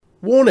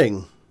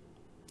Warning!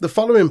 The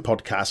following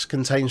podcast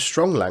contains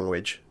strong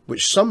language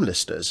which some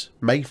listeners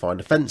may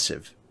find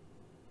offensive.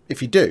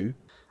 If you do,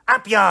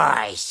 up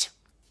yours!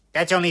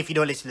 That's only if you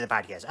don't listen to the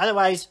podcast.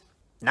 Otherwise,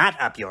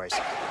 not up yours.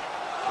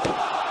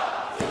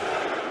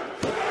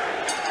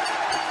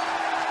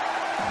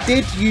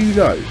 did you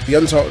know the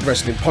Untitled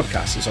Wrestling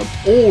Podcast is on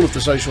all of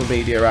the social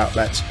media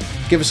outlets?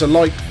 Give us a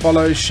like,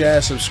 follow,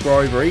 share,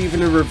 subscribe, or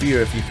even a review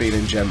if you're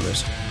feeling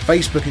generous.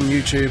 Facebook and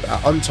YouTube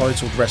at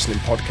Untitled Wrestling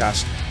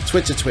Podcast,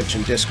 Twitter, Twitch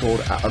and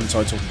Discord at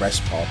Untitled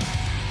Rest Pod.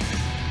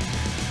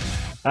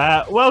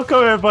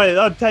 Welcome everybody to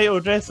the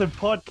Untitled Wrestling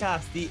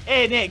Podcast, the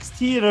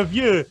NXT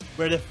review,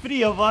 where the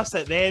three of us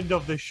at the end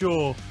of the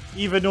show,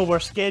 even though we're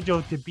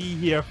scheduled to be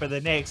here for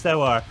the next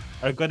hour,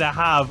 are going to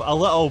have a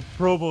little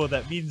promo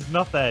that means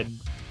nothing.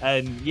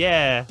 And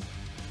yeah,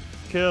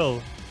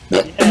 cool.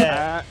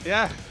 Yeah.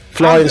 Yeah.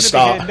 Flying I'm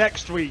start. Be here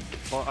next week,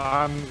 but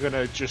I'm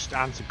gonna just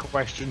answer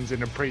questions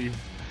in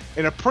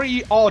a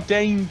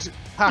preordained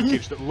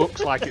package that looks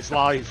like it's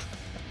live.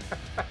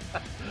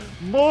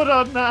 More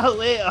on that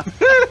later.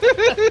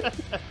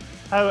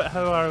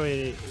 How are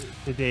we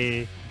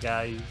today,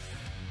 guys?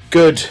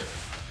 Good.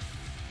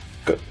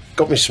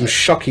 Got me some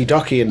shocky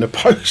docky in the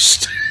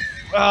post.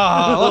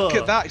 Oh, look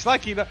at that! It's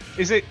like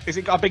is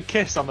it got a big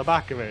kiss on the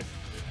back of it?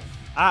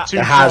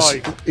 It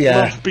has,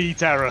 yeah. Love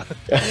B-Terror.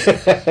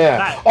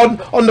 Yeah.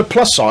 On the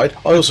plus side,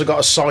 I also got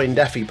a signed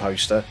Effie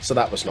poster, so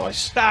that was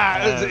nice.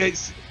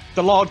 It's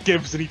the Lord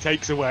gives and he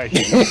takes away.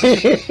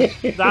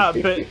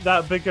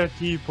 that bigger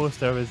T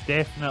poster was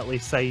definitely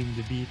signed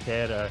to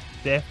B-Terror.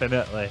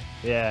 Definitely,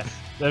 yeah.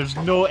 There's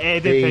no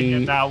editing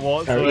in that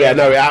whatsoever. Yeah,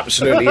 no, it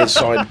absolutely is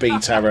signed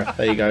B-Terror.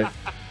 There you go.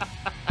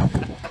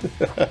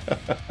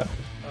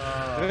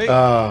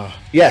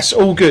 Yes,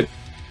 all good.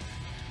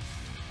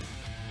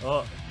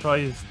 Oh,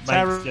 Troy's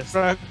Terror, just...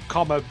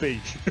 comma B.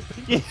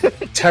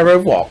 Terror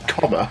what?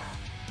 Comma?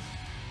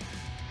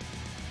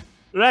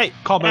 Right.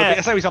 Comma B.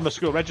 That's how he's on the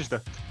school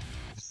register.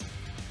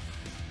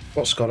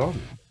 What's gone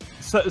on?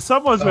 So,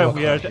 someone's went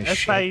weird. Holy It's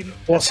shit. fine.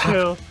 What's It's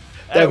cool.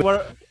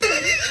 We're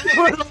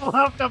all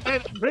having a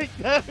bit of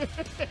breakdown.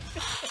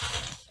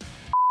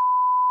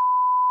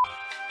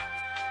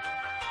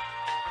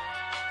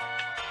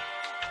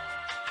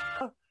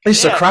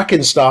 It's a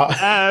cracking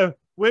start.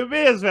 We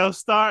may as well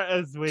start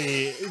as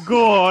we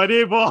go on,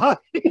 eh, boys?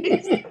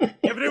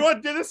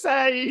 Everyone to the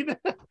side.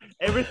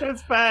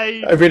 Everything's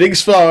fine.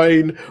 Everything's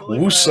fine.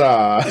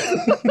 Woosa.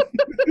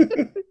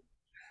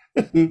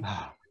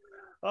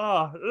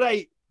 Oh,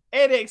 right.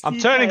 NXT. I'm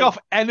turning off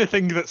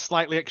anything that's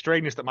slightly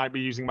extraneous that might be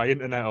using my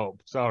internet up.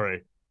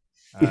 Sorry.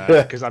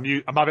 Because I'm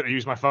having to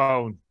use my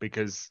phone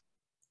because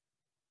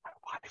my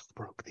wife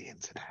broke the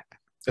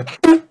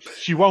internet.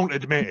 She won't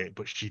admit it,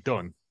 but she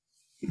done.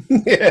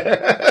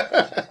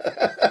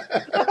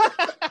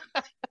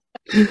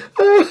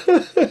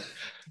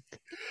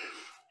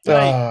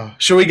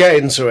 Shall we get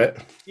into it?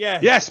 Yeah.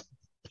 Yes.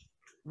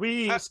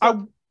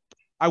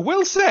 I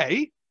will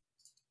say,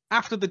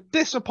 after the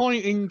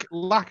disappointing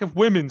lack of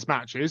women's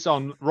matches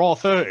on Raw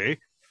 30,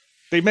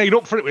 they made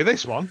up for it with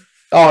this one.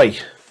 Aye,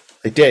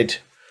 they did.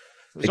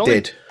 They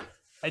did.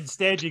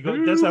 Instead, you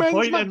got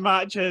disappointing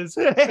matches.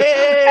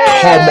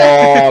 Come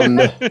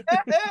on.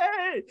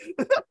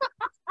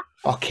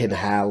 Fucking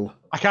hell.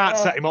 I can't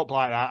set him up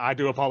like that. I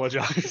do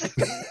apologise.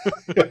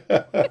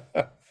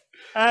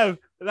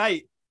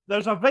 Right.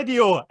 There's a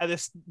video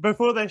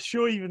before this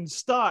show even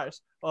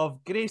starts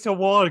of Grayson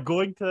Waller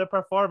going to the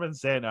Performance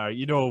Centre,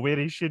 you know, where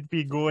he should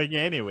be going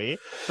anyway.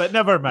 But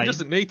never mind. He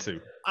doesn't need to.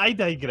 I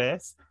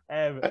digress.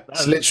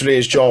 It's literally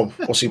his job.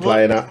 What's he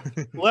playing at?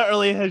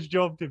 Literally his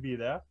job to be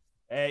there.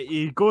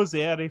 He goes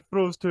there, he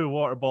throws 2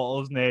 water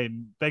bottles, and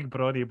then Big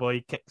Brawny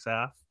Boy kicks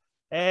off.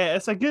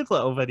 It's a good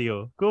little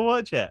video. Go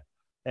watch it.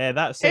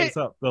 That sets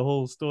up the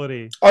whole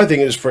story. I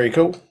think it was pretty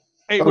cool.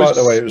 I like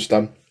the way it was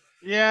done.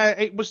 Yeah,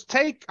 it was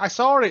I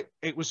saw it.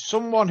 It was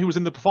someone who was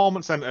in the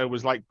Performance Centre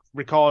was like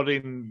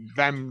recording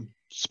them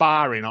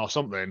sparring or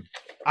something.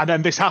 And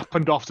then this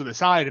happened off to the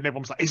side and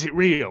everyone was like, is it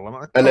real? I'm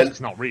like,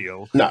 it's not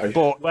real. No.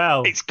 But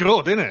it's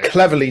good, isn't it?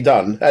 Cleverly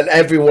done. And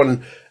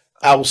everyone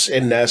else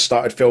in there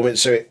started filming,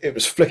 so it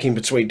was flicking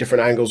between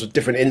different angles with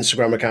different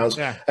Instagram accounts.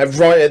 Yeah. And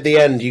right at the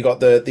end, you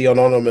got the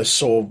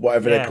anonymous or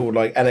whatever they're called,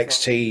 like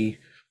NXT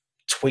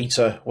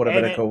tweeter, whatever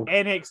they're called.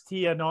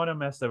 NXT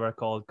Anonymous, they were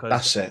called.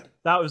 That's it.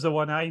 That was the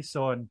one I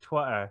saw on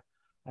Twitter,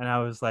 and I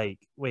was like,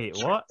 "Wait,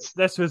 what?"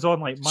 This was on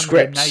like Monday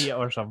Scripts. night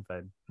or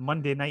something.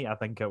 Monday night, I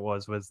think it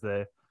was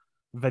the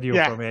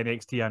video from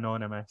NXT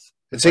Anonymous.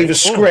 It's either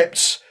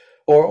scripts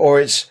or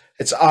it's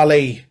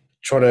Ali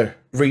trying to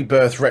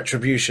rebirth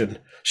Retribution.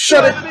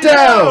 Shut it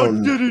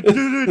down!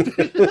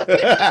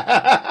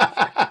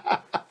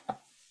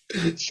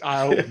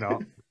 I hope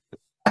not.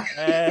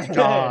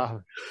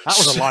 That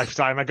was a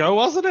lifetime ago,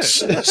 wasn't it?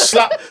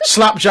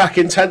 Slapjack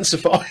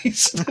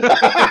intensifies.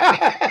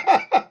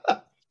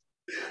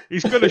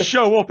 He's going to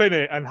show up in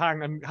it and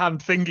hand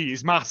Thingy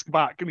his mask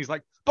back, and he's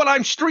like, "But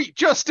I'm Street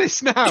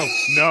Justice now."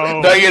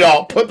 No, no, you're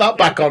not. Put that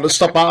back on and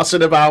stop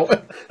arsing about.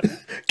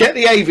 Get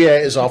the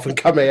aviators off and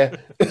come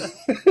here.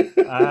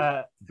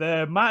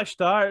 The match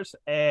starts.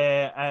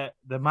 The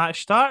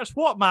match starts.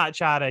 What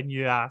match, Aaron?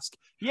 You ask.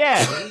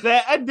 Yeah,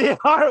 the Indy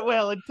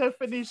Hartwell and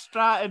Tiffany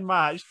Stratton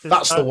match.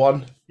 That's the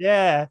one.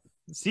 Yeah.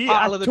 See,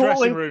 Battle of the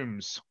dressing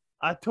rooms.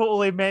 I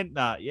totally meant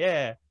that.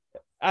 Yeah.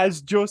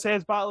 As Joe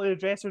says, Battle of the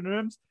dressing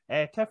rooms.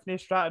 Tiffany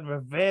Stratton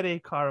with very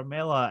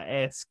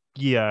Carmella-esque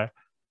gear.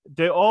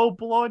 Do all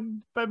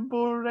blonde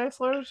bimbo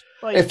wrestlers?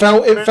 Like, It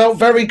felt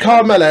very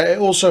Carmella. It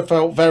also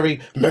felt very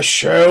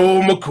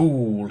Michelle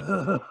McCool.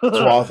 That's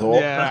what I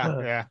thought.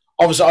 Yeah.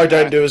 Obviously, I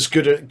don't do as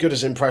good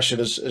as impression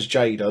as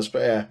Jay does,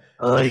 but yeah.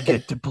 I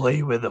get to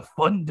play with a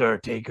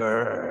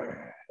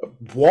Thundertaker.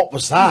 What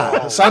was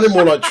that? It sounded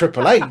more like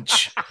Triple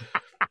H.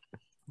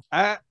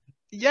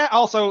 Yeah.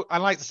 Also, I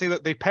like to see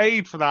that they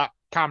paid for that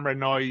camera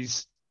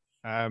noise.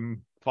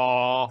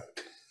 For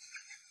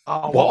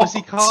what was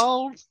he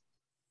called?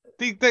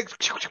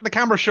 The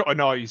camera shutter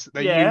noise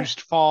they used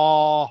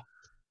for.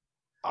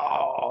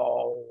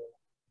 I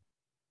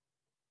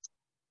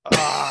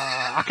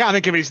can't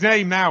think of his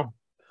name now.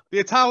 The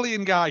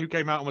Italian guy who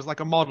came out and was like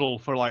a model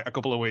for like a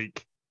couple of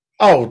weeks.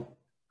 Oh,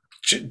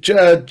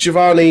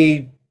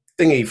 Giovanni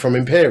thingy from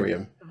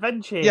Imperium.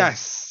 Vinci.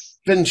 Yes.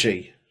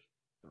 Vinci.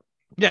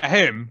 Yeah,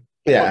 him.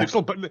 Yeah.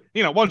 But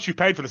once you've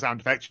paid for the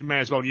sound effects, you may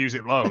as well use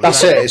it low.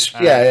 That's it. It's,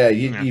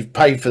 You've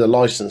paid for the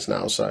license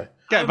now, so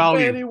get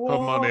value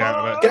for money out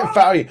of it. Get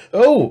value.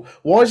 Oh,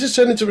 why is this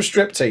turned into a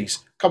striptease?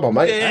 Come on,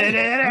 mate.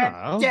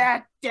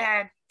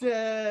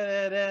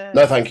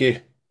 No, thank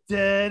you.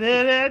 Get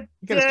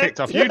us kicked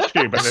off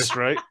YouTube at this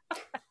rate.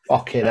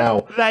 Fucking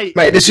hell. Right.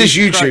 Mate, this is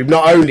YouTube,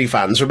 not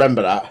OnlyFans,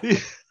 remember that.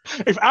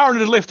 If Aaron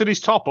had lifted his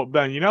top up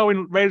then,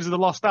 in Raiders of the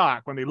Lost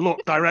Ark, when they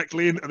looked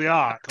directly into the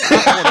Ark,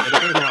 that's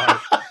what it would like.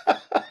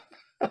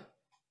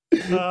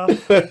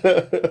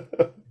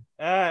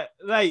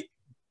 Right.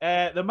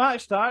 The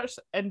match starts.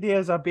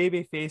 India's a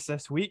babyface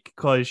this week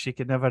because she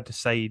can never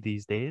decide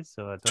these days.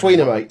 So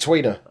Tweener, mate.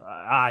 Tweener.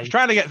 She's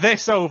trying to get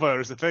this over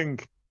as the thing.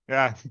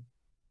 Yeah.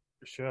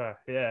 Sure,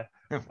 yeah.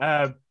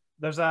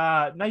 There's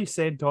a nice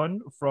senton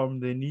from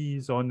the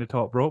knees on the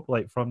top rope,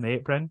 like from the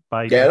apron.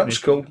 That was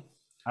cool.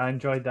 I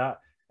enjoyed that.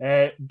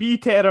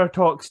 B-Terror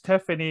talks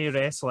Tiffany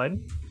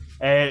wrestling.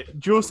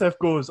 Joseph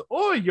goes,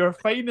 "Oh, you're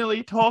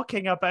finally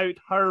talking about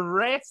her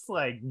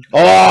wrestling."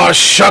 Oh,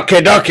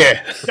 shucky ducky.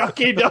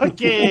 Shucky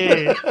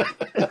ducky.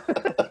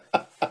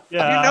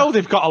 Yeah.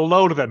 They've got a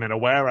load of them in a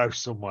warehouse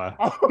somewhere.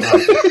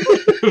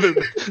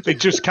 They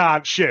just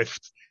can't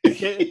shift.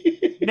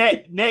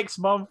 Next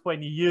month,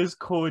 when you use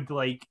code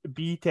like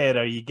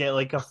B-Terror, you get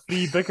like a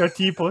free Booker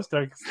T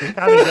poster because they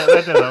can't get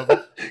rid of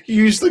them.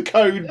 Use the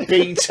code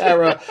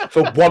B-Terror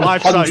for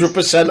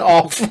 100%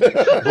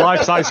 off.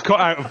 Life-size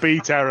cutout of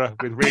B-Terror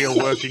with real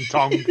working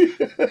tongue.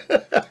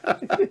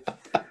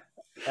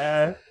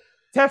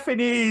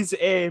 Tiffany's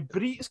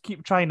breeks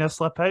keep trying to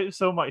slip out,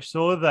 so much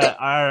so that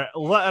our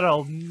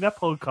literal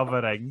nipple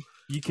covering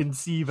you can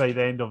see by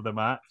the end of the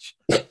match.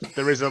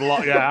 There is a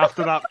lot, yeah.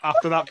 After that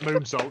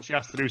moonsault, she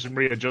has to do some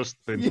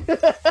readjusting.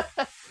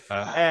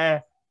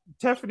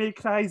 Tiffany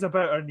cries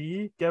about her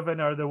knee, giving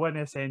her the win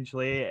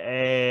essentially,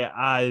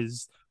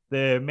 as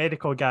the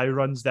medical guy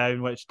runs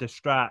down, which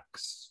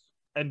distracts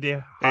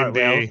Indy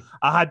Hartwell.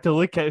 I had to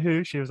look at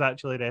who she was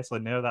actually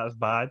wrestling there. That was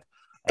bad.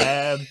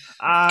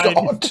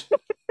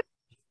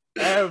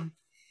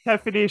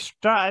 Tiffany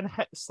Stratton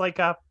hits like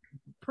a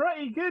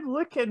pretty good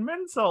looking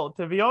moonsault,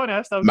 to be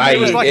honest.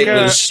 Mate,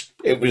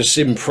 it was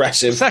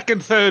impressive.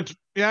 Second, third,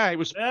 it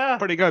was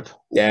pretty good.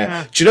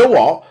 Yeah. Do you know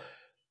what?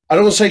 I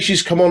don't want to say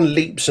she's come on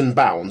leaps and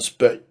bounds,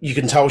 but you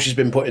can tell she's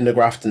been put in the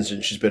Grafton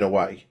since she's been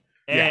away.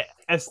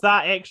 It's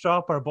that extra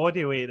upper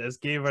body weight that's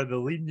gave her the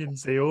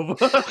leniency over.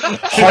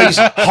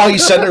 high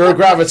centre of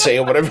gravity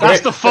or whatever. That's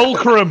the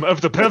fulcrum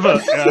of the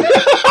pivot. Yeah.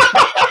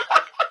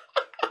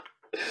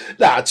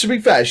 Nah, to be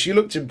fair, she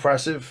looked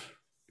impressive.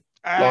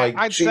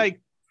 I'd say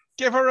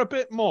give her a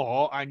bit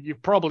more, and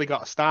you've probably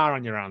got a star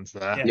on your hands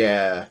there.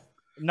 Yeah.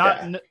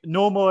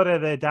 No more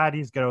of the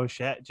daddy's girl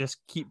shit. Just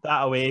keep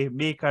that away.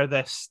 Make her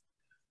this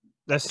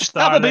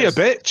star. That'll be a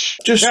bitch.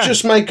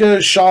 Just make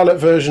a Charlotte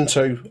version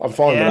 2. I'm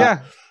fine with that.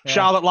 Yeah.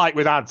 Charlotte like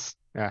with ads.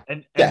 Yeah.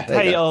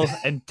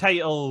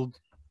 Entitled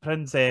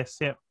princess.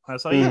 Yeah,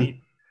 that's all you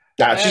need.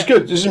 Nah, she's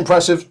good. This is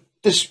impressive.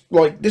 This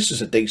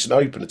is a decent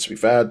opener. To be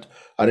fair,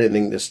 I didn't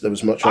think there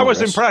was much. I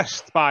was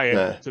impressed by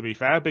it. To be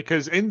fair,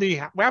 because Indy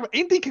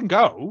can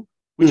go.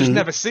 We just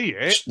never see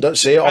it. Just don't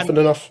see it often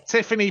enough.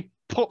 Tiffany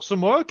put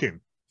some work in.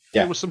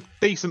 There was some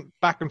decent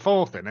back and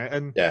forth in it,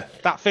 and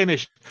that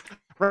finish,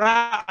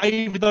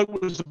 even though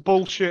it was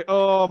bullshit.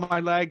 Oh,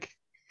 my leg.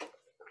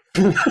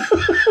 Which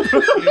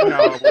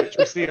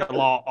we see a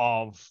lot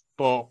of,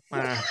 but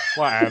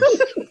whatever.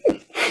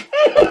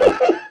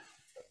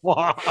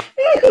 What?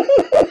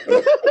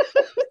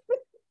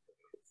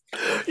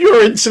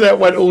 Your internet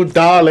went all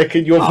Dalek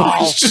and your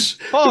voice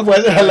just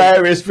went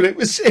hilarious, but it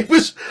was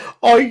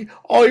I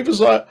was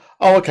like,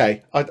 oh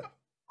okay,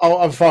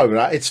 I'm fine with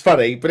that. It's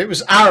funny, but it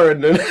was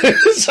Aaron and it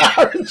was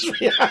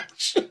Aaron's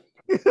reaction.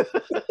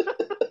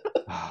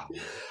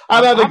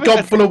 And had a having gob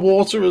to- full of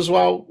water as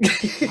well.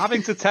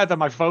 Having to tether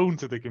my phone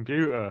to the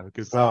computer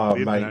because Oh,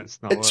 the mate. internet's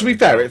not To be working.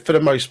 fair, for the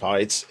most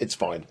part, it's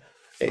fine.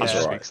 I'll It's just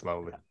all speak right.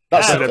 slowly.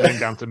 That's Set it. everything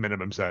down to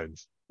minimum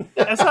settings.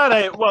 It's all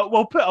right.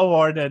 We'll put a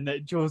warning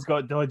that Joe's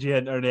got dodgy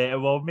internet,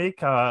 and we'll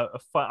make a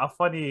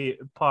funny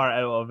part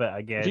out of it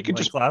again. If you can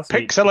like just last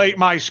week. pixelate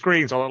my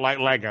screen so I look like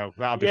Lego,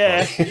 that'd be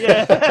Yeah, fun.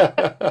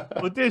 yeah.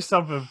 We'll do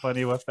something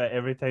funny with it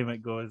every time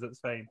it goes. It's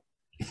fine.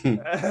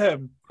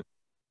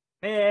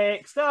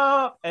 Next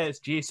up, it's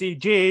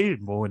JCG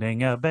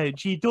moaning about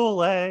G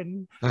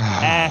Dolan.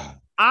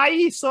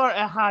 I sort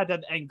of had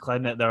an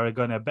inkling that they were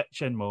going to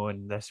bitch and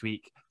moan this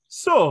week,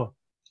 so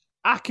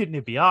I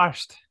couldn't be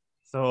arsed.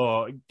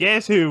 So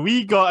guess who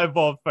we got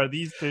involved for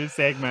these two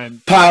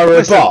segments?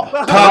 Parabot.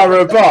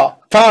 Parabot.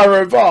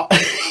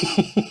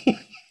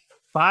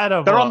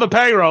 Parabot. They're on the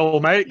payroll,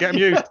 mate. Get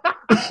them used.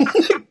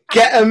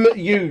 Get them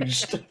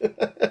used.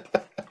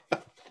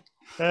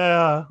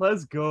 Yeah,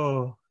 let's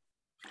go.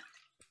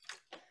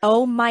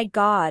 Oh my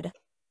god.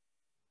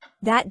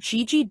 That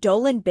Gigi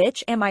Dolan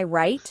bitch, am I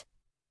right?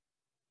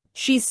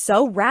 She's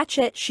so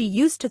ratchet she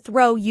used to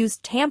throw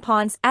used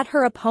tampons at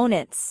her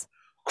opponents.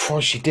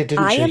 Christ, she did,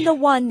 didn't I she? am the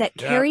one that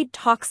Yeah. carried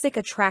toxic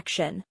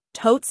attraction.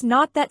 Totes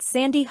not that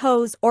Sandy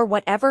Hose or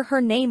whatever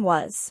her name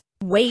was.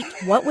 Wait,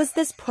 what was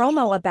this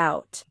promo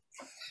about?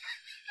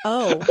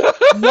 Oh,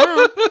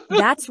 yeah,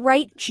 that's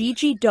right,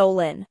 Gigi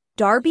Dolan.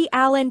 Darby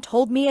Allin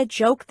told me a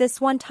joke this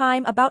one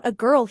time about a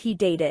girl he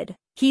dated.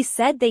 He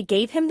said they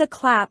gave him the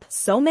clap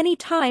so many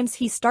times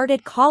he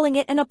started calling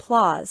it an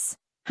applause.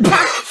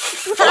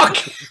 Fuck.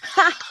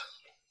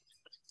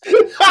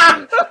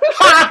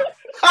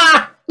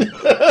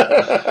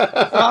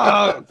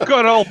 Oh,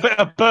 good old bit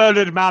of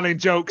Bernard Manning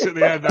jokes at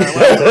the end there.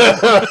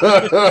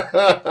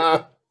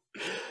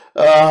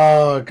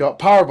 Oh god,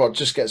 Parabot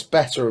just gets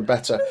better and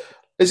better.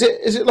 Is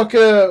it like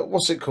a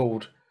what's it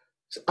called?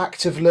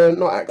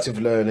 Not active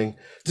learning.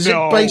 Does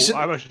No, it basic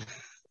I'm a-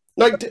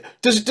 like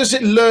does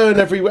it learn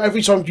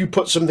every time you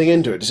put something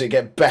into it? Does it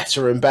get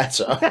better and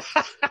better?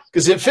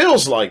 Because it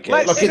feels like it.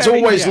 Let's Like it's say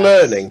always yes.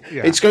 learning.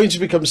 Yeah. It's going to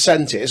become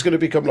sentient. It's going to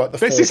become like the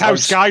This fourth is how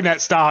host. Skynet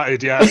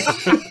started, yeah.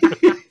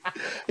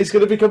 It's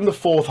going to become the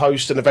fourth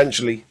host and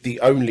eventually the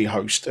only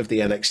host of the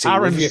NXT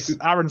review.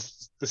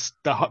 Aaron's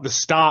the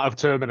start of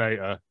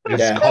Terminator is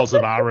Yeah. because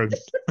of Aaron.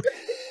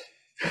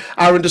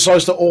 Aaron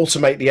decides to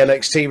automate the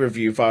NXT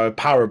review via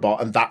Parabot,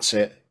 and that's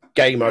it.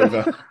 Game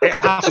over. It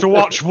has to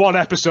watch one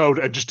episode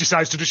and just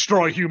decides to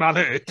destroy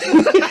humanity.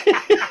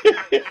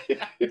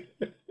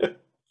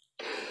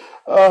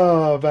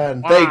 Oh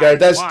man, there you go.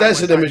 There's Why an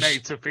was I image.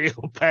 made to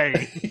feel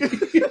pain.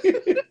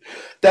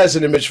 There's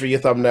an image for your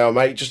thumbnail,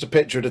 mate. Just a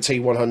picture of the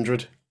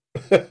T100.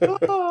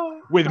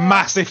 With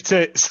massive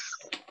tits.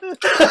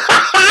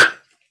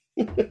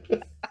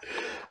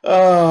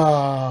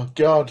 Oh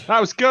god. That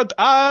was good.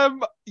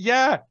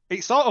 Yeah,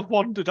 it sort of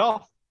wandered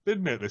off,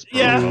 didn't it? This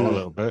Yeah. promo a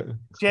little bit.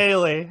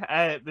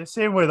 Jaylee, the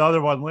same with the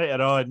other one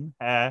later on.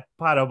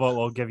 Parabot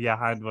will give you a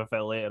hand with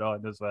it later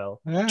on as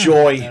well. Yeah.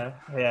 Joy.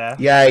 Yeah.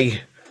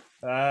 Yay.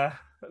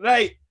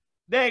 Right.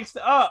 Next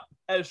up,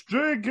 it's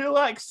Drew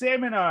Gulak's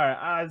seminar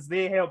as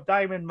they help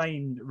Diamond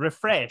Mine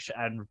refresh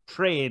and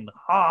train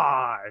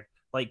hard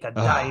like a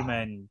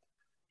diamond.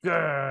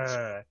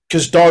 Grr.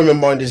 Because Diamond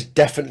Mind is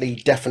definitely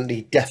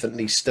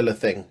still a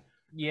thing.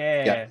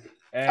 Yeah.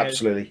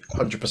 Absolutely.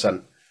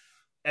 100%.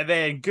 And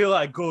then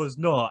Gulak goes,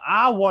 "No,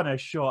 I want a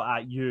shot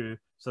at you."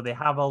 So they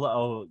have a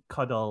little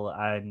cuddle,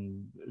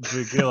 and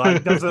Drew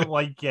Gulak doesn't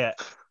like it.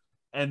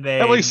 And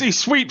then At least he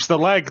sweeps the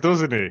leg,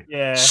 doesn't he?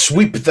 yeah.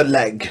 Sweep the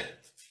leg.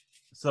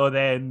 So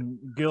then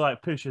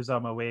Gulak pushes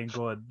him away and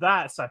goes,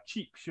 "That's a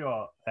cheap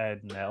shot,"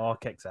 and it all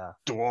kicks off.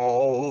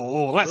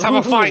 Whoa, let's have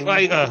a fight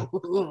later.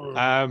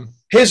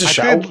 Here's a I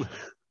shout. did-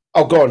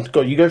 Oh, go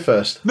on. You go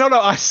first. No,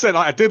 I said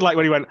I did like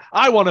when he went,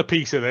 I want a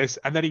piece of this,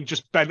 and then he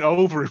just bent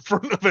over in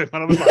front of him,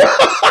 and I was like,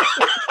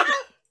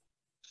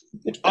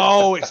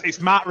 oh,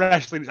 it's mat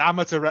wrestling, it's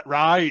amateur,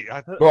 right?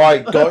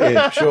 Right, got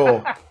you.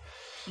 Sure.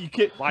 You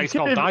could, Why you, it's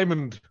called could've-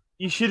 Diamond.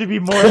 you should have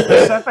been more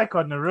specific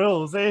on the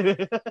rules, eh?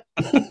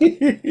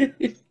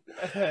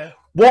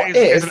 What It's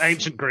if an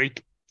ancient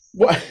Greek.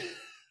 what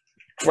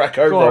Go on,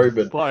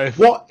 Greco-Roman? what if?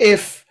 What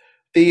if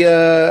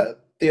the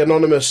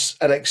anonymous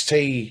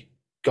NXT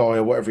guy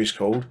or whatever he's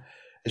called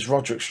is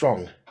Roderick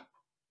Strong?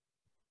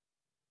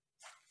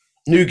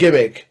 New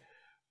gimmick.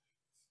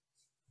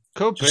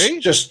 Could be.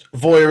 Just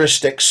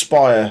voyeuristic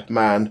spire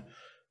man.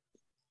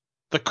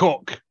 The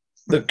cook.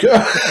 The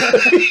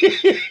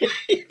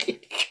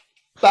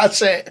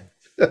That's it.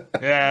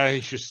 Yeah,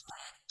 he's just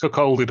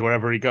cuckolded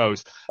wherever he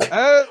goes.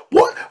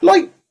 What?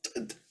 Like,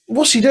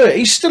 what's he doing?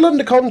 He's still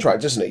under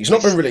contract, isn't he? He's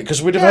not been released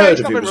because we'd have Yeah, heard he's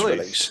if not he been was released.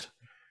 released.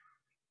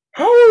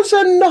 How is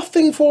there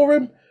nothing for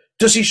him?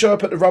 Does he show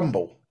up at the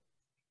Rumble?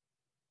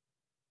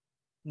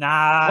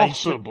 Nah.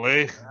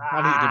 Possibly. I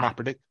need to map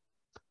predict.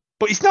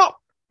 But he's not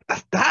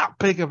that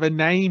big of a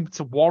name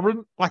to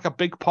warrant like a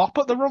big pop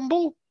at the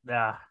Rumble.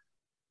 Nah.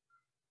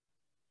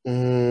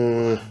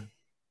 It's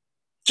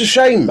a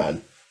shame,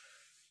 man.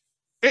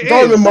 It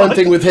Diamond is. Mine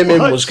thing with him in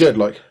What? was good.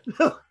 Like,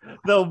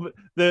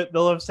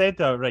 they'll have said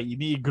to her, right, you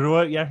need to grow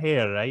out your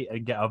hair, right,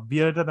 and get a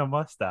beard and a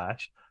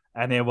mustache,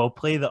 and then we'll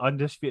play the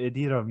Undisputed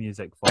Era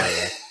music for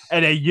you.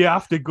 And then you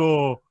have to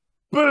go,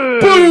 boom!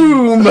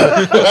 boom.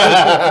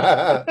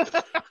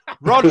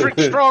 Roderick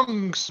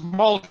Strong,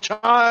 small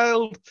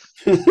child.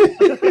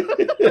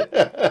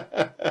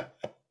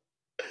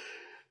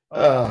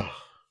 Oh.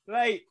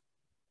 Right.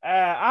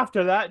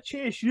 After that,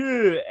 Chase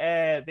U,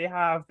 they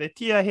have the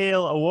Tia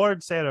Hale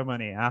award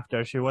ceremony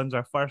after she wins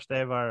her first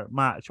ever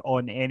match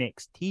on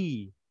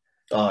NXT.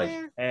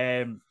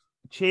 Aye.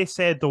 Chase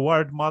said the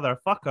word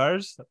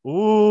motherfuckers.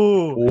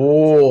 Ooh.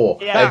 Oh,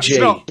 Yeah. That's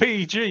edgy. not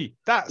PG.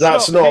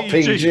 That's not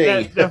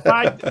PG.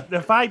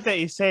 The fact that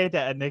he said it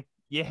and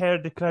you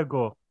heard the crowd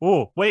go,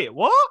 oh, wait,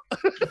 what?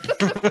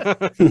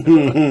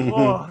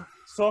 Oh,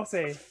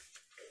 saucy.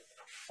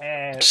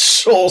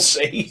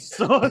 Saucy.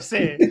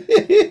 Saucy.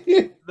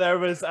 There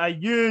was a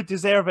 "You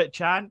deserve it"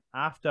 chant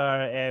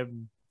after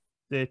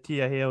the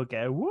Tia Hale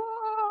get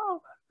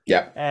whoa.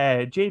 Yeah.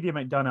 JD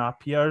McDonough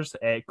appears,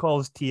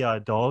 calls Tia a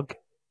dog.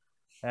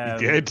 He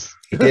did.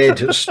 He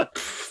did. It's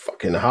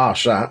fucking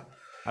harsh, that.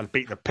 I'd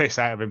beat the piss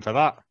out of him for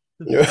that.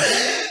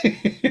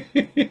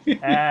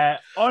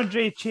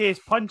 Andre Chase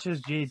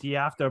punches JD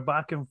after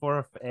back and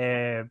forth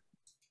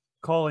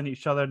calling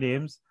each other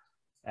names.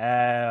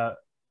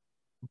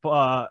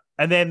 But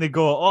and then they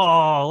go,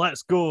 oh,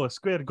 let's go,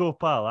 square go,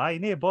 pal. Aye,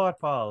 nae bar,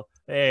 pal.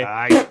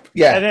 Aye.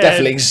 Yeah, And then-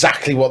 definitely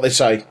exactly what they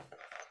say.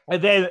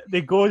 And then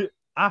they go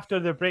after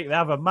the break. They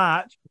have a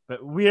match,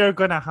 but we're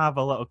gonna have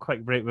a little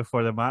quick break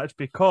before the match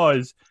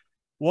because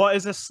what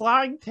is a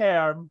slang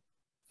term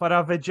for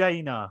a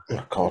vagina?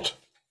 Oh, God.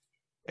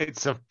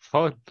 It's a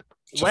fun.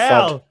 It's a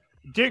Well,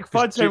 Duke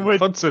Fudson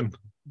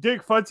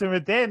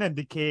would then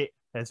indicate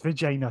it's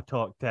vagina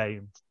talk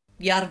time.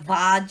 Your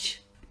vag.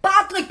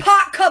 Badly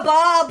packed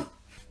kebab.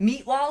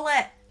 Meat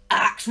wallet.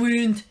 Axe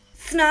wound.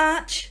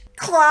 Snatch.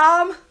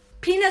 Clam.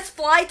 Penis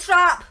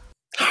flytrap.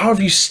 How have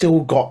you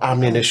still got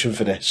ammunition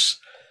for this?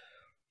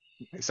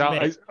 It's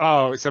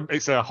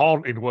a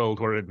haunted world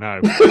we're in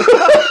now.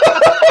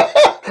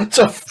 It's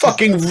a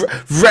fucking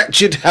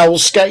wretched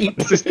hellscape.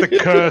 This is the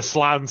cursed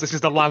lands. This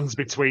is the lands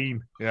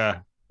between. Yeah.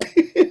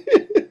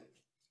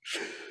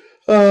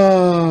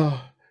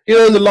 You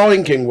know, in The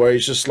Lion King, where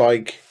he's just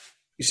like,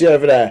 you see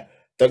over there,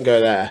 don't go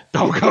there.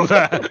 Don't go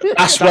there.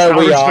 That's where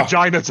we Aaron's are.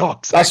 Vagina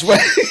talks. That's where.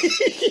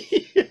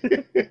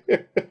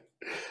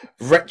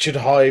 Wretched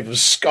hive of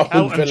scum and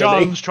Elton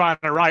villainy. John's trying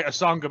to write a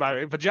song about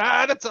it.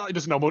 Vagina talk. He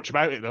doesn't know much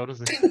about it though, does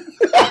he?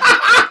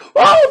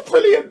 Oh,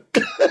 brilliant!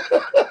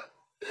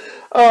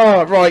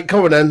 Oh, right,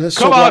 come on then. Let's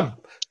Come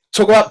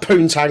talk about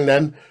Poontang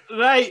then.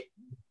 Right.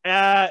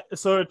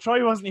 So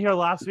Troy wasn't here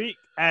last week.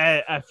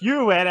 If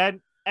you were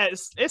in,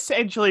 it's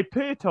essentially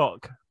poo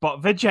talk,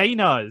 but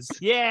vaginas.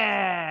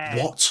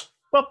 Yeah. What?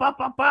 Ba, ba,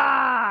 ba,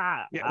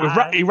 ba.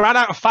 Yeah, he ran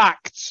out of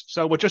facts,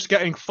 so we're just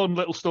getting fun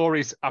little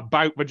stories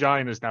about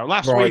vaginas now.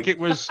 Last Right. week it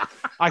was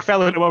I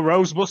fell into a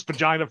rosebud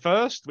vagina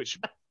first, which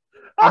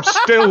I'm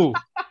still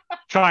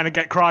trying to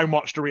get Crime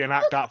Watch to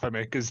reenact that for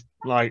me, because,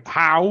 like,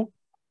 how?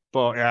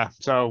 But yeah,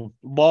 so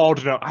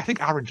Lord, no, I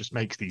think Aaron just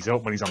makes these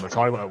up when he's on the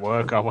toilet at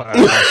work or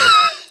whatever.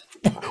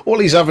 All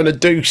he's having a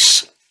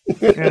deuce.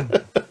 Yeah.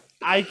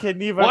 I can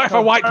neither. What if I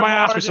wipe my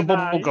ass confirm with some or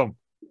deny. bubble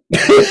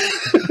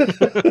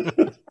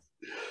gum?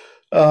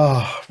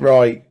 Oh,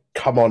 right.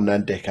 Come on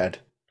then, dickhead.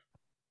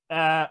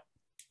 I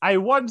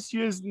once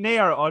used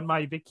Nair on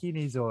my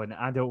bikini zone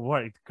and it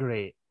worked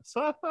great.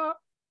 So I thought,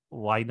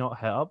 why not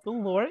hit up the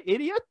lower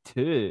area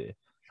too?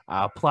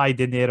 I applied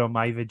the Nair on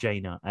my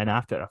vagina, and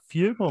after a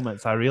few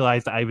moments, I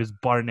realized I was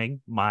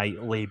burning my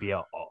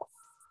labia off.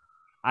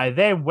 I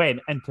then went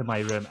into my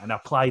room and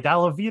applied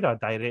aloe vera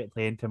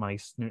directly into my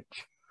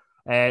snooch,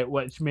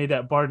 which made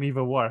it burn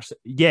even worse.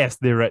 Yes,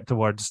 they were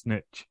towards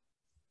snooch.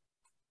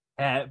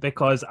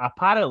 Because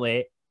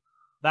apparently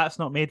that's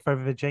not made for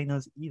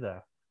vaginas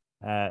either.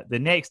 The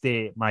next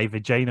day, my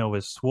vagina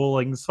was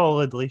swollen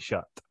solidly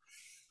shut.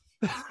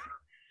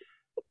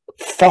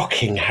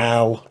 Fucking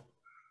hell.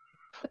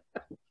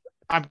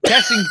 I'm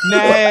guessing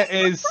Nair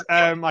is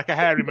like a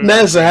hair removal.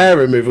 There's a hair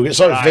removal. It's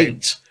like Right.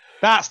 feet.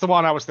 That's the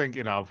one I was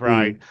thinking of,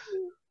 right?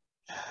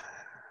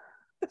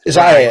 Is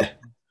that it?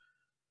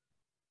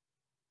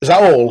 Is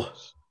that all?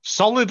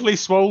 Solidly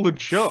swollen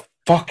shut.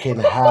 Fucking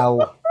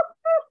hell.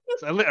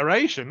 It's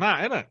alliteration,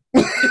 that, isn't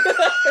it?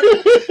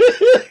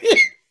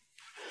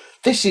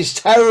 This is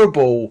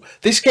terrible.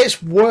 This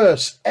gets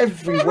worse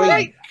every week.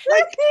 Like,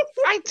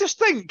 I just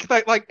think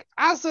that, like,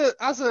 as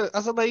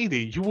a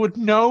lady, you would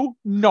know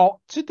not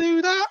to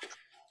do that.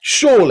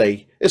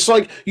 Surely. It's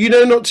like, you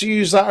know not to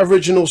use that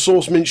original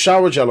Source Mint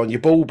shower gel on your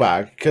ball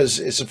bag because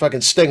it's a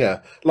fucking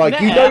stinger. Like,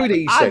 you know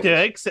these I things. do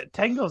it 'cause it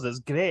tingles. It's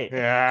great.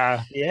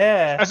 Yeah,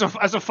 Yeah. as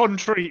a fun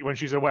treat when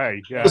she's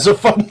away. Yeah, It's a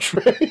fun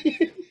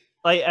trick.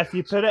 Like, if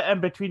you put it in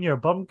between your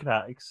bum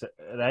cracks,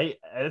 right,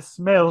 it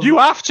smells... you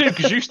have to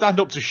because you stand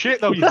up to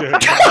shit though. You do.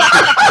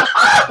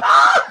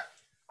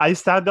 I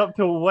stand up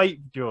to wipe,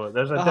 Joe.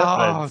 There's a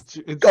difference.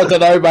 I don't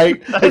know,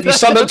 mate. If you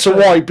stand up to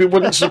wipe, it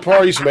wouldn't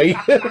surprise me.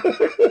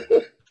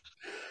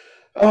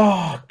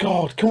 Oh,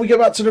 God. Can we get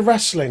back to the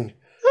wrestling?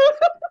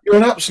 You're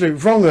an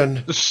absolute wrong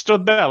un. Just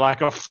stood there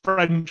like a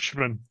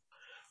Frenchman.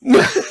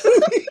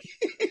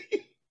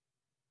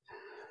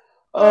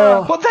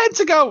 But then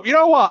to go, you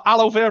know what?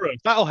 Aloe vera,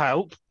 that'll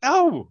help.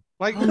 Oh,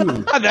 like, and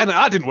then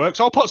that didn't work,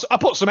 so I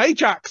put some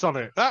Ajax on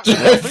it. That's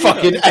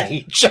fucking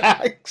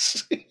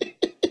Ajax.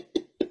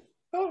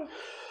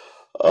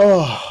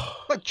 Oh,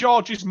 like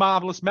George's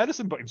Marvelous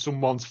Medicine, but in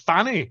someone's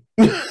fanny.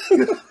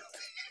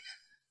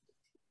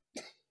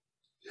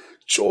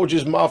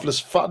 George's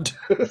Marvellous Fud.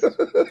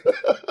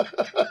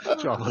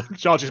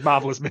 George's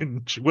Marvellous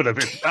Minge would have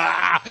been.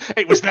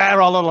 It was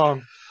there all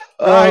along.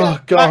 Oh,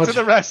 right, God. back to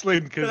the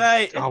wrestling, because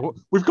Right.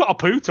 we've got a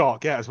poo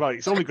talk, as well.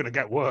 It's only going to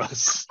get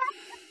worse.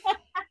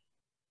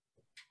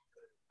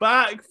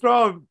 Back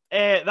from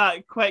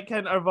that quick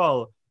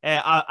interval.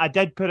 I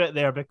did put it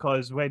there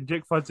because when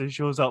Duke Hudson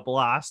shows up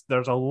last,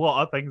 there's a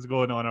lot of things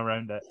going on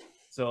around it.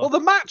 So Well, the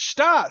match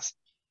starts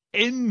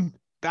in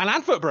an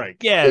advert break.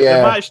 yeah, Yeah.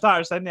 the match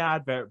starts in the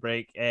advert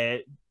break.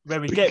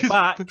 When we get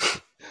back,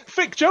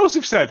 Vic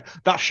Joseph said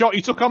that shot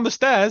he took on the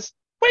stairs.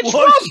 Which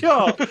what one?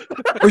 shot?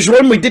 Which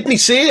one? We didn't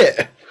see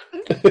it.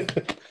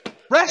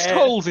 Rest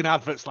holes in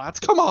adverts, lads.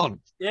 Come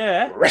on.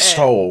 Yeah, Rest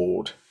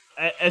hold.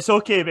 It's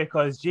okay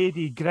because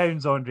JD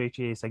grounds Andre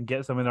Chase and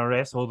gets him in a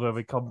rest hold when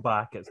we come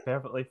back. It's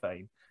perfectly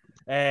fine.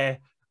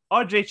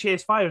 Andre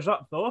Chase fires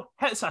up though,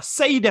 hits a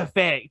side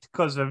effect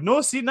because we've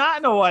not seen that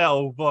in a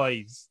while,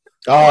 boys.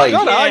 Oh,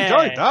 God, I yeah.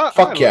 enjoyed that.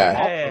 Fuck I yeah.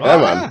 loved Yeah,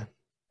 that.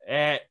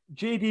 man.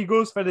 JD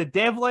goes for the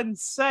Devlin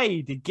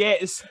side. He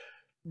gets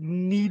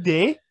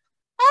needy.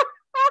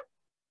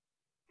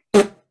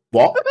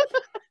 What?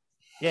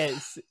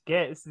 Gets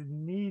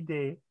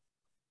needy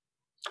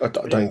I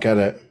don't get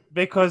it.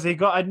 because he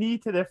got a knee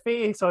to the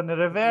face on the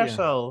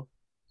reversal.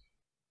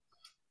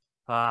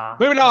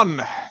 Moving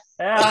on.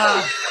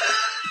 Ah.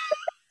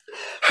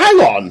 Hang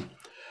on.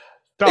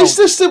 Don't. Is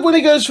this when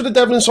he goes for the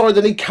Devlin side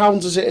and he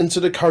counters it into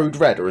the code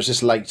red, or is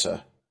this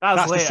later?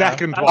 That's the later.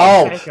 second That's one.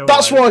 the Oh, second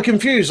that's one. why I'm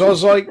confused. I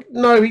was like,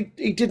 no,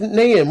 he didn't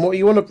knee him. What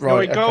you want to No,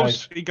 right?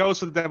 he goes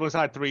for the devil's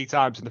side 3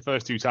 times, and the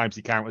first 2 times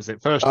he counters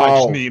it. First time, Oh.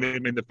 just kneeing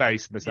him in the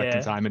face, and the second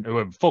Yeah. time into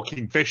a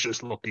fucking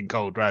vicious looking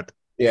cold red.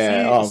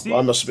 Yeah, See-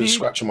 I must have been see-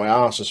 scratching my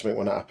ass or something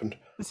when that happened.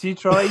 See,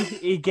 Troy,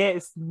 he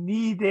gets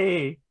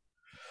needy.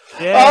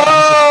 Oh,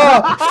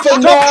 Yeah.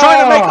 Stop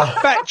trying to make a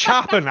fetch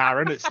happen,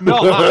 Aaron. It's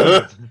not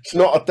happening. It's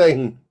not a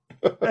thing.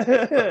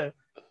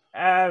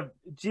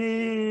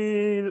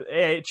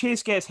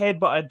 Chase gets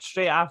headbutted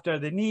straight after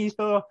the knee,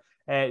 though.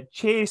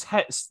 Chase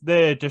hits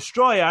the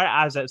Destroyer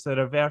as it's the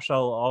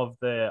reversal of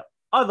the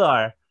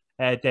other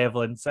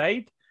Devlin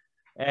side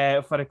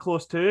for a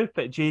close 2,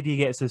 but JD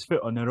gets his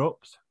foot on the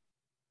ropes.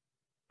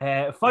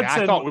 Yeah, Fudson,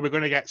 I thought we were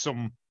going to get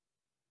some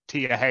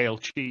Tia Hale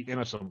cheating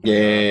or something.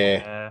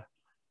 Yeah.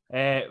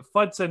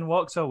 Fudson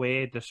walks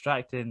away,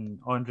 distracting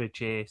Andre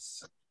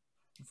Chase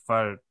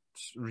for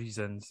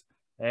reasons.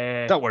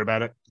 Don't worry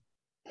about it.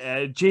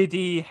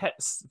 JD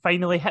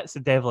finally hits the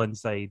Devlin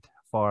side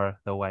for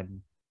the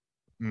win.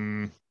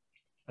 Mm. It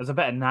was a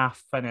bit of naff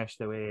finish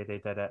the way they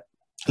did it.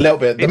 A little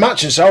bit. The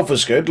match itself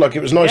was good. Like,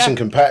 it was nice Yeah. and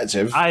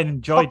competitive. I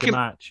enjoyed the Fucking-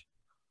 match.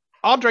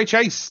 Andre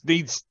Chase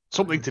needs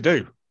something to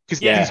do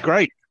because Yeah. he's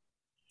great.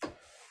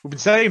 We've been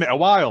saying it a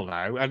while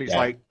now, and it's Yeah.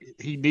 like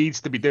he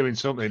needs to be doing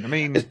something. I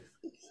mean,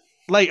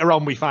 later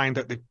on we find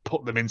that they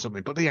put them in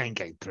something, but they ain't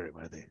getting through,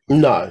 are they?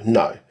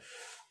 No.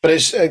 But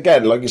it's,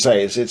 again, like you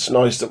say, it's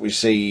nice that we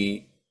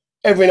see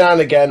every now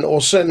and again, or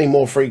certainly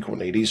more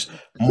frequently, these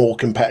more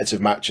competitive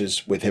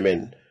matches with him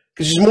in.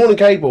 Because he's more than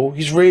capable.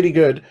 He's really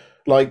good.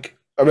 Like,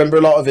 I remember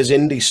a lot of his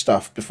indie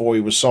stuff before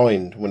he was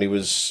signed, when he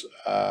was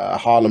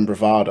Harlem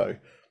Bravado.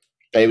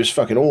 He was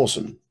fucking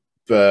awesome.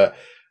 But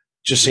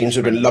just seems to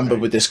have been lumbered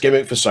with this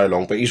gimmick for so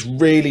long. But he's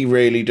really,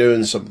 really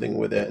doing something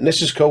with it. And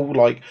this is cool.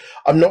 Like,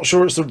 I'm not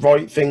sure it's the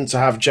right thing to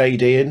have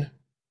JD in,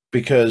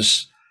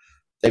 because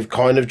they've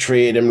kind of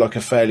treated him like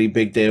a fairly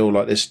big deal,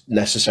 like this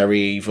necessary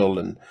evil,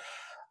 and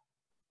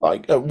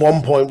like at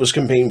one point was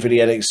competing for the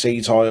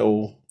NXT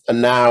title,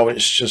 and now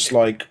it's just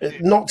like,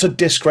 not to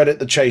discredit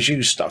the Chase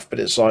U stuff, but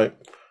it's like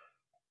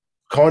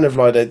kind of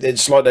like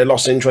it's like they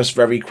lost interest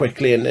very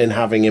quickly in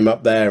having him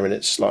up there, and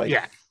it's like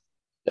yeah.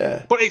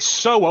 But it's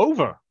so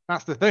over.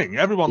 That's the thing.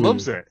 Everyone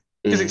loves it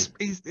because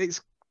Mm.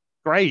 it's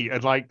great,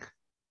 and like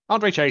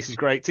Andre Chase is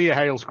great. Tia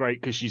Hale's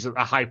great because she's a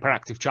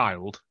hyperactive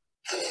child.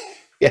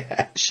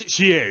 Yeah.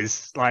 She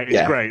is like it's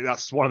Yeah. great.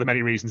 That's one of the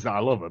many reasons that I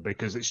love her,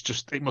 because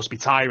it must be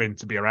tiring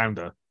to be around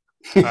her.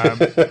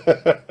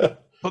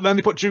 But then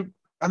they put Duke,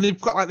 and they've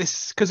got like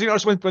this, because you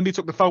notice when they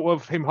took the photo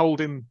of him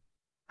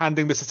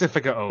handing the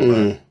certificate over,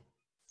 Mm.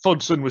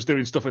 Fudson was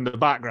doing stuff in the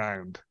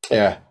background,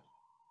 Yeah.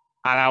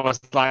 and I was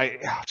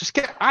like, just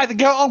either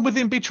get on with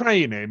him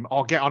betraying him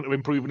or get on to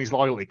improving his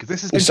loyalty, because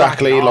this has been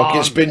Exactly. dragging Like, on.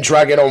 it's been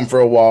dragging on for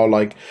a while.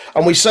 Like,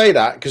 and we say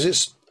that because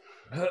it's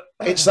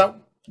that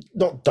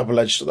not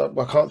double-edged.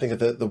 I can't think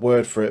of the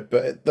word for it,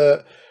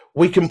 but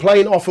we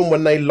complain often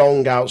when they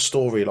long out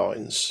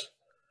storylines,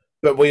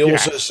 but we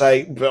also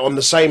say, but on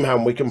the same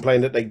hand, we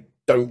complain that they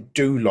don't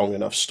do long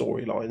enough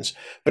storylines.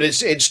 But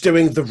it's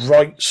doing the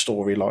right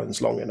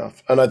storylines long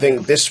enough, and I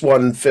think this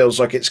one feels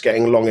like it's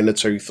getting long in the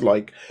tooth.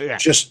 Like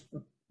just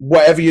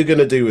whatever you're going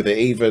to do with it,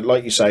 either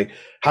like you say,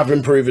 have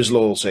him prove his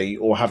loyalty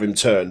or have him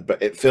turn.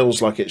 But it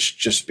feels like it's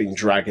just been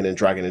dragging and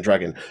dragging and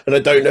dragging, and I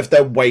don't know if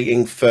they're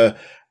waiting for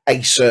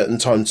a certain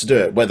time to do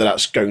it, whether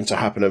that's going to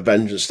happen on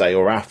Vengeance Day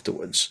or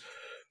afterwards.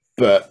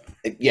 But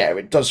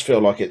it does feel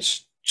like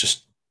it's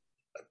just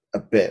a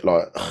bit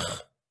like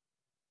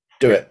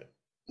do it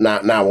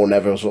now or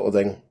never sort of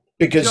thing.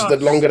 Because the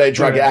longer they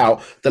drag it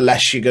out, the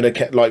less you're going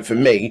to like. For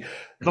me,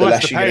 the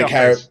less you're going to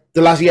care.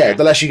 The less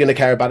you're going to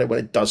care about it when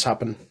it does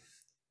happen.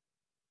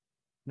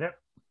 Yep.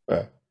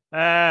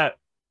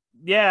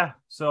 Yeah.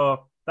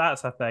 So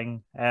that's a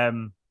thing.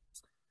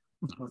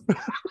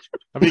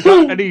 Have you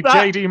got any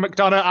JD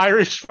McDonough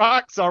Irish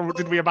facts, or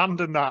did we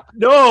abandon that?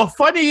 No,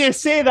 funny you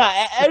say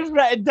that. It is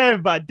written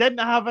down, but I didn't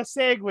have a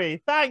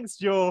segue. Thanks,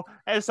 Joe.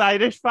 It's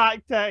Irish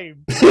fact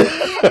time.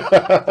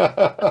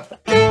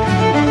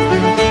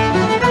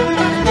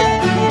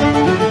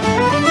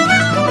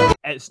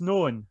 It's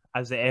known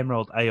as the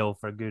Emerald Isle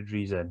for good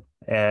reason.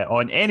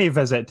 On any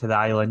visit to the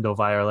island of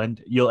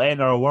Ireland, you'll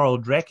enter a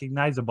world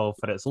recognisable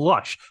for its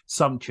lush,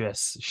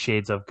 sumptuous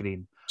shades of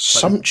green.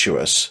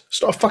 Sumptuous?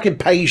 It's not a fucking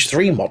page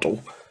 3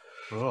 model.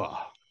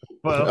 Well,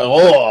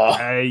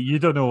 you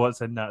don't know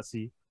what's in that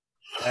sea.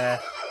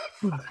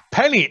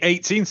 Penny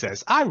 18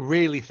 says, I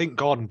really think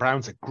Gordon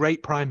Brown's a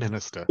great Prime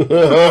Minister.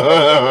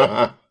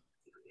 But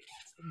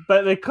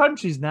the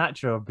country's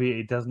natural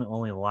beauty doesn't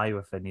only lie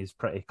within these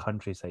pretty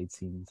countryside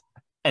scenes.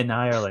 In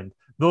Ireland,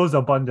 those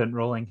abundant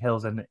rolling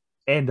hills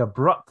end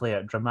abruptly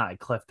at dramatic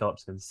cliff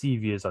tops and sea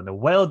views on the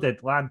wild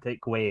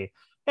Atlantic Way.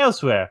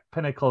 Elsewhere,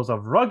 pinnacles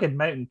of rugged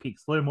mountain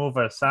peaks loom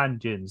over sand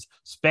dunes,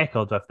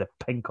 speckled with the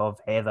pink of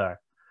heather.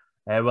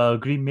 While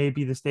green may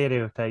be the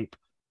stereotype,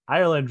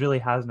 Ireland really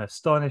has an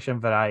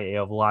astonishing variety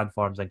of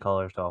landforms and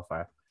colours to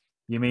offer.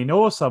 You may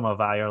know some of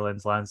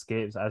Ireland's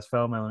landscapes as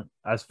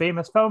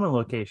famous filming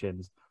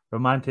locations.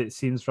 Romantic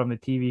scenes from the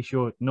TV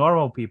show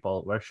Normal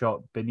People were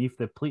shot beneath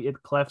the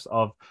pleated cliffs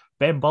of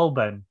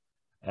Benbulben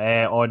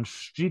on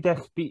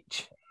Streedich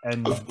Beach.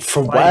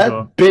 From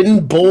where?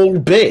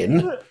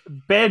 Benbulben?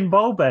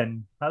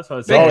 Benbulben. That's what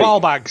it's Big ball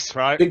bags,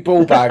 right? Big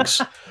ball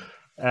bags.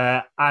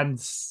 And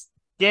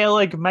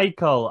Skellig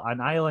Michael, an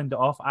island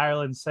off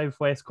Ireland's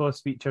southwest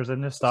coast, features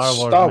in the Star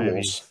Wars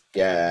movies.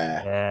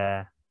 Yeah.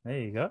 Yeah. There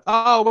you go.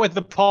 Oh, with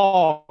the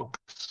pogs.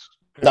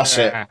 That's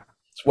it.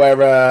 It's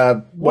where,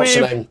 what's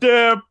the name? With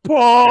the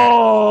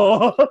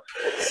paw!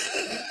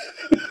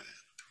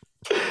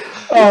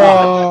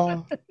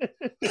 Oh.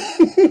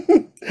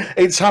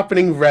 It's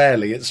happening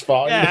rarely. It's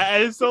fine. Yeah,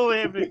 it's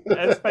only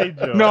it's fine,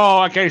 Joe.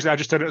 No, occasionally I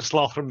just turn it to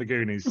Sloth from the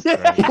Goonies. So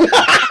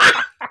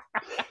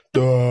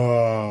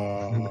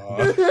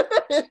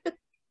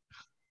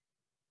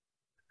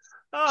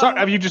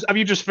have you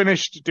just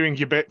finished doing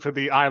your bit for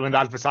the Ireland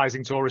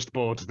Advertising Tourist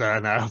Board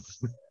there now?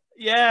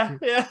 Yeah.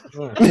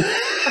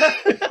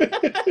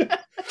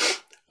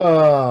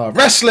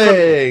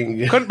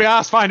 Wrestling! Couldn't be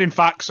asked finding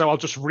facts, so I'll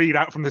just read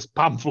out from this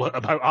pamphlet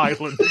about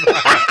Ireland.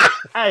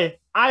 Hey,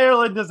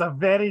 Ireland is a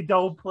very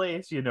dull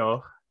place, you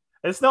know.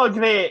 It's not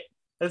great.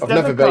 It's I've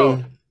difficult. never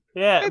been.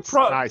 Yeah, It's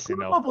nice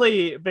enough.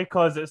 probably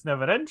because it's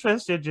never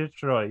interested you,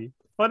 Troy.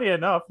 Funny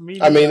enough,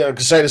 I mean, I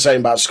could say the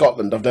same about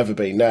Scotland. I've never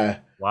been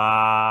there.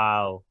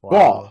 Wow.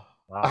 What?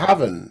 I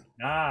haven't.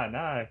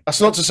 Nah.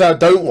 That's not to say I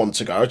don't want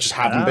to go. I just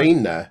haven't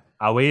been there.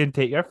 Away and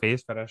take your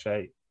face for a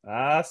shite.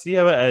 See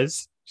how it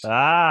is.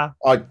 I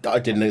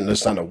didn't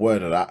understand a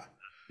word of that.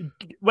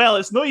 Well,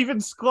 it's not even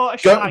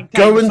Scottish.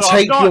 Go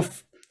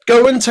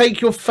and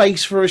take your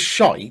face for a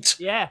shite.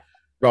 Yeah.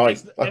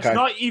 Right. It's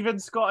not even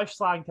Scottish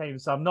slang time,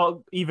 so I'm not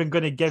even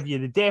going to give you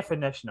the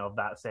definition of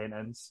that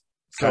sentence.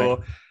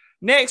 So,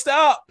 next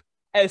up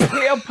is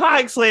Peter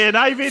Paxley and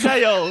Ivy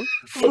Niles.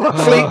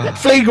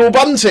 Fleagle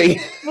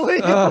Bunty.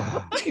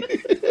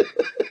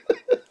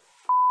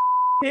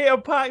 Peter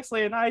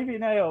Paxley and Ivy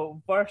Nile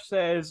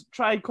versus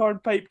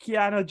Tricorn Pipe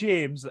Kiana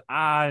James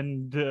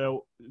and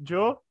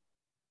Joe.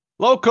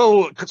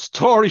 Local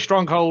Tory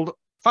stronghold,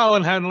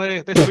 Fallon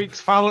Henley. This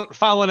week's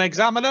Fallon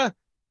Examiner.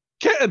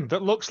 Kitten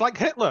that looks like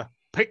Hitler.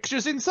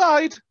 Pictures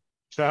inside.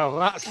 So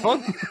that's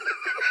fun.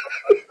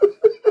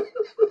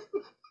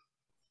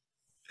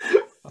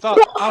 I thought,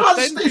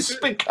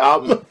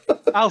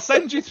 I'll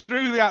send you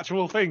through the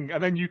actual thing,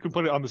 and then you can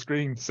put it on the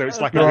screen, so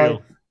it's like a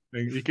real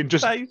thing. You can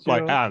just, I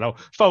don't know,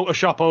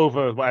 Photoshop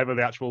over whatever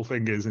the actual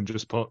thing is, and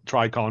just put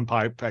Tricorn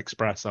Pipe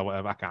Express or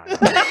whatever. I can't.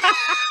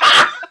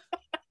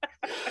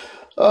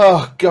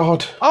 Oh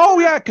God! Oh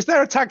yeah, because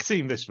they're a tag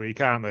team this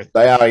week, aren't they?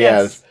 They are,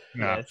 Yes.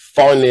 yeah.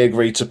 Finally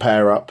agreed to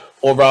pair up,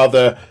 or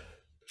rather,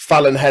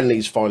 Fallon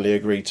Henley's finally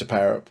agreed to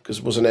pair up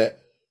because wasn't it?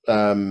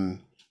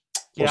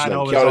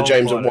 Kiana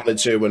James that wanted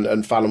to,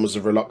 and Fallon was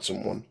the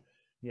reluctant one.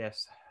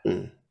 Yes.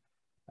 The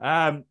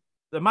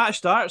match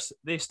starts.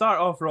 They start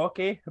off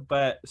rocky,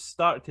 but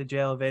start to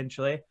gel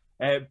eventually.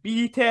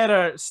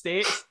 B-Terror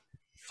states,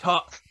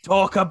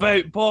 talk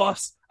about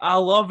boss. I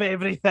love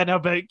everything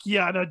about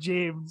Kiana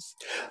James.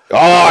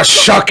 Oh,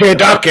 shucky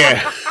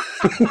ducky.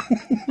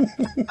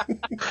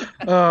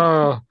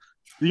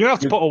 You're going to have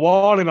to put a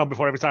warning on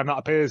before every time that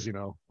appears, you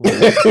know.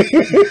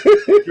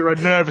 You're a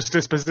nervous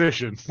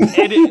disposition.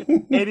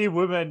 Any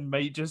woman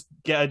might just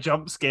get a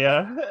jump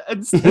scare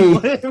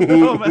instantly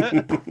from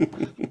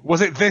it.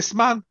 Was it this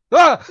man?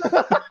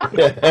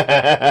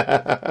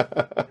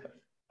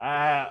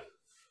 Ah!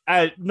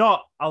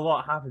 Not a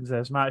lot happens in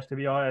this match, to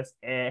be honest.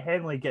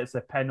 Henley gets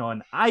the pin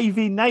on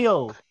Ivy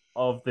Nile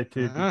of the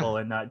two people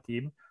in that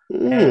team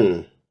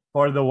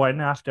for the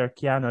win after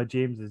Kiana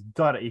James's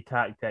dirty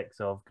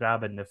tactics of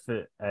grabbing the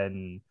foot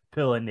and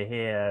pulling the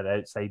hair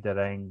outside the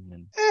ring.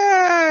 And...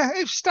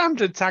 it's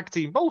standard tag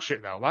team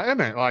bullshit, though, like, isn't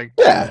it? Like,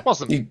 Yeah, it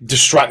wasn't. You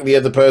distract the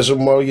other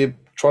person while you're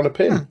trying to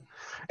pin.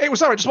 It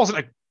just wasn't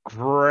a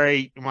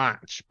great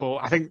match, but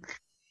I think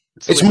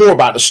it's more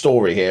about the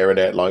story here,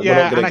 isn't it? Like, Yeah,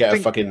 we're not going and to I get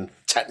think- a fucking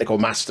technical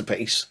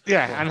masterpiece.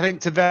 Yeah, and I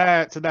think to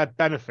their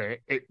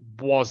benefit, it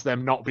was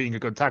them not being a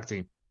good tag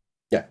team.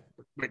 Yeah.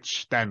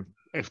 Which then,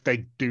 if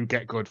they do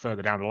get good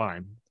further down the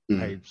line,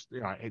 Mm. it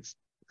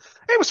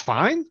was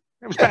fine.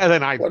 It was better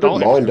than I didn't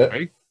thought it was mind going to it.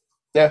 be.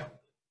 Yeah.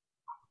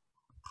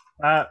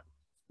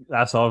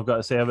 That's all I've got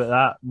to say about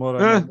that. More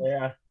on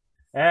that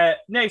later.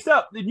 Next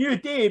up, the New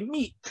Day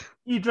meet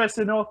Idris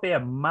Inoue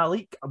and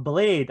Malik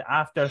Blade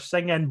after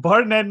singing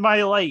 "Burning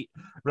My Light."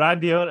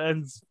 Randy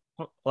Orton's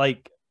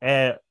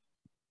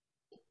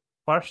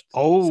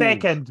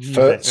second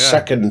music.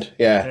 Second,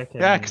 yeah.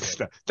 Second Yeah, music.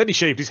 'cause then he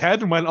shaved his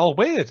head and went all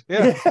weird.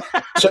 Yeah.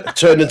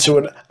 Turned into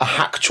a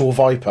actual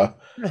viper.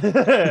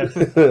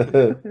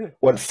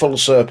 Went full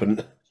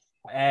serpent.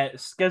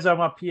 Schism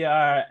up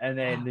here, and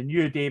then the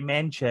New Day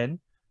mention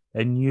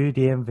a New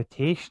Day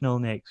Invitational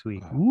next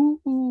week. Ooh.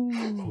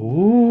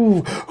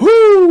 Ooh.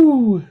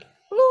 Ooh.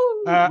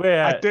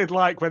 Where- I did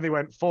like when they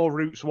went 4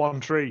 roots, 1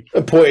 tree.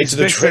 And pointed to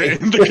the This tree.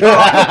 in the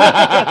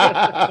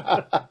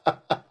car.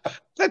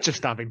 They're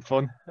just having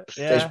fun.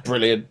 Yeah. It's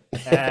brilliant.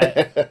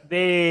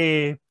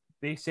 They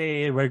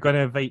say we're going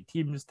to invite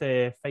teams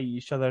to fight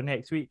each other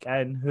next week,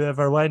 and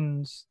whoever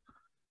wins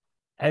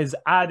is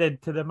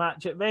added to the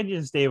match at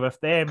Vengeance Day with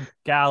them,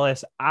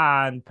 Gallus,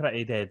 and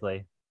Pretty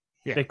Deadly.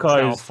 Yeah,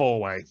 Because- it's now a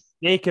 4-way.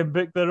 They can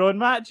book their own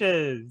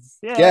matches.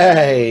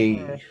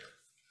 Yay.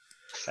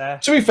 Uh,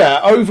 To be fair,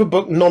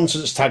 overbooked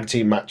nonsense tag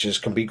team matches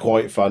can be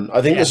quite fun.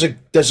 I think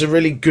there's a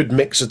really good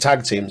mix of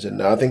tag teams in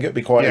there. I think it'd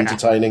be quite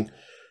entertaining.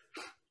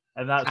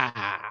 and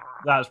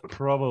that's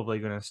probably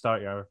going to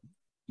start your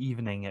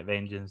evening at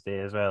Vengeance Day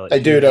as well.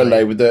 They do, don't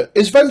they? With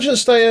is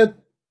Vengeance Day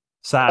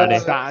Saturday.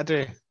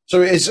 Saturday.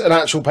 so it's an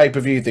actual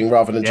pay-per-view thing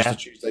rather than just a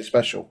Tuesday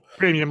special?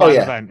 Premium Oh, live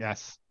yeah. event,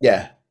 yes.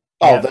 Yeah.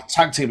 Oh, Yeah. the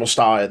tag team will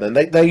start it then.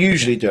 They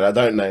usually do that,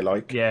 don't they?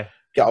 Like Yeah.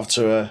 get off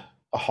to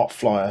a hot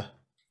flyer.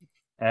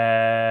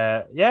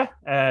 There'll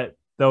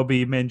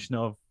be mention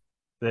of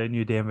the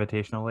New Day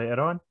Invitational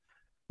later on.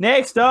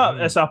 Next up,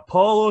 it's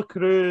Apollo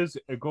Crews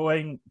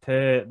going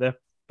to the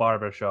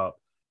barbershop.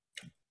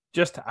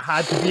 Just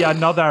had to be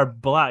another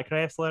black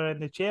wrestler in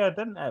the chair,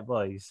 didn't it,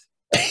 boys?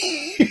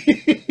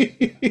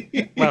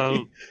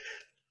 Well,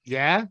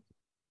 yeah.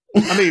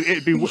 I mean,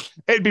 it'd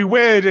be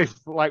weird if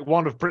like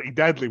one of Pretty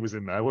Deadly was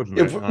in there, wouldn't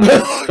it?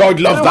 I'd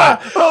love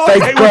that.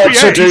 They've it would got be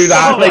to do ace.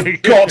 that. Oh,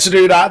 They've got to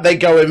do that. They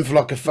go in for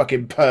like a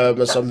fucking perm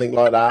or something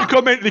like that.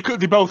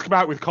 They both come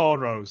out with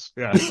cornrows.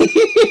 Yeah.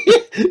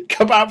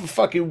 Come out for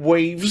fucking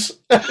weaves.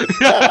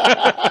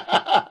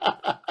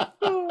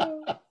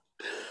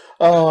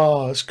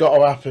 Oh, it's got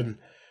to happen.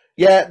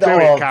 Yeah, Do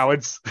it,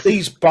 cowards.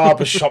 these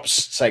barbershop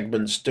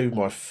segments do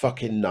my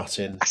fucking nut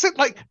in. I said,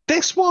 like,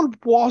 this one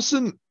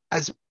wasn't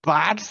as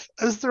bad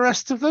as the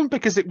rest of them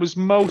because it was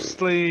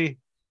mostly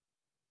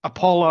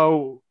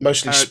Apollo.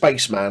 Mostly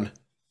Spaceman.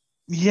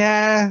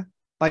 Yeah,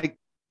 like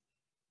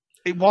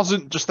it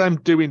wasn't just them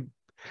doing.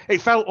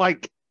 It felt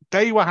like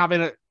they were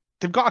having a.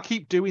 They've got to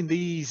keep doing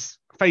these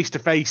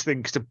face-to-face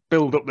things to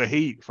build up the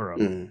heat for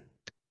them. Mm.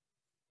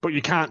 But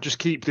you can't just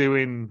keep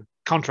doing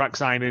contract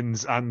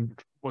signings and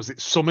was it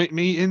summit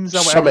meetings or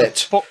whatever the Summit.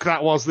 fuck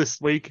that was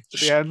this week at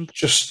the end.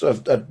 Just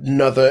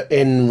another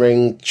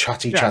in-ring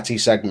chatty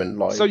segment.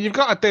 Like, So you've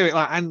got to do it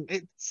like, and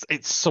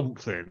it's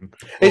something.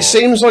 it But-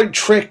 seems like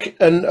Trick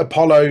and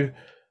Apollo.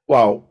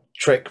 Well,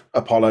 Trick,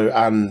 Apollo,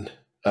 and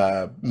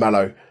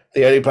Mallow.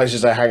 The only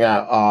places they hang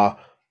out are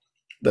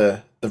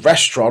the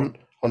restaurant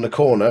on the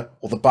corner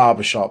or the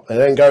barbershop. They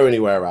don't go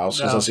anywhere else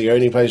because No. that's the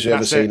only place you've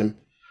ever That's seen it. them.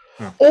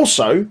 Yeah.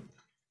 Also,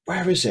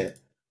 where is it?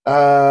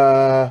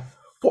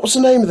 What was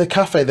the name of the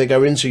cafe they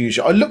go into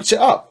usually? I looked it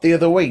up the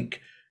other week.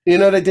 You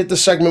know, they did the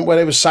segment where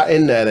they were sat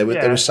in there. They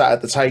were sat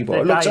at the table.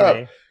 I looked it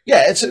up.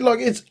 Yeah, it's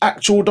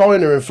actual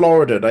diner in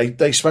Florida.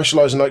 They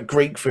specialize in like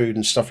Greek food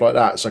and stuff like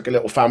that. It's like a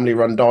little family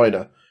run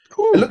diner.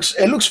 Ooh,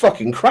 It looks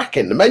fucking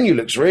cracking. The menu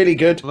looks really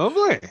good.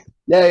 lovely.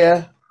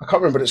 Yeah. I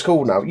can't remember what it's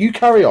called now. You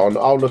carry on.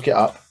 I'll look it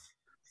up.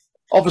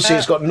 Obviously,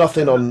 it's got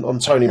nothing on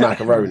Tony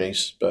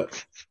Macaroni's,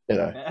 but you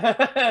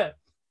know.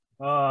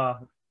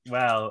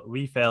 Well,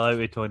 we fell out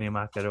with Tony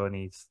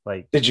Macaroni's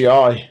like Did you?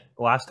 I.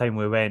 last time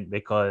we went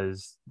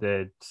because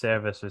the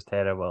service was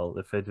terrible,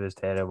 the food was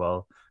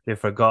terrible. They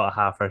forgot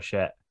half our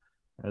shit.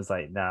 It was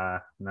like, nah,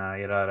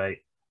 you're all right.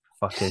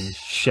 Fucking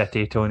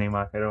shitty Tony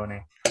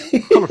Macaroni.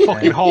 Got a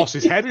fucking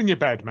horse's head in your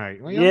bed,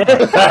 mate. What are you on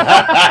about?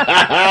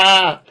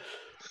 Yeah.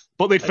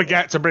 But they'd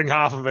forget to bring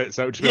half of it,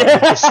 so it'd just be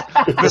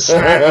like the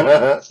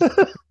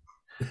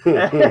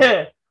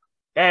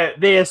snack.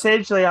 They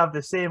essentially have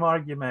the same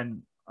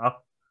argument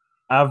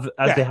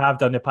as they have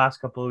done the past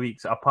couple of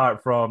weeks,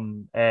 apart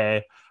from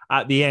at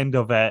the end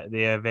of it,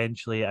 they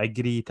eventually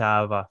agree to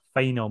have a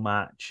final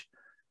match.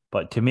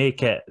 But to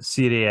make it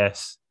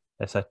serious,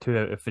 it's a 2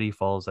 out of 3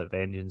 falls at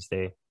Vengeance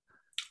Day.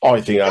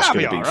 I think that's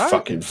That'll going to be be all right.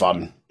 fucking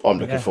fun. I'm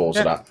looking forward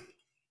to that.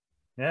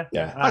 Yeah.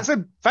 Yeah. I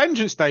said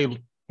Vengeance Day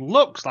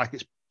looks like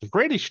it's a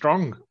pretty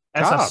strong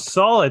It's card. a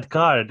solid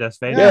card, this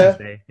Vengeance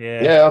Day.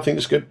 Yeah, I think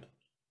it's good.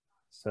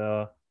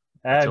 So,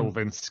 Until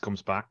Vince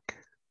comes back.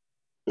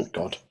 Oh,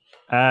 God.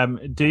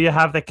 do you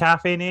have the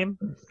cafe name,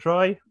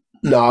 Troy?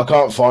 No, I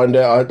can't find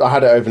it. I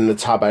had it open in the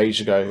tab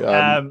ages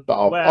ago, but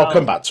I'll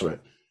come back to it.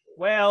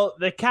 Well,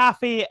 the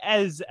cafe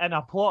is in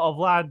a plot of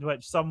land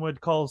which some would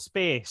call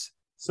space.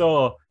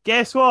 So,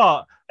 guess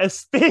what? It's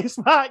Space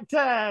Mac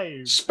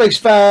time! Space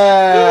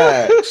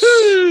Facts!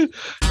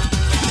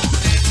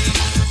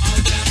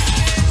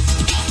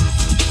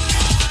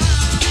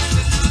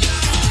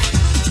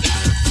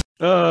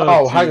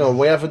 Oh, hang on.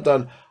 We haven't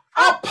done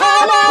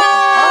Apollo!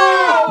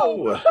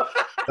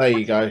 There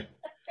you go.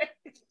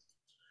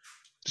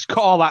 Just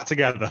cut all that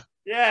together.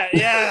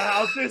 Yeah,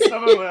 I'll do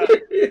some of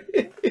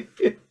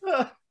it.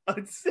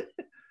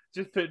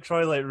 Just put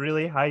Troy like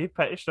really high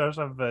pitched or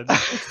something.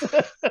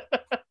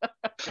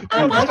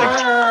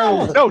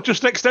 No,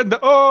 just extend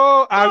the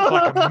out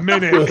like a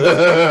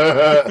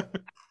minute.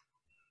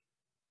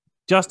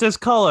 Just as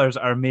colours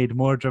are made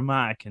more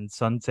dramatic in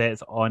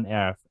sunsets on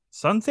Earth,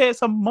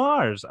 sunsets on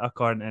Mars,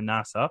 according to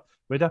NASA,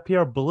 would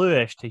appear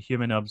bluish to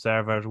human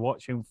observers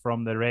watching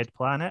from the red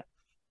planet.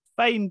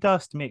 Fine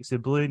dust makes the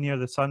blue near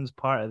the sun's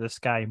part of the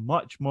sky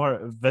much more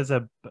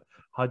visible.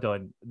 Hold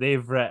on,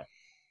 they've written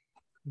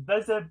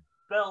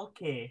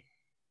visibility.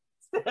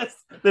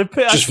 They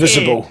put Just a K.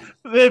 visible.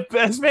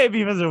 It's meant to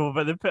be visible,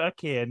 but they put a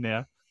K in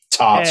there.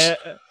 Tarts.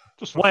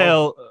 Just for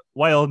fun.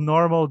 While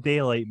normal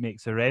daylight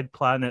makes the red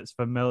planet's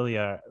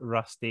familiar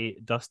rusty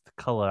dust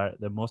color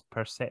the most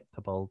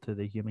perceptible to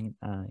the human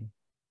eye.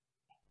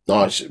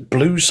 Nice.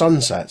 Blue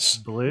sunsets.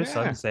 Blue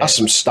sunset. That's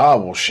some Star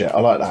Wars shit. I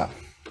like that.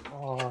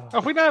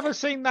 Have we never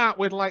seen that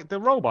with like the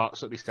robots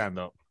that they stand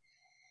up?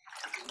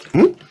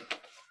 Hmm?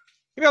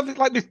 You know,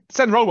 like they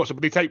send robots up,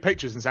 but they take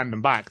pictures and send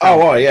them back. Oh,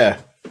 right, yeah.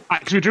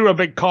 Actually, we drew a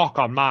big cock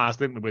on Mars,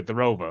 didn't we, with the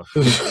rover?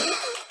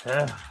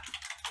 Yeah.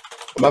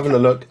 I'm having a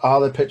look. Are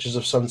there pictures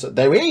of sunset?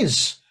 There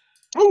is.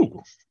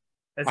 Ooh,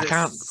 Is I it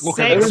can't look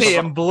at it. sexy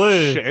and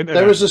blue. shit,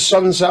 There is a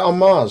sunset on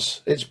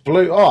Mars. It's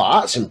blue. Oh,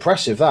 that's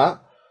impressive,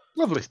 that.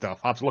 Lovely stuff.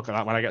 I'll have to look at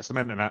that when I get some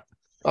internet.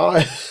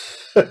 I...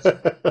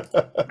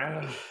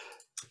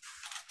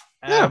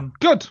 Yeah,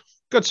 good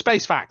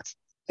space fact.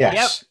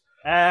 yes.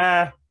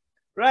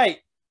 Right.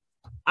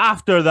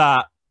 After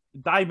that,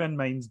 Diamond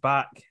Mine's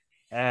back.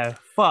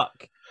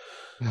 Fuck.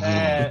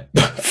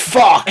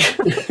 Fuck.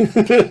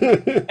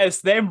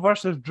 It's them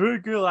versus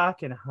Drew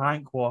Gulak and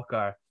Hank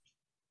Walker.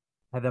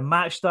 And the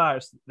match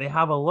starts. They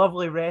have a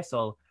lovely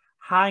wrestle.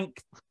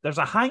 There's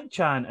a Hank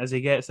chant as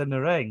he gets in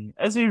the ring.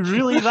 Is he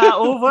really that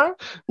over?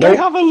 They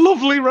have a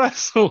lovely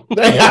wrestle.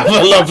 They have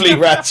a lovely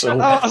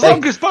wrestle. As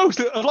long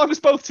as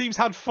both teams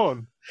had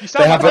fun. You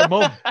sound They have like a- my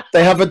mum.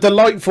 They have a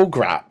delightful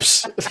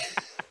graps.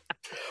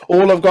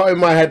 All I've got in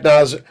my head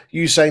now is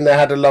you saying they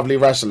had a lovely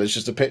wrestle. It's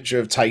just a picture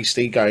of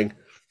Tasty going.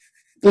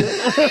 And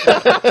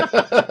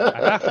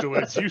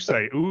afterwards, you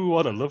say, "Ooh,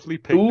 what a lovely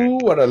picnic." Ooh,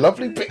 what a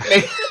lovely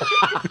picnic.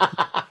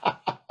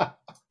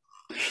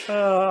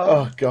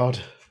 Oh, God.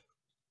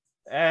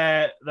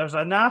 There's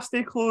a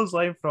nasty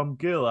clothesline from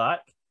Gulak,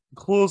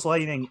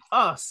 clotheslining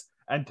us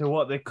into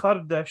what the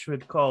Kurdish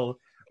would call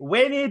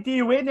Winnie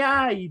Di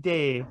Winnie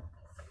Day.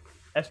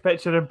 It's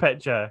picture in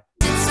picture.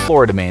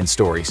 Florida Man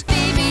Stories.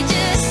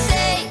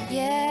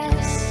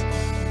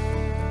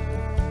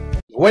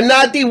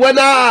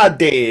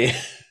 Wenadi.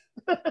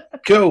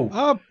 Cool.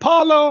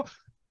 Apollo.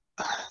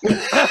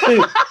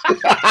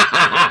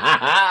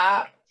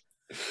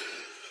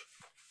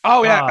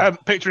 Oh yeah,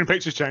 picture in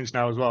pictures changed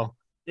now as well.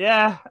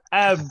 Yeah.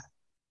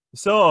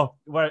 So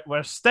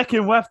we're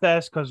sticking with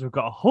this because we've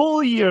got a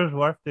whole year's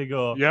worth to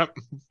go. Yep.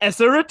 It's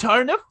the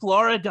return of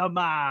Florida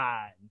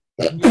Man.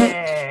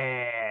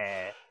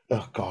 Yeah.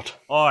 Oh, God.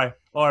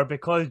 Or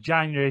because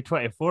January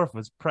 24th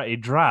was pretty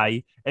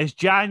dry, it's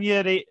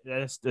January.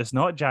 It's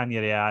not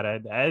January,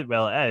 Aaron.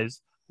 It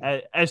is.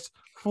 It's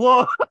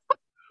Florida.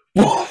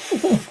 What?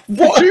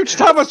 Did you just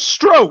have a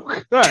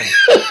stroke then?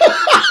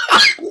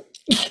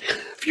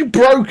 Have you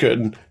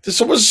broken? Did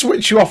someone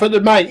switch you off at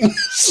the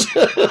mains?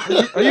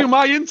 Are you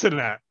my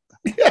internet?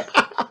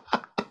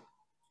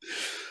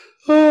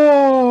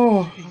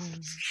 Oh.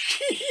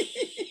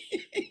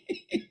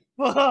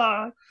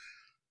 Fuck.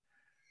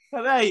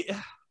 All right.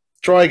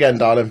 Try again,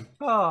 darling.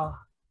 Oh.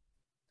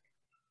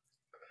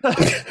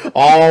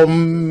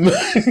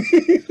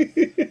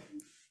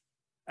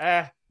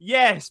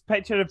 Yes,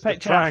 picture in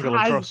picture. Triangle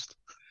of has- trust.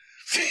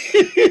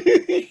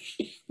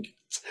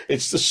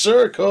 It's the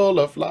circle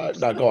of life.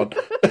 No, go on.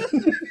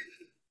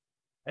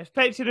 It's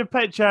picture in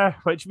picture,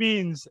 which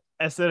means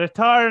it's the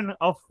return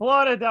of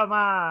Florida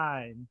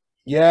Man.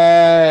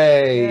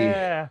 Yay!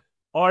 Yeah.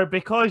 Or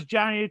because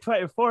January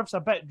 24th is a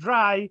bit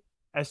dry,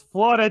 it's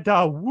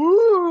Florida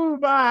Woo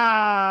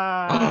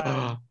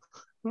Man.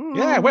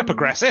 Yeah, we're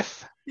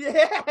progressive.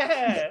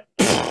 Yeah.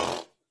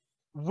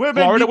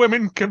 Women Florida need,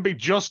 women can be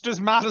just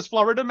as mad as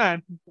Florida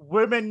men.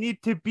 women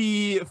need to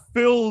be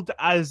fooled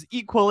as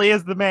equally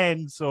as the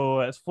men,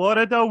 so it's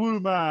Florida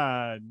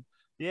Woman.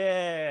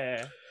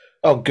 Yeah.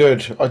 Oh,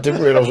 good. I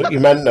didn't realise what you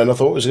meant then. I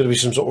thought it was going to be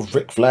some sort of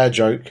Ric Flair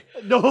joke.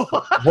 No.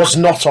 Was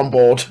not on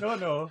board.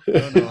 No.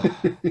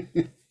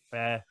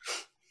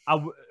 A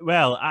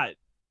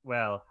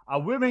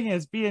woman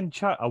is being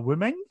a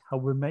woman?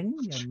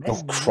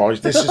 Oh,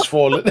 Christ. This is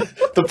falling.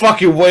 The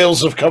fucking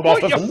wheels have come off.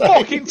 Put your haven't they?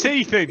 fucking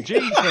teeth in,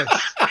 Jesus.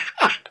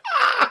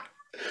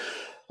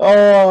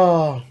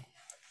 Oh.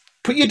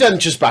 Put your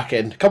dentures back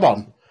in. Come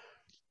on.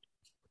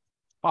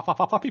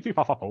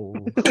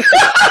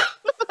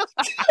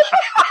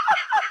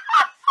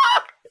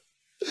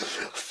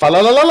 Fa la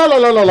la la la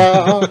la la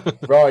la.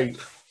 Right.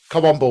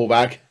 Come on, ball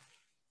bag.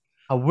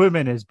 A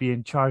woman is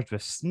being charged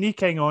with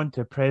sneaking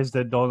onto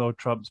President Donald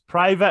Trump's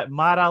private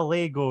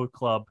Mar-a-Lago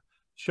club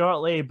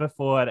shortly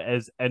before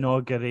his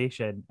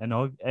inauguration.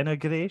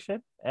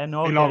 Inauguration.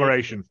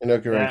 Inauguration.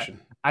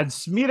 And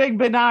smearing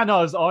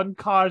bananas on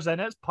cars in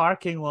its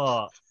parking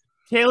lot.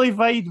 Kelly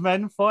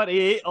Weidman,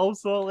 48,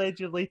 also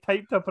allegedly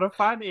typed a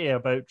profanity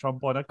about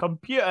Trump on a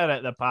computer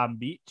at the Palm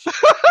Beach.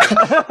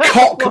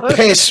 Cock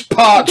piss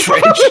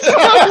partridge.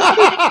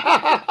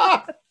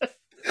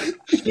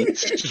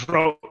 Just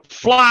wrote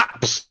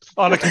flaps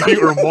on a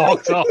computer and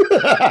walked off.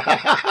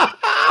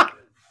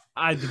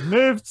 I'd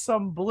moved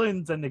some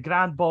balloons in the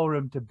grand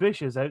ballroom to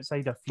bushes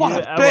outside a few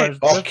What a hours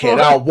bitch. Okay,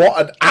 now what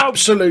an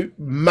absolute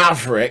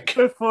maverick.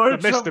 before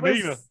A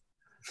misdemeanor.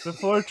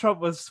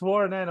 Trump was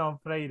sworn in on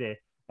Friday.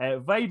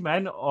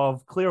 Weidman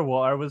of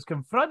Clearwater was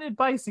confronted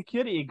by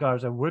security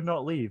guards and would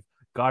not leave.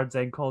 Guards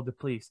then called the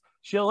police.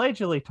 She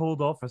allegedly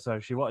told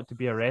officers she wanted to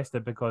be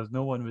arrested because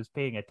no one was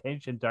paying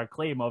attention to her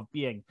claim of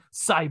being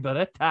cyber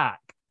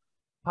attacked.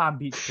 Palm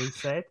Beach police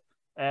said.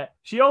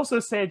 She also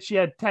said she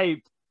had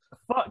typed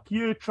 "fuck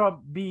you,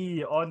 Trump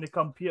B" on the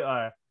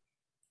computer.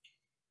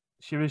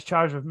 She was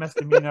charged with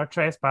misdemeanor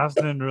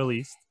trespassing and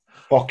released.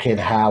 Fucking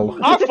hell.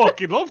 I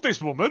fucking love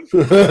this woman.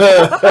 Weird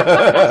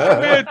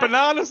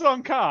bananas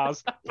on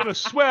cars, gonna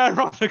swear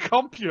on the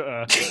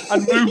computer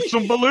and move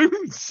some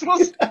balloons.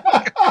 What's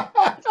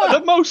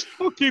the most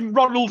fucking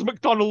Ronald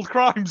McDonald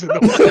crimes in the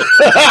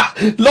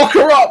world. Lock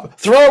her up.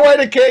 Throw away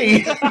the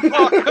key.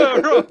 Lock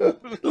her up.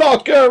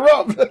 Lock her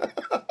up.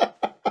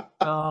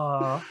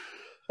 Oh,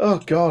 Oh,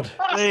 God.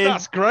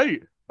 That's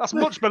great. That's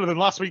much better than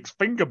last week's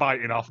finger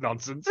biting off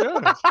nonsense.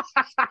 Yeah.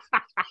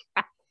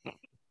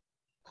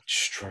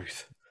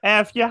 Truth.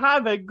 if you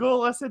haven't, go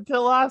listen to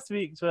last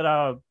week's where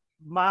a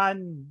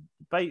man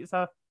bites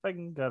a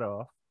finger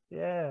off.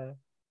 Yeah.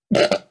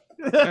 Yep.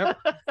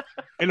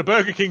 In a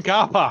Burger King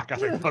car park, I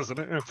think, wasn't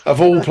it? Yeah.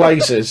 Of all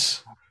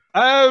places.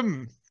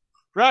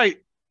 Right.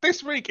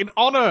 This week, in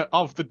honor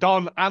of the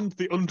Don and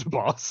the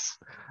Underboss,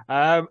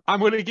 I'm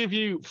going to give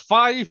you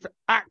 5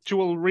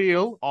 actual,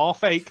 real or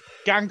fake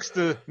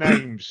gangster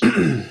names,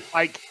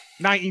 like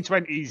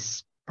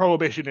 1920s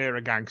Prohibition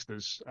era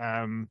gangsters,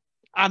 and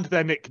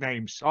their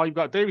nicknames. All you've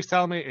got to do is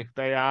tell me if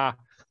they are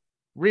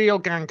real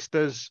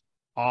gangsters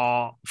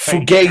or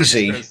fake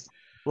Fugazi. gangsters,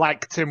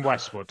 like Tim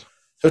Westwood.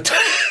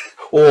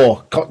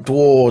 Or,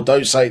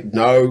 don't say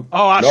no.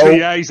 Oh, actually, No.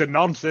 yeah, he's a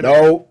nonsense.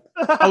 No.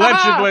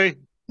 Allegedly.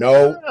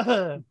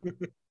 No.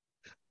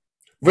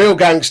 Real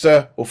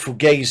gangster or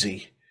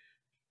Fugazi.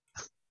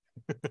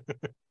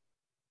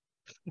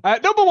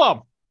 Number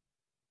 1,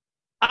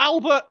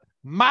 Albert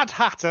Mad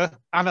Hatter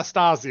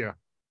Anastasia.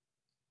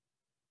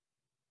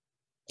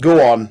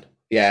 Go on.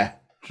 Yeah.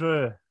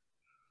 True.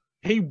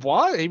 He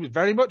was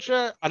very much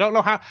I don't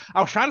know how.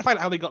 I was trying to find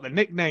out how they got the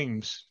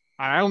nicknames.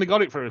 I only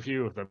got it for a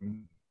few of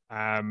them,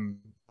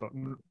 but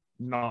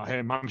not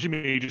him. I'm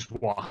assuming he just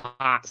wore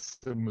hats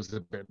and was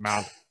a bit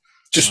mad.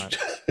 Just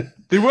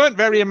They weren't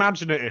very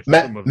imaginative.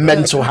 some of them.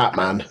 mental hat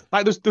man.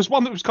 Like there's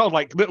one that was called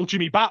like Little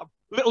Jimmy Bat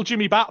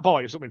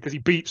Boy or something because he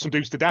beat some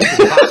dudes to death.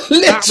 With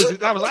a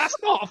bat. That's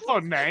not a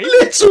fun name.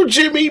 Little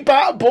Jimmy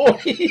Bat Boy.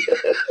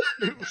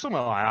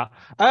 Something like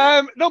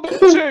that. Number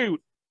 2,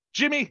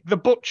 Jimmy the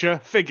Butcher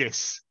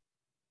Figgis.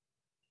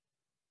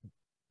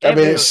 I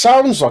mean, it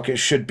sounds like it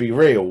should be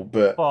real,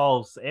 but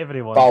False.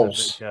 Everyone.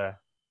 False. Sure.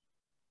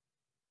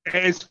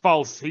 It is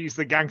false. He's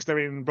the gangster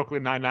in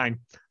Brooklyn Nine-Nine.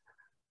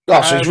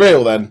 oh, so he's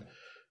real then.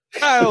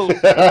 Well,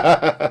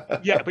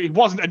 yeah, but he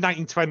wasn't a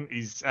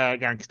 1920s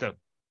gangster.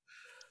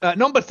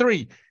 Number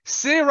 3,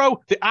 Ciro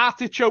the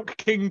Artichoke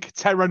King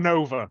Terra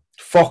Nova.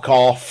 Fuck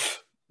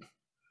off.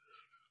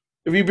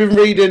 Have you been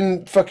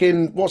reading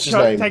fucking what's his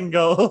Chuck name?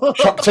 Tingle.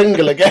 Chuck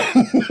Tingle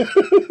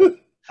again.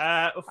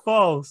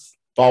 False.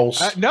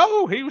 False.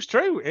 No, he was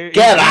true.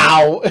 Get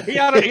out. He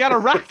had a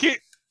racket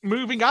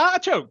moving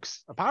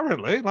artichokes,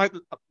 apparently. Like,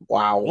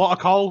 Wow. what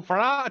a call for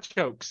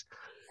artichokes.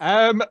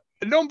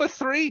 Number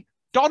 3,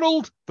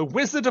 Donald, the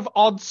Wizard of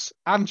Odds,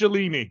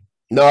 Angelini.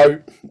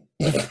 No.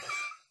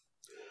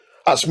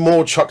 That's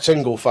more Chuck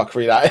Tingle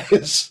fuckery, that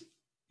is.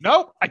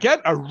 No, again,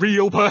 a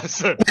real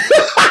person.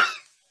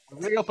 A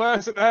real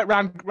person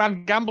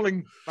ran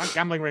gambling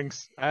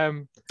rings.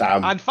 Damn.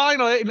 And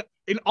finally,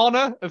 in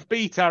honour of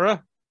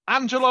B-Terror,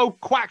 Angelo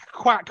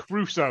Quack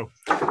Russo.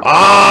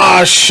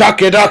 Ah,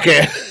 shucky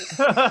ducky.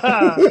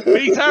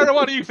 B-Terror,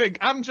 what do you think?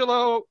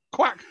 Angelo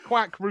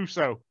Quack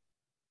Russo.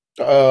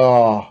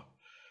 Oh,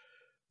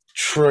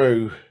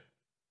 true.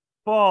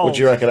 False. What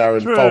do you reckon,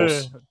 Aaron? True.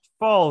 False.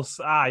 False.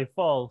 Aye,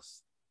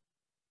 false.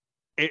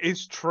 It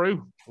is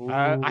true.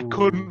 I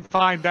couldn't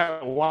find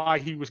out why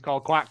he was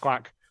called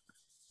Quack.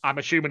 I'm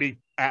assuming he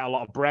ate a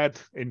lot of bread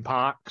in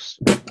parks.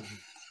 Don't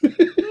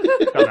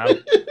know.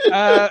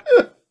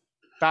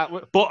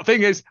 But the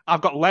thing is, I've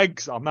got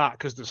legs on that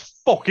because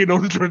there's fucking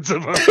hundreds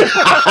of them.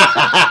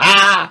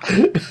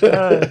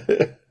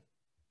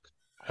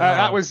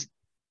 That was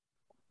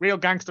real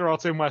gangster or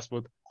Tim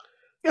Westwood.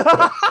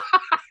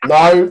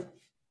 No.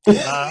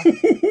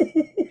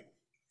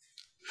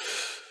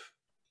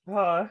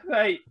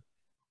 Right.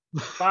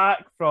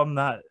 Back from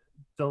that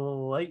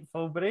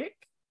delightful break.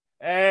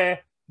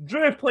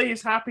 Drew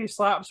plays happy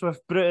slaps with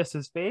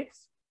Brutus's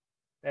face.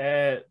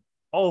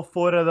 All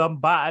 4 of them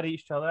batter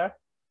each other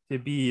to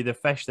be the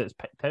fish that's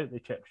picked out the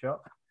chip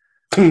shop.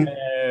 Hank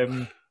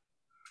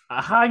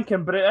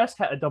and Brutus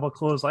hit a double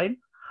clothesline.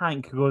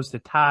 Hank goes to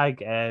tag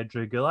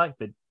Drew Gulak,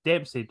 but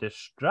Dempsey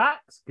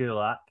distracts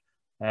Gulak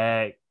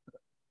by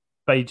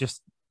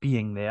just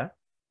being there.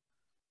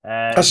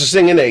 That's the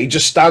thing, isn't it? He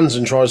just stands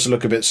and tries to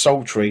look a bit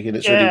sultry, and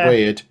it's really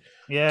weird.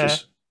 Yeah.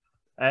 Just...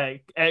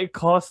 It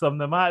cost them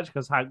the match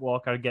because Hank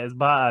Walker gets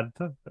battered.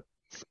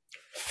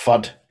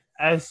 Fud.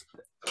 It's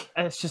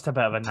just a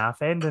bit of a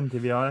naff ending, to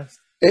be honest.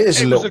 It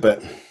is a little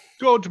bit.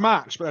 Good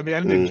match, but then the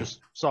ending just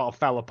sort of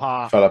fell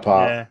apart.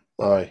 Yeah.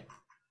 Aye.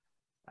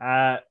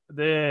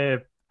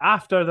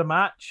 After the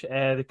match,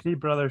 the Creed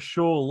brothers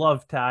show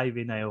love to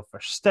Ivy Nile for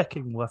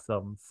sticking with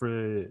them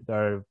through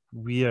their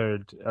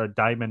weird or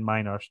Diamond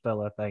Mine are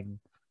still a thing.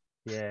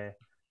 Yeah.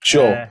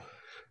 Sure.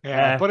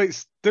 But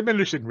it's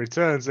diminishing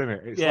returns, isn't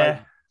it? It's like,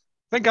 I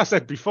think I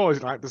said before,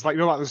 it's like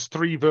there's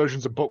 3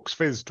 versions of Bucks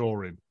Fizz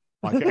touring,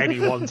 like at any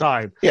one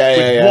time.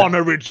 With one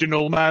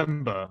original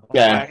member.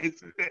 Yeah.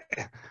 It's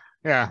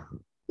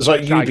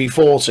like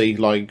UB40,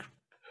 like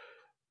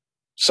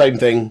same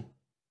thing.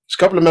 There's a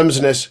couple of members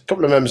in this, a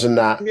couple of members in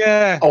that.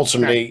 Yeah.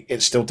 Ultimately,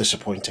 it's still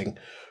disappointing.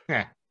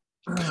 Yeah.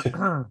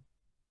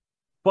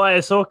 But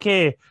it's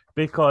okay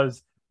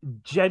because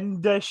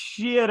Jinder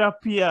Sheer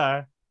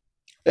appear.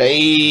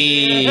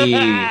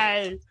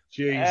 Hey!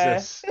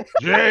 Jesus.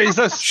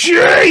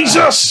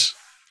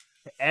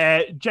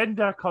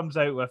 Jinder comes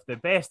out with the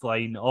best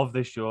line of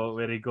the show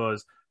where he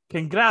goes,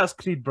 "Congrats,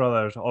 Creed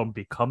Brothers, on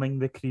becoming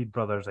the Creed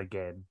Brothers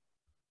again."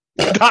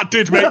 That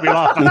did make me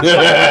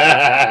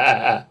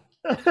laugh.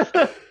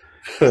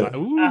 Like,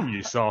 ooh,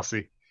 you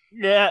saucy.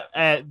 Yeah,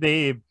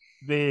 they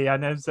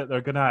announced that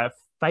they're gonna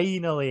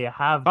finally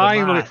have the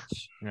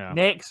match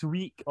next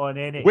week on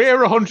NXT. We're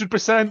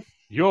 100%.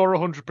 You're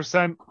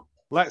 100%.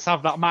 Let's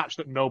have that match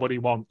that nobody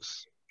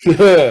wants.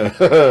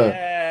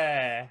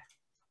 Yeah.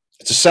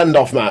 It's a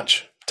send-off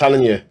match. I'm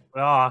telling you.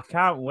 Oh, I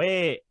can't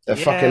wait. They're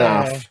fucking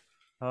half.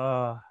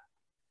 Oh.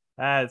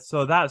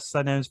 So that's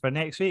announced for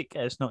next week.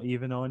 It's not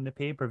even on the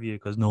pay-per-view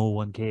because no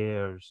one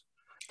cares.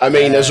 I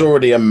mean, there's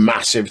already a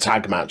massive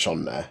tag match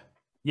on there.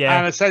 Yeah.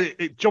 And I said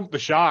it jumped the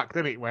shark,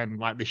 didn't it? When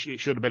it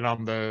should have been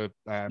on the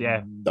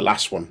the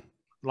last one,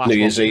 New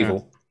Year's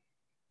Evil.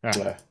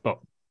 Yeah. But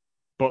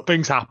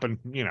things happen,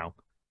 you know.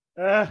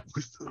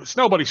 It's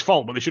nobody's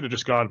fault, but they should have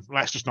just gone,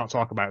 let's just not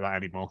talk about that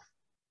anymore.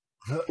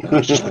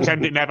 Let's just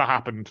pretend it never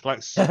happened.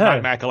 Let's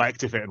Nightmare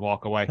Collective it and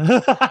walk away.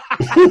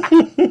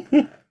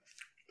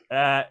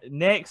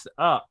 Next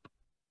up,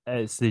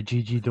 it's the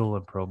Gigi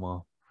Dolan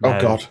promo. Oh,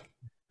 God.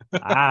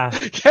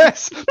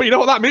 Yes, but you know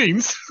what that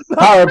means?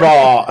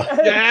 Parabot.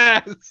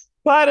 Yes.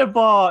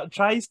 Parabot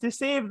tries to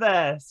save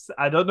this.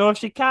 I don't know if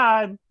she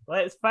can.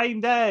 Let's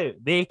find out.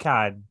 They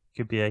can.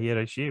 Could be a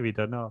hero she, we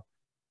don't know.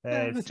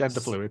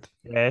 Gender fluid.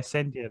 Yeah,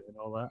 send it and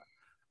all that.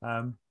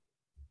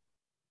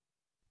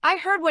 I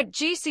heard what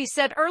GC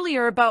said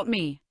earlier about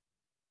me.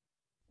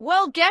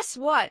 Well, guess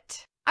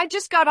what? I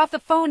just got off the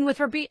phone with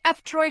her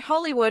BF Troy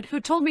Hollywood,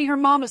 who told me her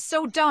mom is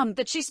so dumb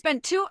that she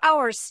spent 2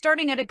 hours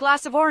starting at a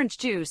glass of orange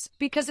juice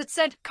because it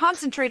said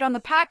concentrate on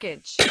the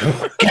package.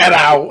 Get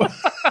out.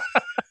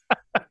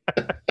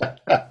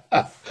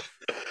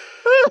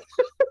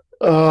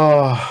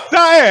 Oh.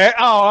 That it?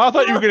 Oh, I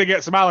thought you were going to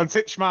get some Alan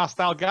Titchmarsh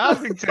style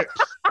gardening tips.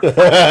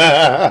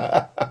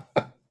 That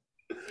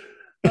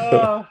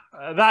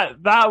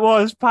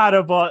was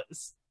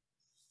Parabot's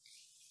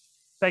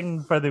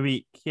thing for the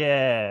week.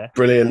 Yeah.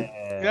 Brilliant.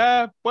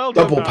 Yeah, well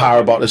done. Double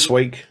power bot this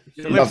week.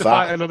 Live Love to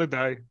fight that. another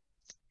day.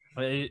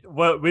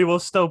 We will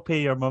still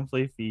pay your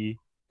monthly fee,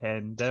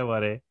 and don't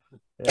worry.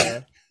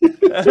 Yeah.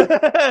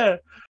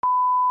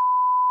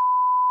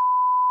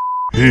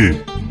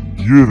 Hey,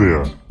 you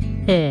there.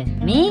 Who,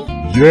 me?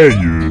 Yeah,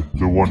 you,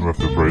 the one with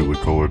the brightly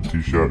coloured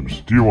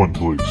t-shirts. Do you want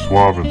to look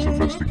suave and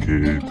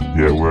sophisticated,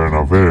 yet wearing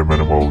a very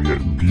minimal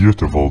yet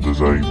beautiful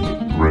designed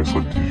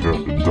wrestling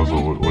t-shirt that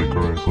doesn't look like a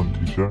wrestling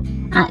t-shirt?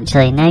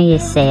 Actually, now you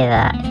say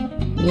that,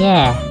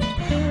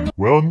 yeah.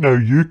 Well, now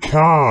you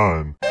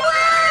can!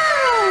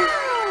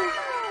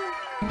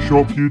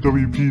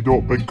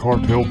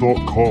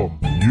 ShopUWP.BigCartel.com.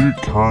 You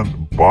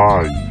can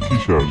buy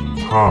t-shirts,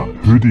 hat,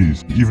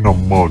 hoodies, even a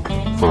mug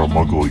for a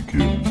mug like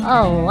you.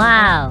 Oh,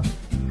 wow.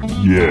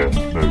 Yeah,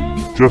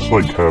 now, just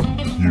like him,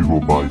 you go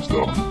buy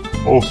stuff.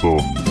 Also,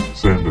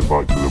 send it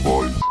back to the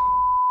boys.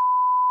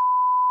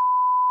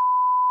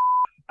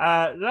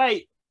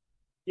 Right.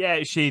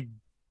 Yeah, she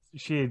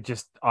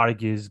just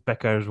argues,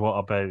 bickers what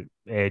about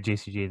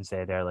JC Jane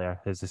said earlier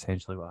is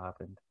essentially what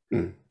happened.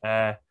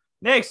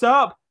 Next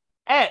up,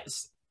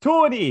 it's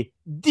Tony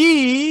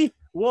D.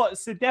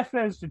 What's the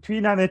difference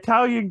between an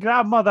Italian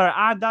grandmother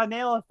and an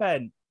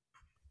elephant?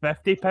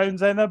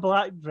 £50 in a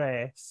black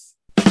dress.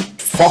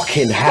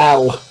 Fucking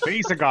hell.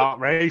 These have got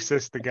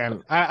racist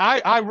again.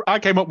 I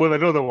came up with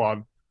another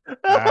one.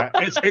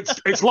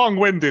 It's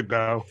long-winded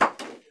though.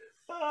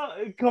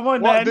 Come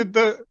on, what then.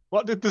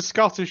 did the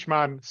Scottish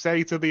man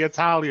say to the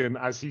Italian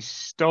as he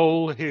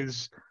stole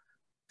his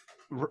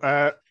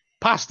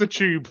pasta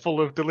tube full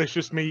of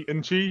delicious meat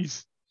and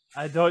cheese?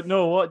 I don't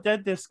know. What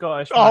did the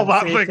Scottish Oh, man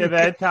that say thing. to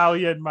the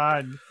Italian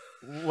man?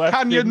 With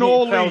Can the you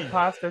no meat-filled leave?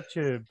 pasta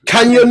tube.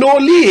 Can you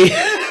not leave?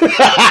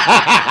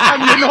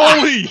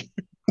 Cannonoli!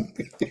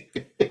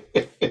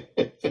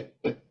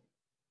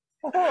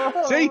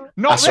 See,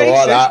 not That's racist, all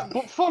right, that.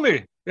 but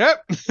funny.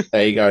 Yep.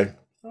 There you go.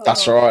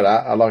 That's all right,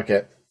 that. I like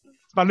it.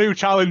 It's my new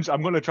challenge.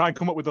 I'm going to try and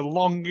come up with the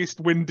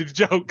longest-winded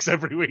jokes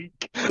every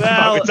week Well-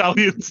 about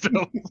Italian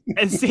stuff.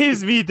 It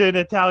saves me doing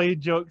Italian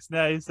jokes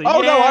now. So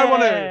Oh, no, I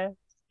want yeah. to.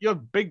 Your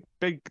big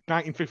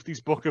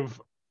 1950s book of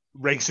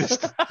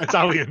racist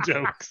Italian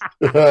jokes.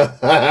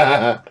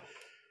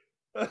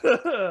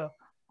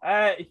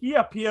 He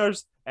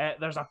appears.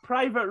 There's a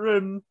private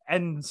room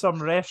in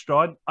some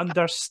restaurant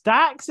under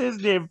Stax, his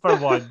name for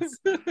once.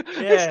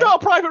 It's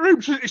not a private room.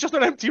 It's just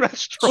an empty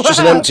restaurant. It's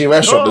just an empty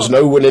restaurant. There's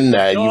no one in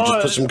there. No. You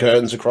just put some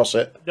curtains across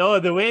it. No,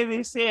 the way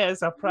they say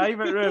it's a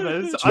private room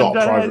is It's not under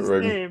a private his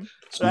room. name.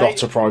 It's right?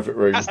 not a private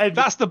room.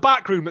 That's the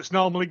back room that's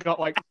normally got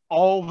like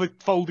all the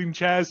folding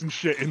chairs and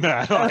shit in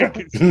there. Like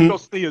it's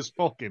dusty as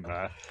fuck in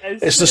there.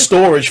 It's the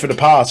storage for the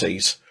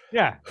parties.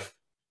 Yeah.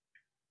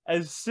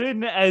 As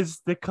soon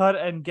as the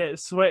curtain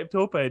gets swept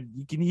open,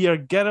 you can hear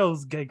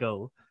girls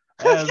giggle.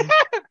 That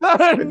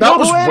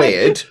was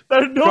weird.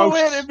 They're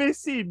nowhere Ghosts. to be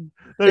seen.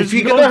 If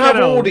you're no going to have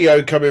girls.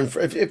 audio coming,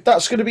 if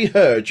that's going to be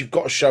heard, you've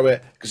got to show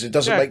it because it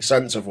doesn't Yeah. make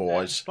sense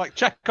otherwise. Like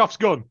Chekhov's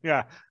gun.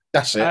 Yeah.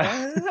 That's it.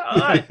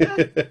 I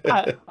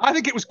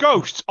think it was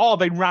ghosts, or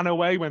they ran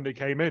away when they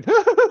came in.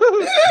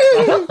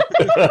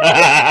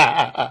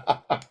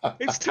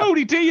 It's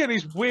Tony D and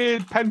his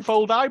weird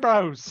penfold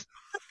eyebrows.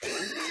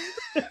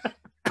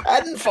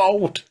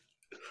 Penfold.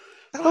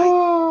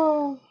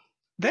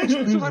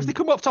 Sometimes they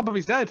come up top of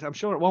his head, I'm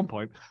sure, at one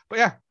point. But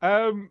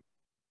yeah,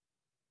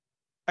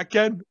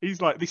 again,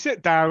 he's like, they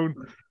sit down.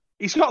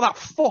 He's got that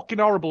fucking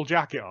horrible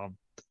jacket on.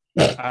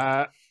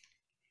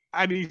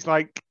 And he's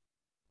like,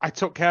 I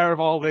took care of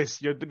all this.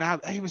 He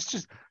was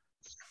just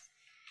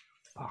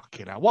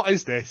fucking hell. What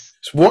is this?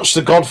 Watch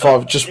The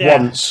Godfather just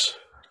once.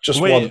 Just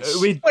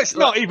once. Well, it's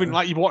not even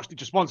like you've watched it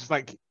just once. It's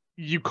like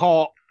you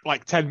caught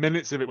like 10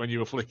 minutes of it when you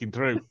were flicking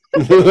through.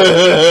 'Cause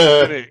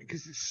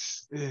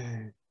it's,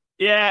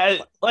 Yeah,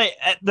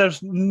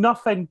 there's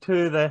nothing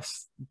to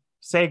this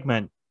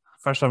segment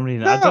for some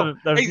reason. I No, don't.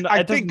 There's, I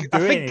it doesn't think- do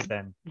I think-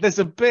 anything. there's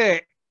a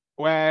bit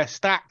where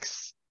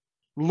Stax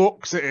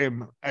looks at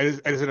him as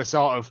in a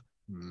sort of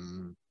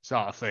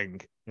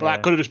thing. But Yeah.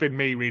 that could have just been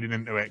me reading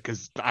into it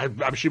because I'm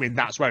assuming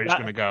that's where it's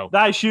going to go.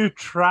 That's you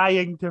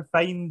trying to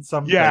find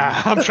something.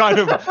 Yeah, I'm trying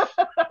to.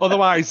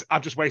 Otherwise,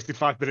 I've just wasted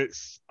 5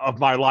 minutes of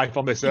my life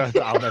on this earth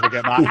that I'll never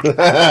get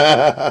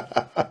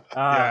back.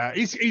 Yeah,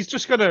 he's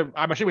just gonna.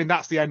 I'm assuming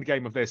that's the end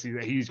game of this.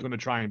 He's gonna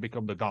try and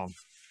become the Don.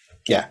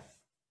 Yeah.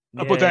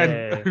 But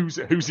then,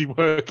 who's he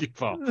working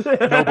for?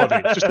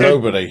 Nobody. Just him.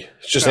 Nobody.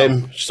 It's just No.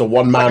 him. Just a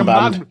one-man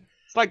band.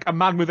 It's like a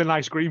man with an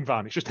ice cream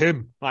van. It's just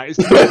him. Like it's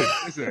nothing,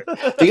 isn't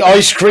it? The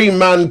ice cream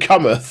man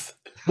cometh.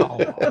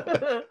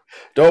 Oh.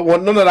 Don't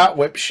want none of that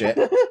whip shit.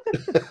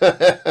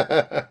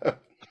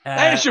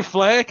 There's your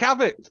flake,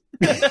 have it.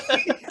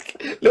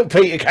 Little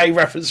Peter Kay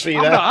reference for you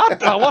there.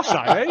 I watched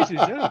that in ages,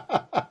 yeah.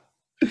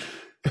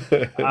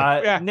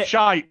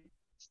 Shite.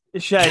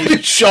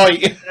 Shite.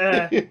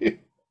 Shite.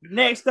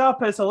 Next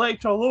up is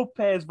Electra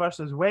Lopez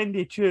versus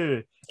Wendy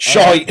Chu.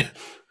 Shite.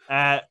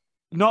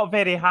 Not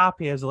very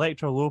happy as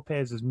Electra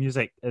Lopez's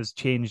music has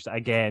changed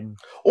again.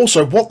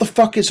 Also, what the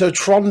fuck is her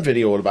Tron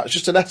video all about? It's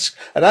just an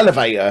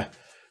elevator.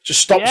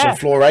 Just stops Yeah. on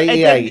floor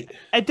 88.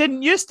 It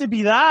didn't used to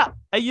be that.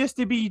 It used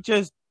to be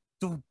just.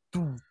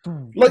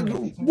 Like,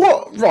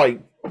 what?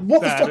 Right.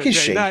 What the fuck is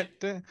she?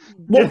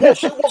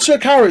 What's her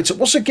character?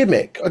 What's her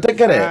gimmick? I don't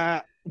get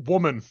it.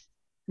 Woman.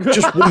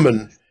 Just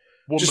woman.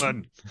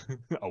 Woman.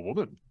 A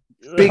woman.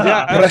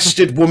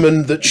 Big-breasted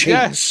woman that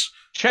cheats.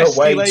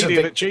 Chesty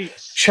lady that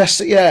cheats.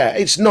 Chesty, yeah,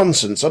 it's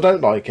nonsense. I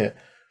don't like it.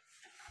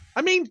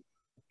 I mean,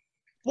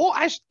 what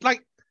has,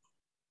 like,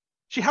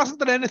 she hasn't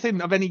done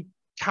anything of any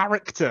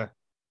character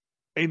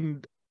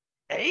in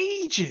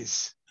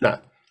ages. No.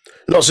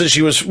 Not since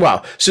she was,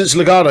 since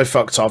Legado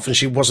fucked off and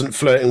she wasn't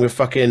flirting with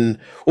fucking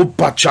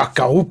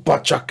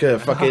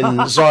Oopachaka,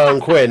 fucking Zion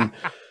Quinn.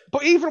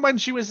 But even when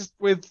she was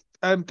with,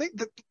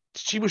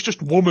 she was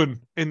just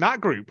woman in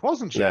that group,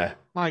 wasn't she? Yeah.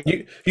 Like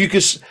you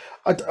could,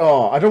 I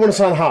don't want to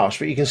sound harsh,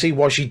 but you can see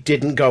why she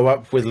didn't go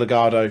up with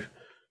Legado.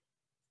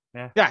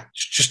 Yeah.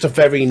 It's just a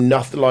very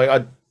nothing,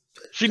 like,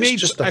 she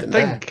needs, I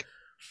think,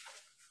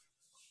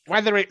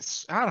 whether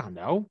it's, I don't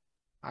know,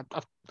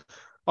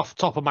 off the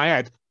top of my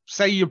head,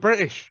 say you're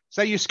British,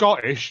 say you're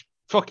Scottish,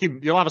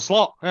 fucking, you'll have a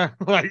slot. Yeah,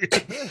 like,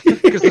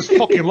 because there's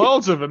fucking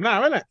loads of them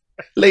now, isn't it?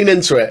 Lean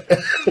into it.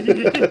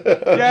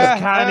 Yeah.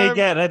 Can you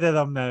get rid of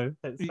them now?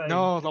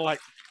 No, they're like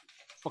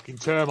fucking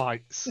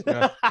termites.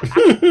 Yeah.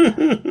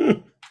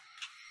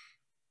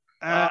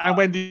 And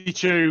Wendy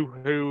Chu,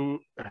 who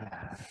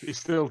is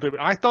still doing.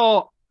 I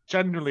thought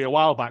generally a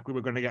while back we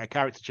were going to get a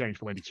character change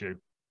for Wendy Chu.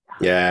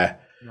 Yeah.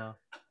 No.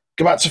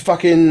 Go back to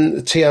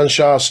fucking Tian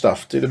Sha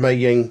stuff. Do the Mei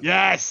Ying.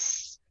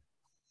 Yes.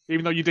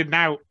 Even though you didn't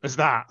out as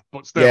that,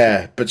 but still.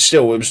 Yeah, but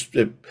still, I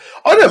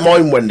don't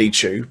mind Wendy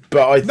Chu,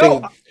 but I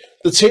think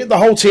the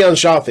whole Tian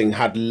Sha thing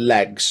had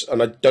legs,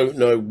 and I don't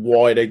know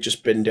why they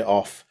just binned it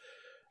off.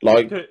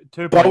 Like,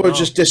 Boa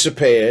just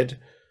disappeared.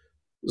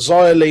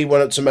 Xia Li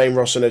went up to main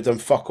roster and they've done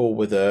fuck all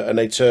with her, and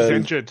they turned. She's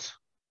injured.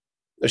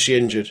 Is she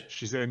injured?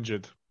 She's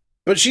injured.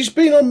 But she's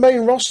been on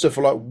main roster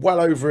for like well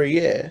over a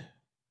year.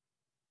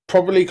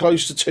 Probably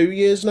close to 2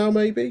 years now,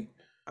 maybe.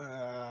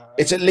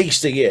 It's at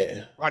least a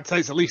year. I'd say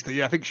it's at least a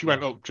year. I think she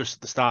went up just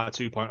at the start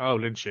of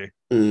 2.0, didn't she?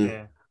 Mm.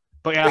 Yeah.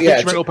 But yeah, I think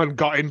she went up and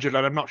got injured,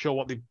 and I'm not sure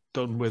what they've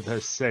done with her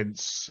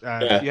since.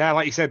 Yeah,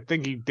 like you said, I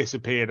think he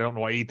disappeared. I don't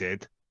know what he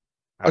did.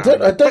 I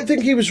don't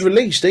think he was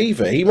released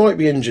either. He might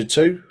be injured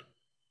too.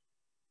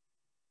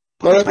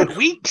 They spent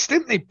weeks,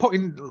 didn't they,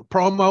 putting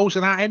promos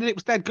and that in, and it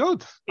was dead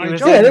good.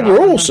 They were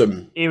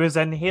awesome. He was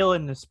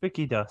inhaling the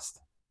spooky dust.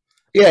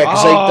 Yeah,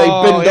 because they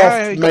binned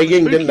off Mei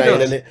Ying, didn't they?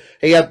 And then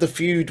he had the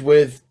feud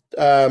with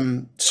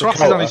Crosses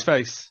Sikoa on his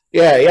face.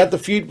 Yeah, he had the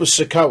feud with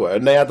Sikoa,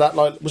 and they had that,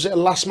 like, was it a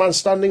last man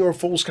standing or a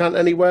falls count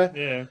anywhere?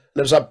 Yeah. And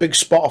there was that big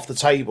spot off the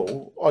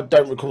table. I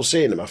don't recall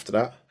seeing him after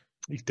that.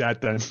 He's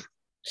dead then.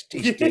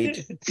 He's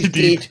dead. He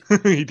did.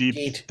 He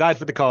did. Died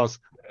for the cause.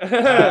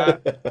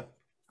 But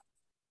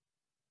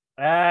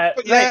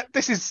yeah,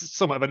 this is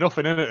somewhat of a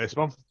nothing, isn't it, this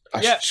one?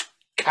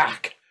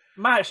 Cack.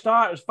 Match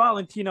starts,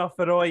 Valentina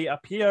Feroy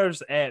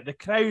appears, the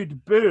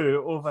crowd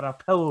boo over a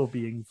pillow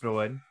being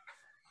thrown.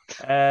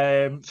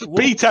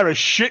 B-Terror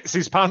shits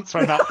his pants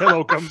when that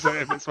pillow comes at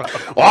him as well.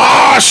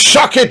 Ah,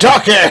 shucky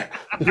ducky!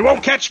 You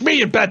won't catch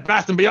me in Bed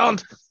Bath and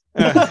Beyond.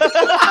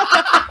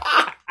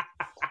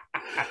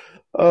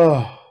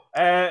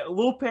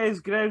 Lopez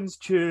grounds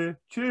Chu.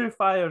 Chu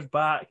fires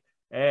back.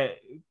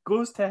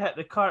 Goes to hit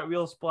the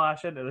cartwheel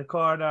splash into the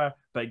corner,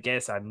 but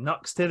gets a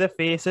knucks to the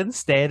face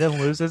instead and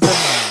loses the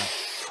match.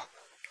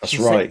 That's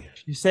right.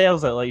 She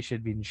sells it like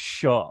she'd been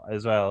shot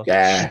as well.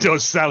 Yeah. She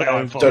does sell it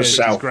on does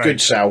sell.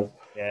 Good sell.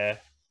 Yeah.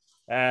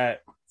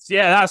 So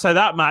yeah, that's how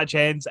that match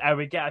ends. And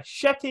we get a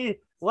shitty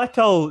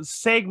little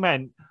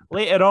segment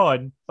later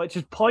on, which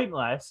is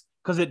pointless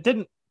because it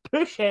didn't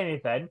push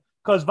anything.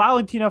 Because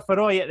Valentina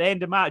Feroy at the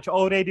end of the match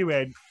already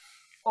went,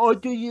 "Oh,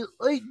 do you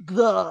like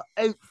the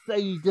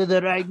outside of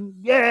the ring?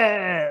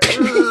 Yeah."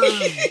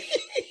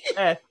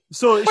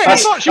 So wait, I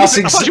thought she was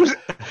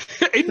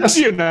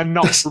Indian and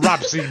not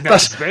Rabsy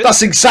Nesbitt.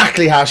 That's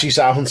exactly how she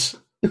sounds.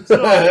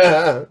 So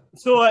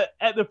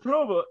at the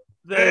promo,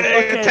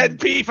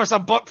 10p for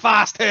some butt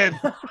fasting.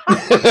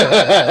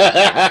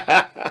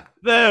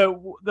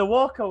 the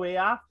walk away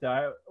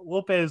after,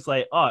 Lopez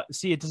like, "Oh,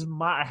 see, it doesn't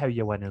matter how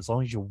you win as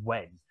long as you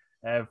win."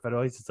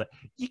 Feroy's is like,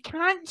 "You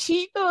can't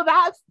cheat though.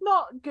 That's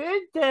not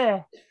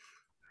good."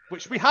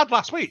 Which we had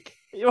last week.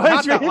 We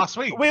had that last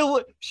week.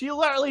 Well, she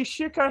literally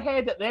shook her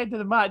head at the end of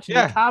the match,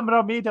 and the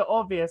camera made it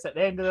obvious at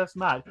the end of this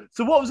match.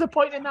 So what was the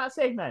point in that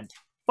segment?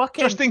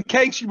 Just in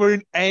case you were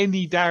in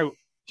any doubt.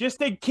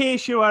 Just in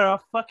case you were a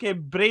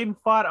fucking brain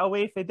fart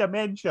away from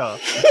dementia.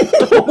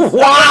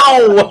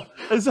 Wow!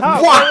 Is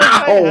that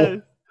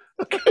wow!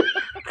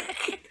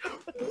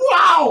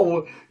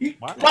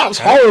 That's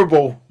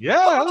horrible.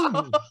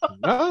 Yeah.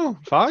 No,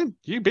 fine.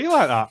 You be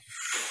like that.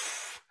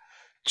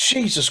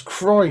 Jesus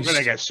Christ. We're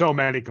going to get so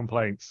many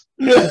complaints.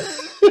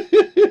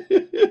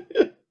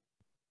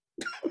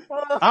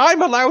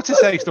 I'm allowed to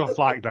say stuff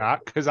like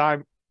that because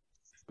but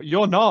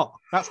you're not.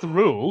 That's the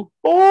rule.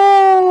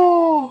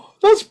 Oh,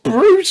 that's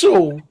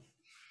brutal.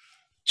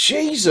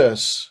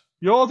 Jesus.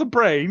 You're the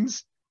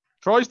brains.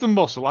 Troy's the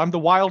muscle. I'm the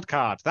wild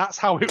card. That's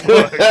how it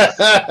works.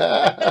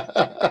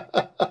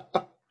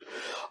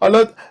 I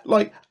love,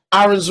 like,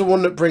 Aaron's the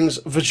one that brings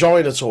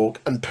vagina talk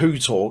and poo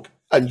talk,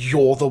 and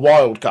you're the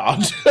wild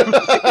card.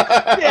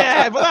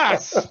 Yeah, but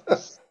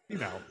that's, you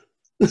know,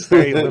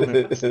 stale,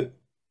 isn't it?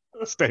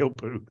 Stale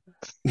poo.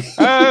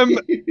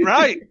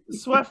 Right.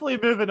 Swiftly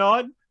moving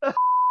on.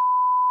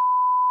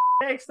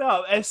 Next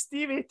up is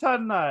Stevie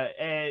Turner.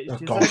 I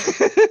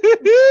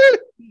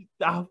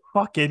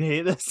fucking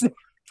hate this.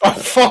 I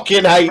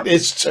fucking hate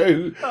this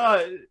too.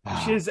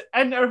 She's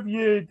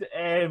interviewed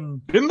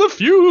in the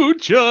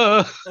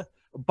future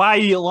by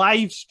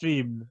live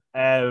stream.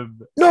 No,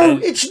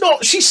 it's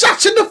not. She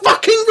sat in the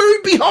fucking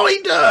room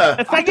behind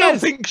her. I don't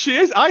think she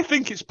is. I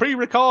think it's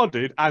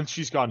pre-recorded and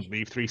she's gone,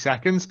 leave 3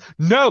 seconds.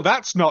 No,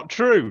 that's not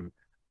true.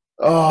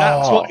 Oh,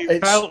 that's what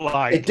it felt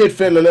like. It did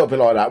feel a little bit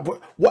like that.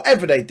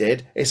 Whatever they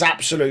did, it's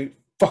absolute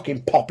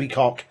fucking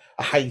poppycock.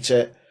 I hate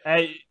it.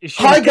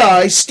 Hi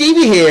guys,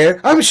 Stevie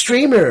here. I'm a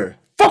streamer.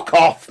 Fuck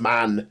off,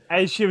 man.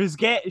 And she was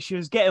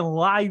getting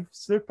live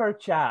super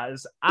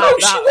chats. No,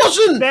 she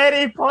wasn't.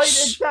 Very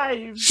point in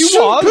time.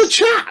 Super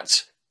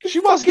chat. She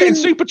was getting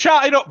super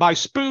chatted up by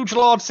Spooge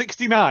Lord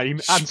 69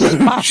 and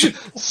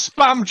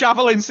spam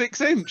Javelin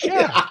 6 inch.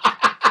 Yeah.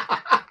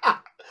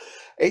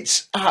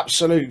 It's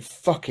absolute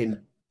fucking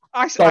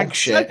I dog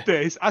shit. said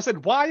this. I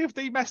said, why have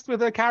they messed with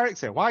her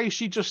character? Why is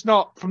she just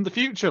not from the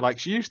future like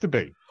she used to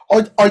be?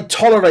 I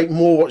tolerate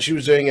more what she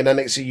was doing in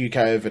NXT UK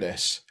over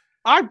this.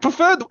 I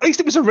preferred, at least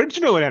it was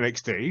original in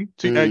NXT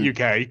to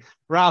UK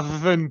rather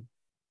than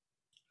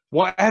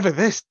whatever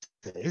this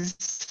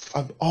is.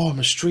 I'm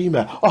a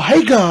streamer. Oh,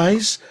 hey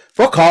guys,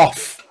 fuck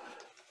off.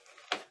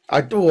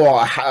 I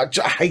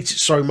hate it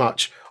so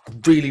much. I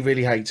really,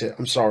 really hate it.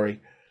 I'm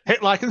sorry.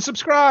 Hit like and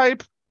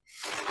subscribe.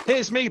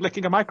 Here's me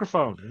licking a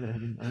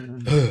microphone.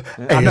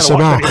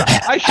 ASMR.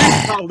 I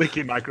should start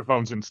licking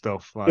microphones and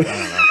stuff. Like,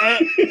 I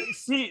don't know.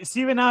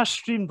 See, when I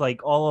streamed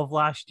like all of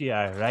last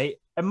year, right?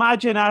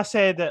 Imagine I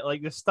said at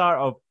like the start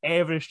of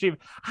every stream,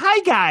 "Hi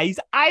guys,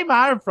 I'm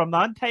Aaron from the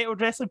Untitled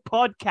Wrestling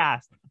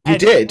Podcast." You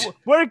did?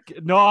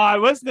 No, I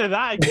wasn't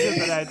that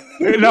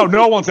exuberant.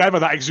 No one's ever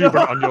that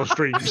exuberant on your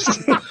streams.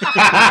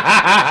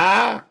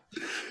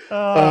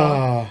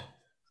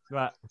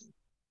 Right.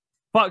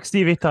 Fuck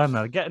Stevie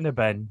Turner, get in the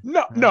bin.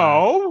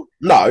 No,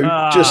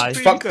 just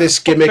fuck this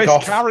gimmick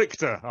off.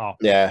 Character. Oh.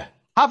 Yeah.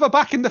 Have her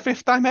back in the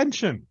 5th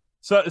dimension.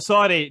 So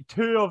sorry,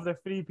 2 of the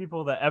 3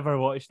 people that ever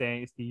watched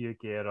NXT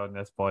UK are on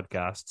this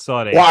podcast.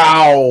 Sorry.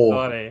 Wow.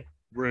 Sorry.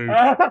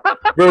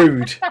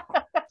 Rude.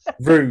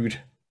 Rude.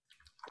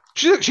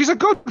 She's a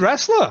good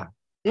wrestler.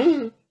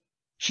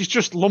 She's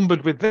just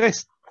lumbered with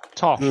this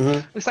top.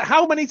 It's like,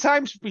 how many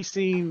times have we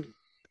seen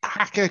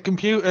hacker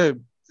computer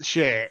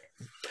shit?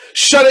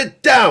 Shut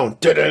it down.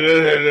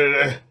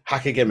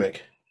 Hacker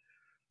gimmick.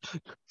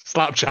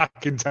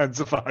 Slapjack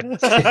intensified.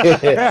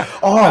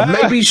 Oh,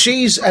 maybe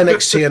she's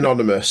NXT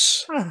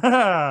Anonymous.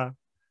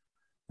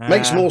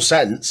 Makes more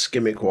sense,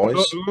 gimmick wise.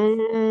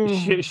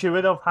 She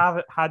would have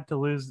had to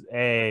lose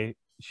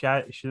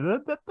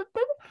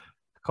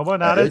come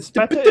on, Aaron,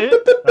 spit it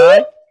out.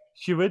 Right?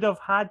 She would have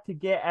had to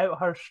get out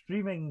her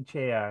streaming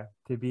chair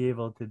to be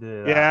able to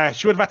do that. Yeah,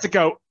 she would have had to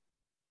go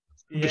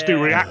and just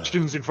do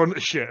reactions in front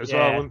of shit as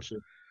well, wouldn't she?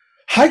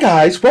 Hi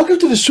guys, welcome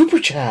to the Super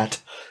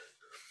Chat.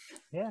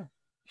 Yeah.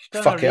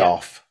 Fuck it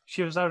off.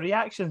 She was our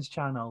reactions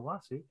channel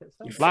last week.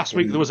 Last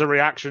week there was a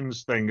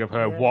reactions thing of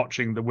her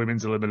watching the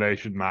women's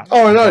elimination match.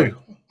 Oh, I know.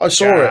 I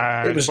saw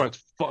it. It was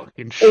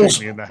fucking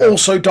shitty in the head.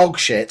 Also dog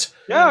shit.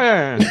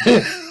 Yeah.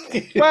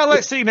 Well,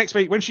 let's see next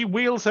week when she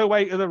wheels her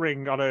way to the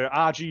ring on a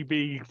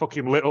RGB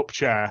fucking lit up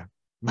chair.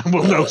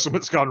 We'll know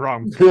something's gone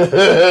wrong.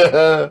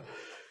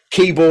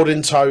 Keyboard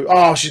in tow.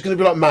 Oh, she's going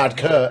to be like Mad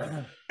Kurt.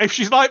 If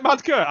she's like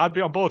Mad Kurt, I'd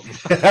be on board.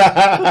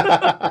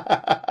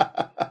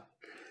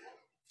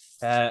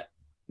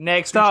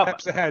 Next 2 up,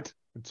 steps ahead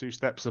and 2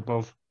 steps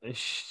above.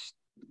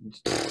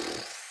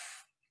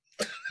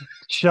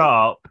 Shut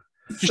up.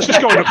 She's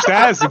just going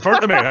upstairs in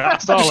front of me.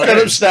 That's all. Just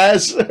going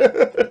upstairs. So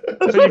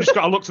you just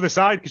got to look to the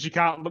side because you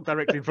can't look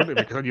directly in front of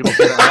me because then you look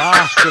at her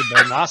ass and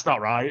then that's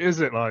not right, is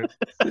it? Like,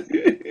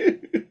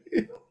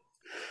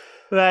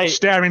 right.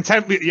 Stare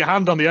intently at your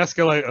hand on the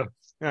escalator.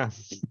 Yeah.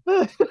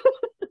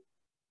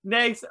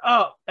 Next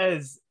up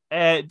is,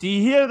 do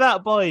you hear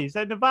that, boys,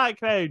 in the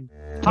background?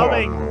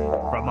 Coming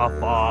from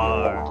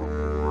afar.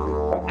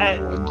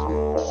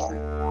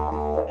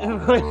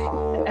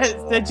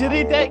 It's the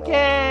Jury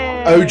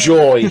Dickhead! Oh,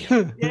 joy.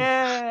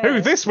 Yeah.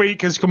 Who this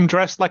week has come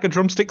dressed like a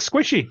drumstick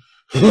squishy.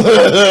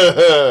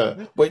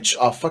 Which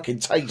are fucking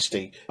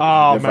tasty.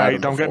 Oh,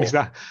 mate, don't get me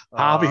started.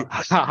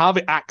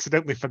 Harvey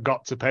accidentally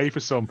forgot to pay for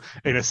some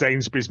in a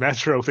Sainsbury's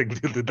Metro thing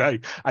the other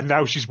day, and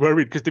now she's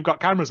worried because they've got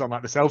cameras on,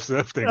 like the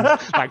self-serve thing.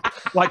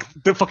 like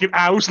the fucking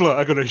Owsler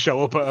are going to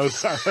show up at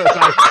us.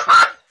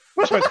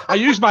 I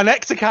used my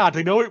Nectar card.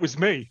 They know it was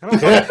me.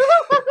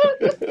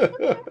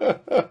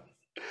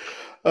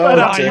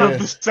 Line of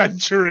the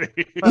century.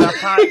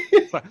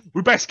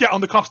 We best get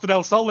on the Costa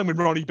del Sol then with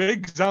Ronnie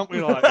Biggs, aren't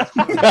we? Like?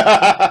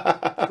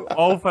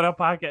 All for a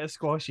packet of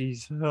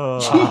squashies. Oh,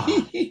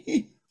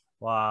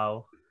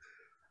 wow.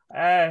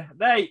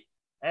 Right.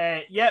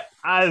 Yep,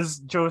 as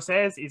Joe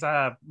says, he's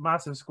a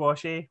massive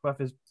squashy with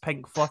his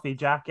pink fluffy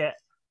jacket.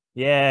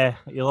 Yeah,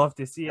 you love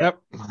to see it.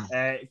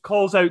 Yep.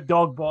 Calls out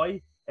Dog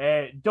Boy.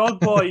 Dog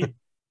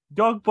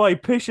Boy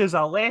pushes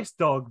a less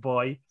Dog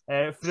Boy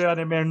through an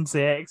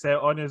emergency exit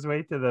on his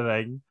way to the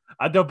ring.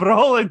 And a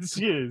brawl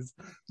ensues.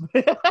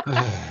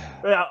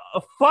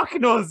 Fuck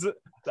knows.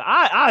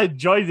 I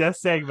enjoyed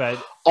this segment.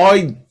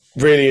 I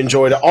really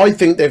enjoyed it. I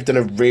think they've done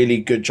a really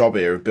good job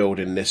here of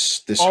building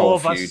this All whole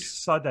of feud. a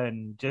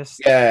sudden,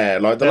 just Yeah,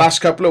 like the last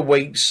couple of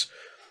weeks,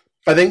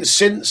 I think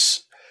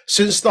since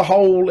the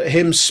whole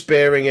him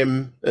spearing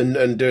him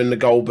and doing the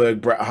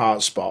Goldberg Bret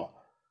Hart spot,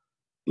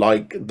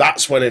 like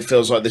that's when it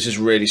feels like this is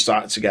really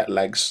starting to get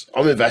legs.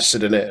 I'm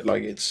invested in it.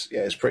 Like it's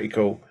pretty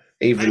cool.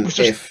 Even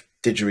if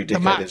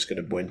Didgeridoo is going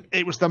to win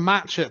It was the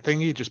match at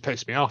thingy just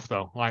pissed me off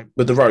though. Like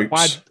with the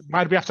ropes.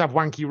 Why do we have to have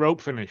wanky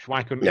rope finish?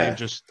 Why couldn't they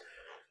just?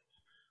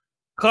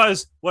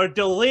 because we're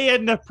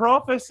delaying the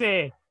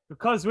prophecy.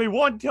 Because we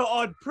want it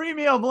on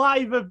Premium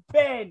Live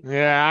event.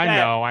 Yeah,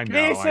 I know.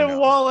 Grayson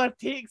Waller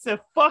takes the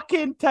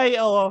fucking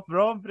title off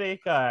Braun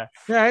Breaker.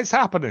 Yeah, it's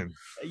happening.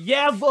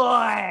 Yeah,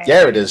 boy.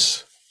 Yeah, it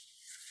is.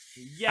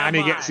 Yeah, and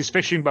he man. gets his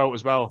fishing boat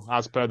as well,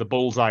 as per the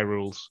bullseye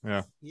rules.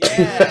 Yeah.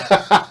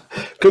 Yeah.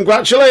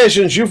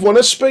 Congratulations, you've won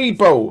a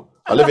speedboat.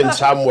 I live in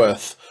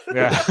Tamworth.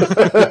 Yeah.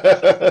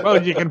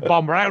 Well, you can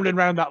bomb round and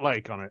round that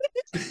lake on it.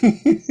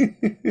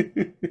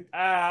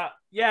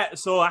 Yeah,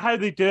 so how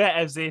they do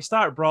it is they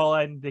start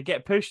brawling, they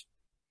get pushed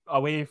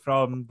away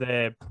from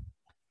the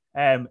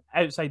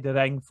outside the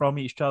ring from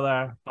each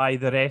other by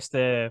the rest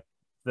of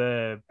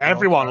the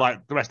Everyone,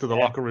 like the rest of the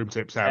locker room,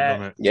 tips out,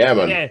 doesn't it? Yeah,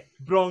 man. Yeah,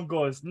 Braun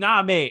goes,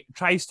 nah, mate,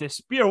 tries to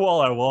spear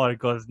Waller. Waller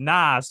goes,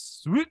 nah,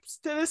 swoops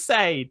to the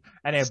side,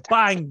 and then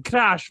bang,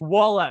 crash,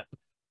 Wallop.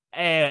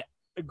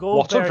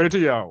 What a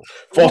video!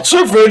 What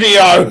a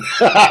video!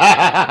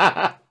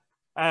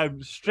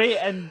 Straight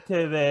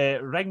into the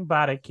ring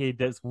barricade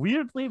that's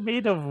weirdly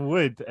made of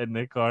wood in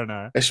the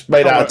corner. It's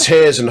made out of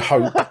tears and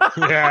hope.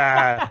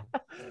 Yeah.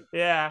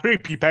 Yeah.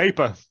 Creepy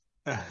paper.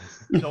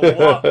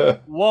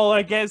 So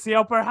Waller gets the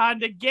upper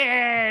hand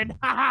again.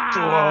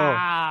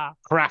 Oh,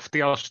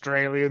 crafty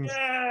Australians.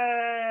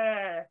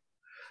 Yeah.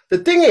 The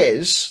thing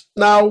is,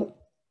 now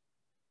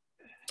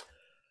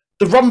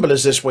the Rumble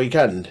is this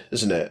weekend,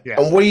 isn't it? Yes.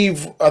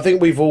 And I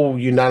think we've all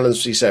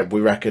unanimously said we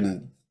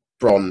reckon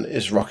Braun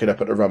is rocking up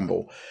at the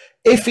Rumble.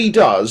 If he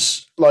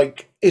does,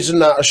 like, isn't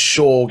that a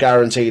sure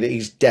guarantee that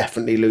he's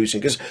definitely losing?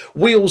 Because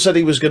we all said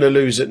he was going to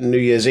lose at New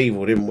Year's Eve,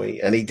 didn't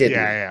we? And he didn't.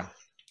 Yeah.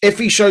 If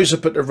he shows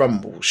up at the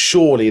Rumble,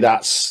 surely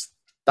that's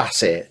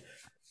it.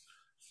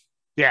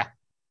 Yeah.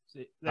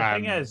 The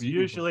thing is,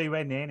 usually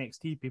when the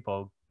NXT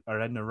people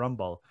are in the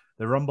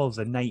Rumble's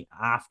the night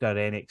after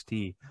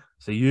NXT.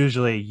 So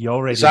usually you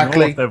already know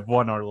if they've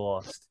won or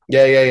lost.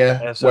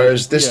 Yeah. So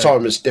Whereas this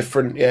time it's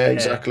different. Yeah,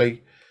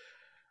 exactly.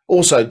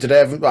 Also, did they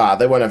ever?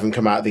 They won't have him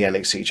come out of the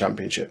NXT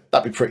Championship.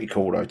 That'd be pretty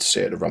cool though to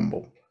see at the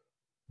Rumble.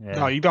 Yeah.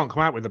 No, you don't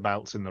come out with the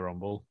belts in the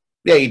Rumble.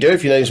 Yeah, you do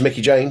if your name's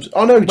Mickey James.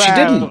 Oh no, she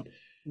didn't.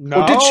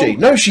 No, or did she?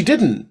 No, she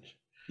didn't.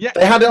 Yeah,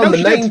 they had it on the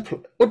she name.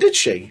 did. Or did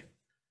she?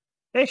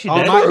 Yeah, she Oh,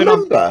 did. it might have been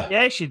on- remember.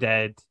 Yeah, she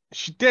did.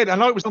 She did. I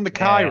know it was on the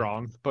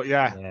Chiron, but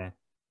yeah,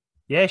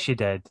 Yeah, she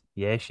did.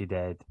 Yeah, she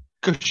did.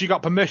 because she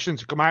got permission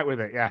to come out with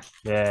it.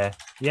 Yeah.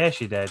 Yeah,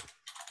 she did.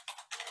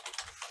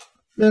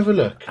 Never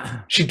look.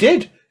 She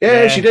did.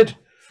 Yeah, she did.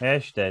 Yeah,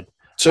 she did.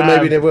 So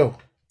maybe they will.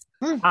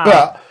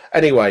 But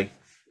anyway,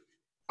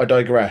 I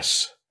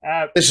digress.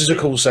 This is a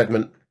cool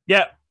segment.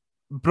 Yeah,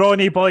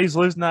 Brawny Boys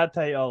losing that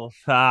title.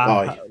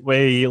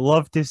 We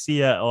love to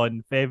see it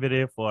on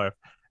February 4th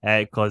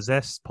because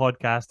this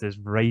podcast is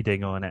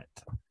riding on it.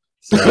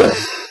 So,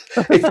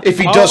 if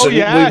he doesn't,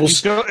 we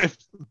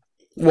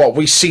will.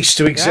 We cease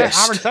to exist.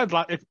 Yeah, Aaron said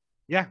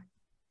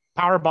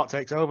Parabot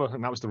takes over,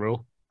 and that was the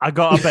rule. I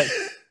got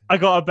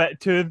a bit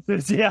too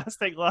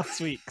enthusiastic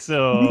last week,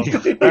 so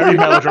Very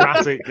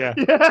melodramatic. Yeah.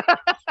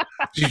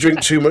 Did you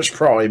drink too much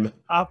Prime?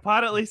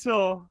 Apparently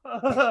so.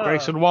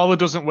 Grayson Waller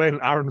doesn't win.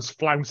 Aaron's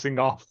flouncing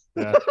off.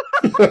 Yeah.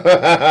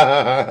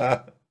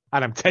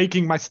 And I'm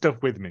taking my stuff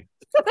with me.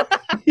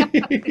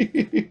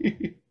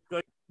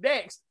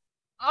 Next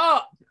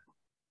up,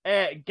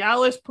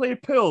 Gallus play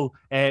pool.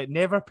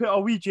 Never put a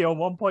Ouija on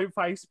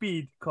 1.5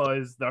 speed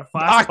because they're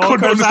fast. I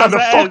couldn't understand a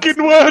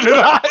fucking word of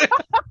that.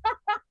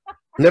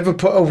 Never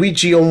put a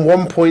Ouija on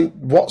 1 point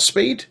what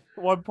speed?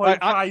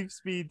 1.5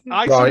 speed.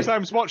 I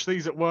sometimes watch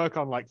these at work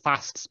on like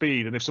fast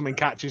speed, and if something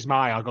catches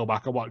my eye, I'll go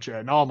back and watch it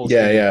at normal speed.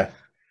 Yeah.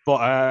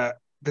 But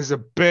there's a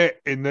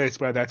bit in this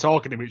where they're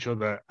talking to each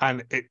other,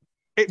 and it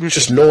was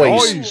just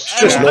noise. It's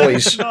just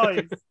noise.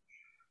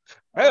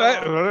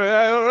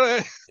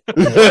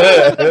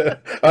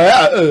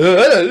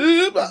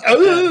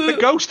 The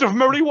ghost of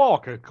Murray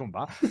Walker, come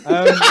back.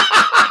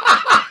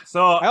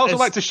 So I also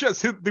like to show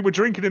they were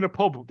drinking in a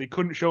pub. They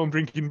couldn't show them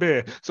drinking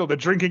beer, so they're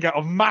drinking out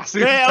of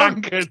massive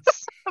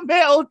tankards.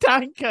 Metal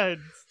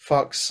tankards.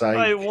 Fuck's sake!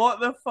 Like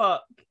what the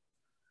fuck?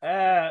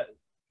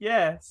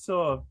 Yeah,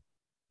 so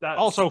that's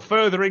Also,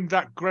 furthering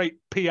that great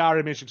PR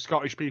image of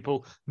Scottish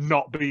people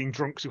not being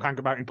drunks who hang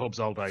about in pubs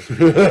all day.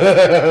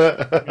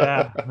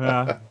 yeah.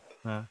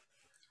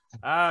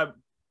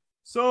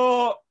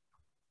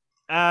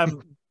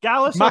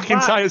 Gallus are back.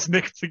 McIntyre's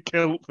nicked the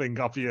kilt thing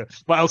off you.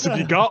 What else have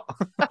you got?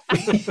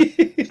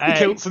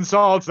 Kilts and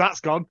swords, that's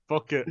gone.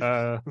 Fuck it.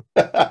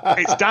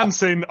 It's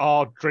dancing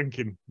or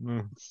drinking.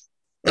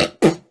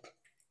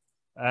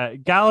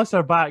 Gallus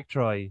are back,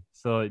 Troy.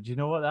 So do you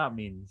know what that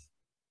means?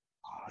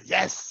 Oh,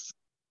 yes.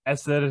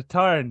 It's the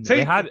return.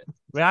 We had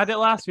it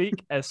last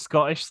week. It's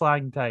Scottish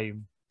slang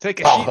time.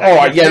 Take a Oh, all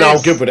right, yeah, no,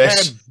 I'm good with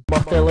this.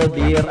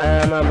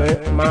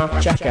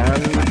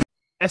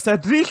 It's a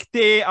Dreich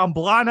day on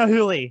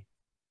Blanahuli.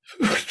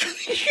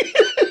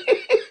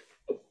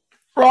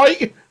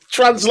 Right,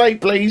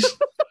 translate, please.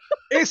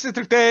 It's a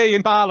day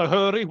in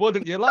Ballahurry.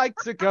 Wouldn't you like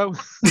to go?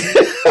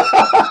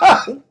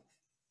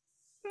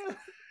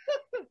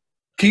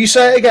 Can you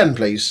say it again,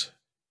 please?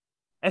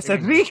 It's a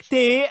Dreich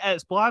day.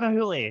 It's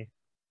Blanahuli.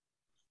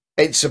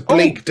 It's a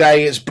bleak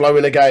day. It's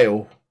blowing a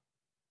gale,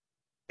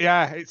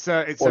 Yeah, it's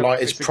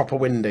proper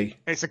windy.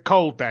 It's a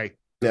cold day.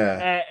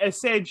 Yeah.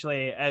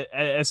 Essentially,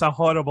 it's a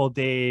horrible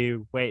day,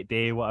 wet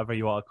day, whatever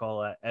you want to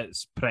call it.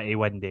 It's pretty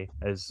windy.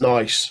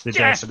 Nice.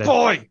 Yes,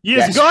 boy.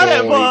 You've got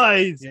it,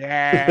 boys.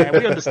 Yeah,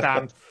 we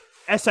understand.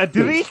 It's a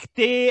Dreich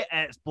day.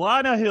 It's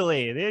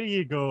Blanahuli. There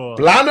you go.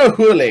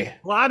 Blanahuli.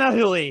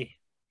 Blanahuli.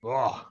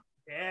 Oh,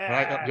 Yeah.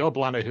 right up your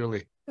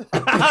Blanahuli.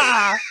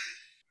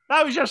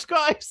 That was your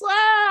Scottish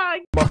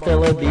slang.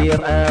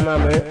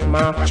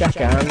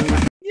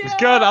 It's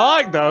good. I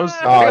like those.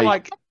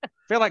 I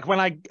feel like when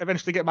I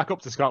eventually get back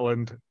up to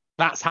Scotland,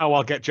 that's how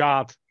I'll get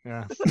jarred.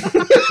 Yeah.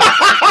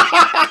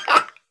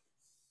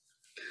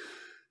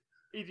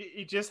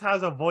 He just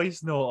has a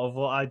voice note of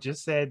what I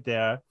just said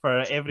there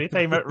for every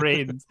time it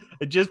rains.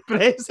 It just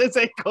presses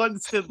it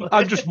constantly.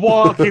 I'm just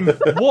walking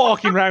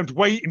around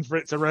waiting for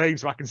it to rain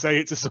so I can say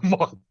it to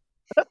someone.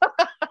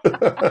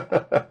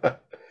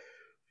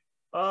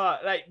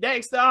 Right,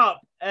 next up,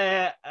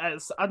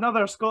 it's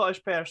another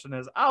Scottish person.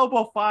 Is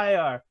Alba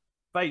Fire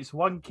fights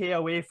 1K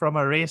away from a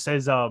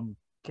racism.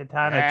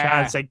 Katana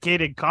Chance and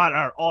Kaden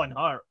Carter on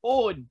her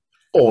own.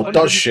 Or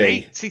does she?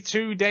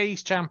 82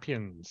 days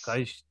champions.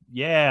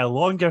 Yeah,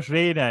 longest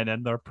reigning,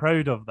 and they're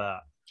proud of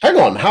that. Hang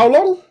on, how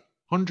long?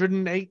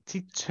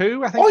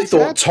 182, I think. I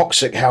thought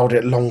Toxic held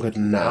it longer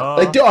than that. Oh.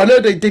 They did, I know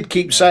they did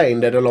keep saying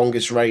they're the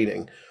longest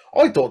reigning.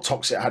 I thought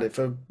Toxic had it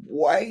for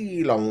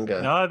way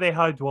longer. No, they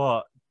had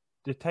what?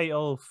 The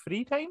title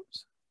 3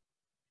 times?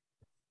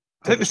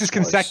 I think this is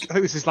consecutive. I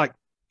think this is like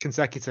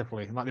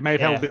consecutively. Like they may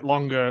have held it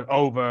longer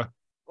over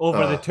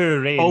the 2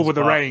 reigns. Over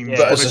the reign. Yeah.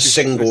 But as a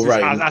single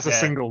reign. As a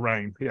single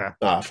reign, yeah.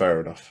 Ah, fair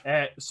enough.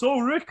 So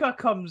Ruka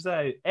comes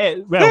out.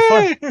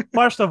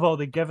 First of all,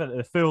 they give it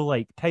the full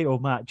title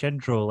match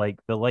intro,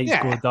 the lights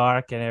go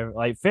dark and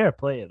everything. Fair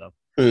play to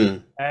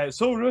them.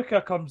 So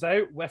Ruka comes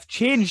out with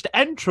changed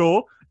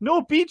intro,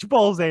 no beach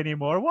balls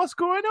anymore. What's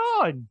going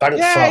on?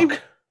 Thank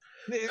fuck.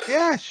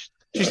 Yeah,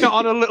 she's not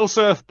on a little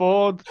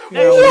surfboard.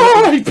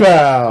 Wipe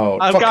out.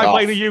 A guy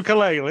playing a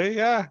ukulele,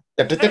 yeah.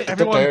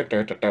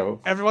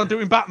 Everyone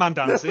doing Batman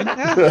dancing.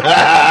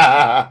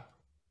 Yeah.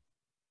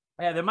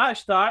 The match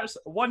starts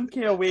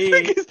 1K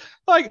away.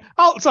 But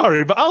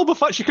Alba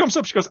Fire, she comes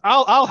up, she goes,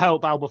 I'll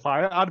help Alba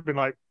Fire. I'd have been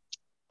like,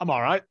 I'm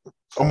all right.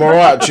 I'm all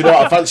right. Do you know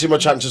what? I fancy my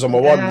chances on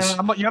my ones.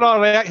 You're all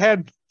right,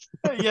 hen.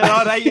 You're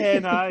all right,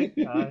 hen. Aye.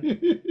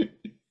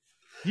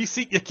 You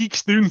seek your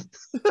Keekstoon.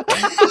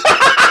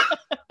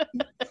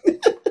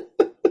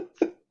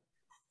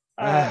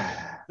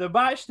 The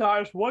match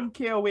starts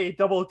 1K away,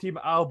 double team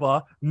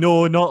Alba.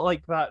 No, not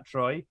like that,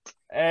 Troy.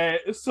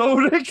 So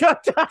Ruka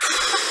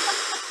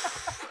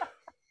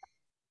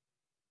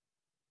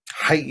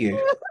hate you.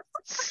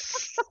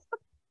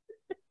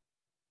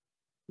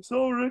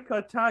 So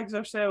Ruka tags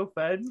herself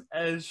in,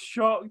 is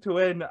shocked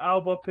when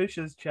Alba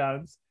pushes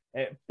Chance,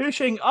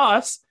 pushing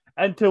us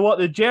into what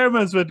the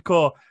Germans would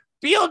call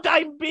Build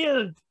ein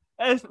Bild.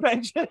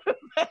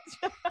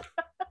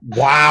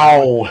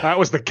 Wow. That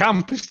was the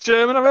campest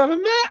German I've ever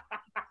met.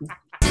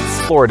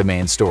 Florida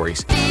Man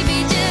Stories.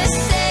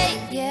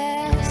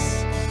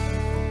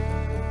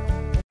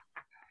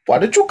 Why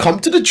did you come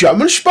to the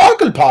German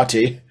Sparkle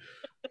Party?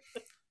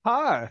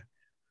 Hi.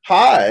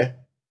 Hi.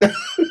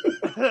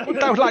 Would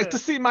thou like to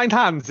see mine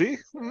handsy?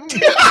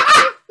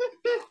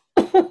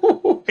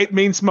 It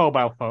means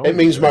mobile phone. It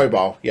means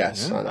mobile,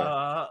 yes. I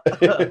know.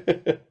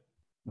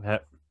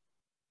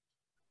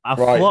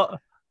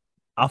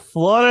 A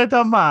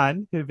Florida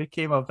man who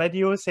became a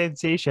video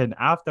sensation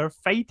after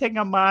fighting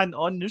a man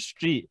on the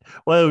street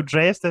while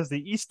dressed as the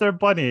Easter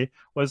Bunny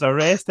was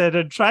arrested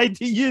and tried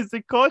to use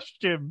the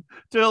costume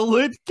to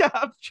elude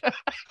capture.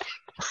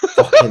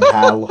 Fucking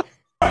hell.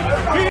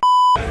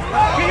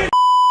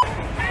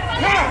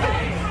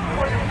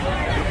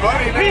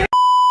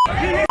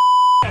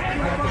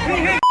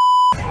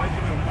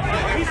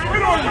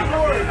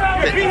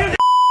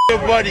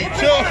 Buddy,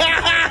 chill.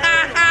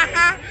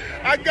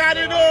 I got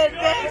it on,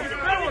 bro.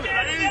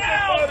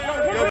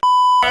 Yo,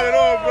 got it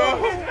on,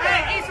 bro.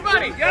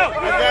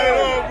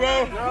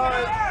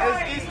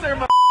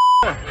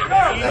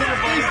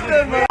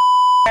 Easter, man.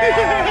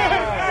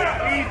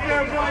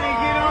 Easter, buddy,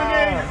 get on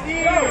there and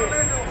see it.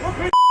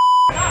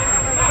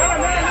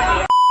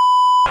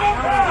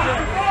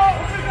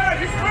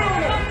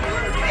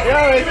 Yo,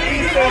 it's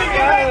Easter,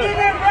 Skyler.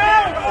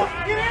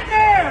 Get in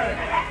there.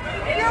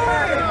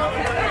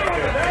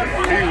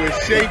 He was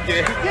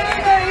shaking.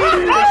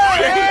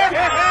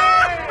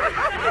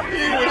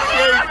 He was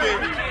shaking.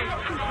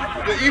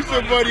 The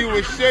Easter bunny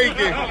was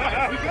shaking.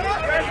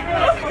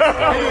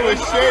 He was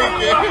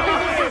shaking.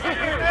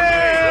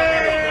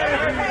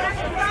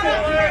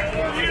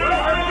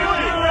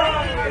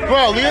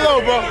 Bro, leave it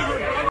alone, bro.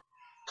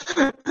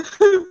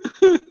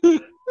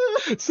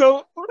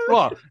 So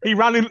what? He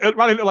ran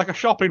into like a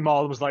shopping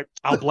mall and was like,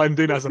 "I'll blend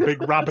in as a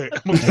big rabbit."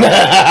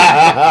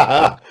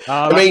 I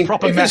mean,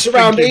 if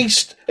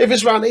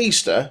it's around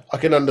Easter, I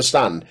can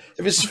understand.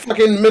 If it's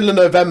fucking middle of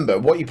November,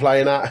 what are you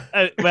playing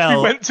at? Well, he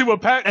went to a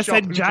pet shop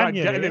in and tried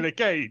January. getting in a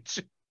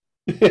cage.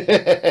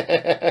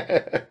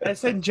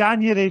 It's in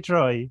January,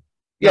 Troy.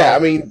 Yeah, I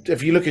mean,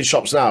 if you look in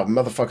shops now,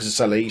 motherfuckers are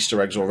selling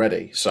Easter eggs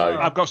already. So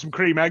I've got some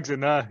cream eggs in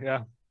there.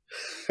 Yeah.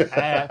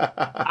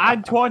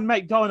 Antoine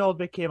McDonald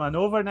became an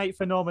overnight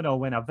phenomenon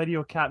when a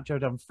video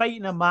captured him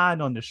fighting a man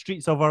on the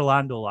streets of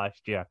Orlando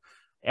last year.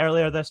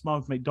 Earlier this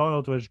month,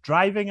 McDonald was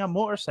driving a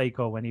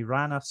motorcycle when he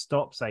ran a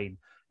stop sign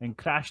and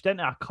crashed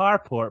into a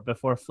carport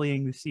before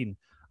fleeing the scene.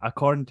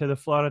 According to the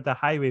Florida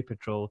Highway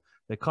Patrol,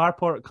 the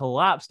carport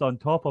collapsed on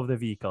top of the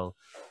vehicle.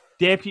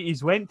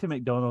 Deputies went to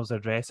McDonald's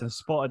address and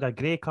spotted a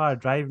grey car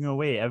driving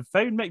away and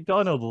found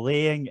McDonald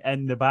laying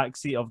in the back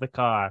seat of the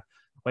car.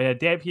 When a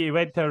deputy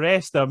went to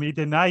arrest him, he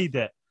denied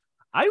it.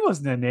 "I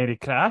wasn't in any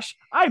crash.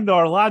 I'm the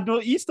Orlando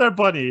Easter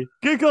Bunny.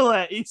 Google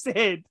it," he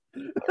said.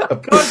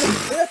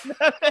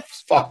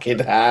 fucking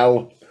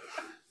hell.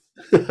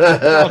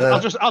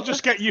 I'll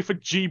just get you for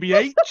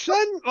GBH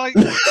then. Like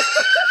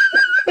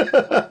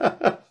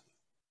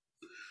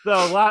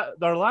the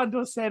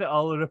Orlando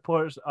Sentinel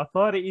reports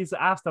authorities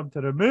asked him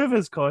to remove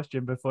his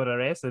costume before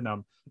arresting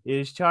him. He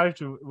is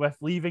charged with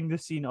leaving the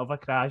scene of a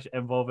crash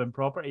involving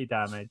property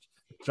damage,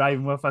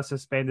 driving with a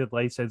suspended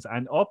license,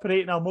 and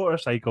operating a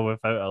motorcycle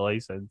without a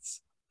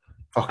license.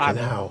 Fucking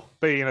hell.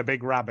 Being a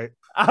big rabbit.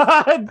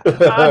 and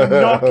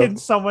knocking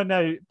someone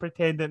out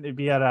pretending to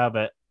be a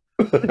rabbit.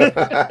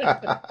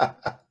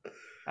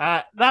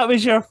 That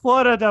was your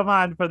Florida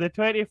man for the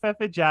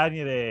 25th of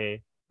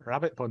January.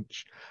 Rabbit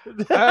punch.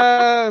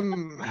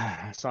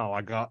 That's all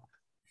I got.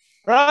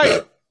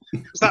 Right.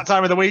 It's that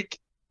time of the week.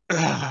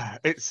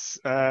 It's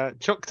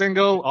Chuck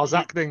Dingle or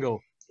Zach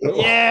Dingle.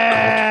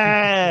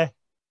 Yeah!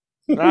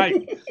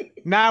 Right.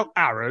 Now,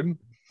 Aaron,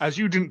 as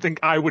you didn't think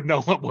I would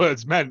know what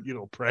words meant, you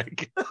little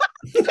prick.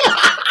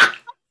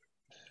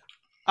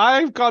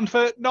 I've gone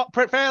for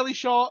fairly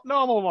short,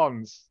 normal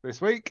ones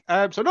this week.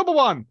 So number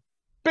one,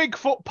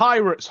 Bigfoot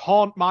pirates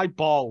haunt my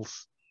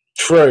balls.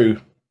 True.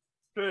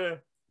 True.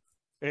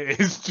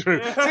 It is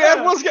true. See,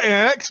 everyone's getting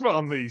an expert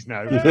on these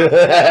now.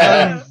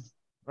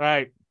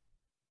 Right.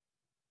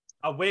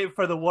 I'm waiting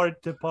for the word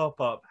to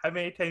pop up. How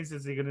many times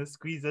is he going to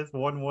squeeze this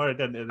one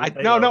word into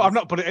the No, I've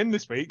not put it in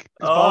this week. It's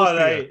oh,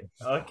 right.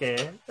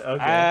 Okay.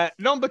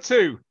 Number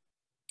two,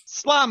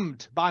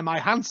 slammed by my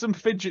handsome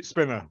fidget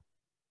spinner.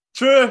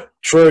 True.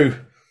 True.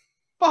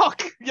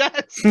 Fuck,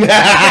 yes.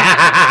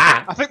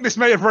 I think this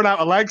may have run out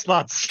of legs,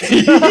 lads.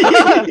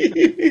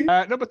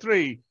 Number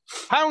three,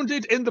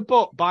 pounded in the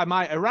butt by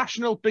my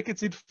irrational,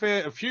 bigoted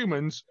fear of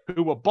humans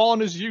who were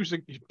born as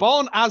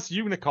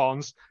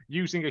unicorns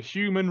using a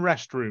human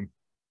restroom.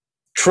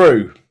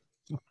 True.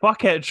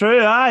 Fuck it,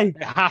 true, aye.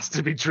 It has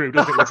to be true,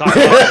 doesn't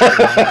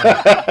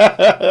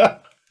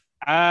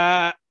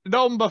it?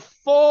 Number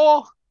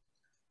four,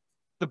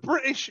 the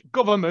British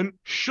government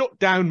shut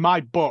down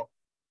my butt.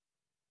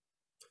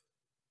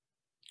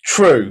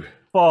 True.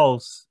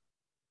 False.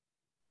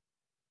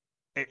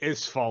 It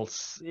is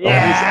false.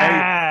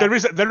 Yeah.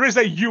 There is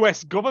a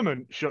US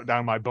government shut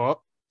down my butt.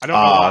 I don't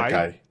know why.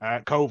 Okay.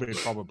 COVID,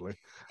 probably.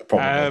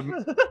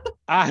 Probably.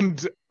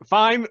 And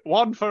fine,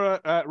 one for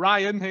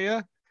Ryan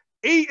here.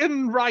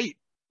 Eaten right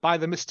by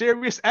the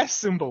mysterious S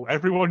symbol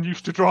everyone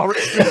used to draw it.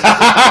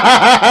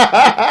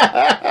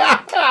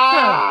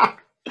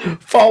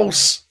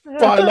 False.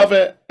 But I love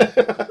it.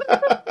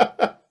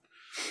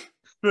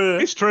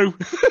 It's true.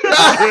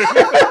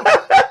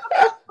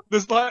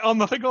 There's like on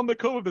the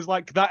cover, there's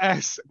like that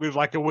S with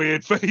like a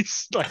weird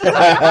face. Like,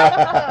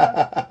 yeah.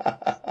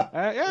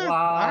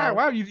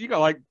 Wow. You got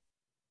like,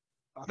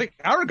 I think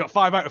Aaron got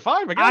 5 out of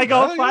 5 again. I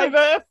got 5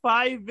 out of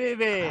 5,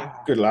 baby.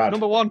 Good lad.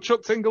 Number one,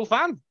 Chuck Tingle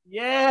fan.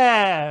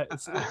 Yeah.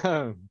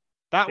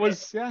 That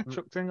was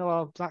Chuck Tingle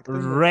or Zach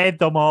Tingle. Read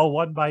them all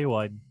one by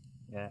one.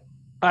 Yeah.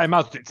 I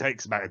imagine it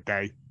takes about a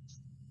day.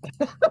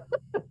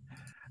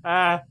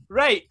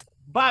 Right.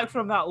 Back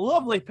from that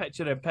lovely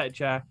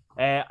picture-in-picture,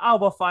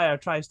 Alba Fire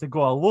tries to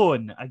go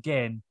alone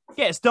again,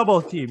 gets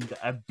double teamed,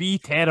 and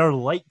B-Terror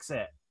likes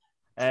it.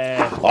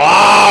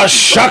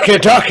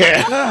 Shucky ducky!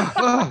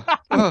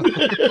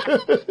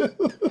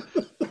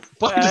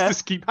 Why does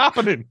this keep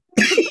happening?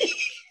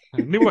 I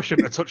knew I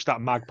shouldn't have touched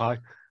that magpie.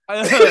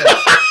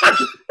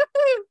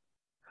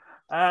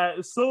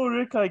 Sol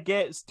Ruka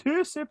gets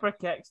 2 super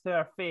kicks to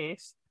her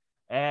face,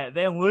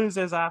 then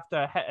loses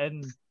after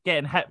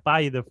getting hit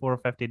by the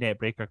 450 net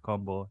breaker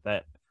combo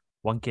that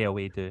 1K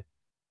away do.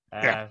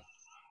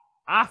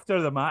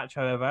 After the match,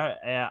 however,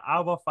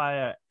 Alba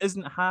Fire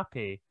isn't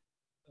happy,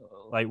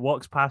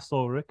 walks past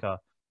Sol Ruka,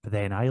 but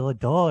then Isla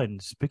Dawn,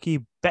 spooky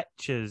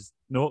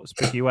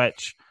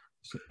witch,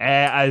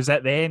 is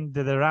at the end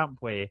of the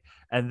rampway,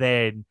 and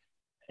then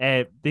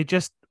they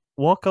just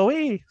walk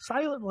away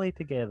silently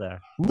together.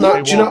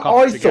 No, do you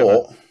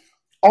know?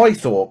 I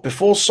thought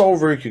before Sol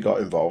Ruka got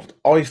involved,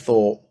 I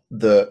thought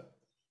that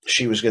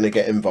she was going to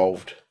get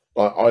involved.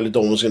 Like Isla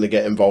Dawn was going to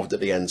get involved at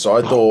the end. So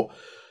I thought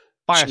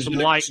fire some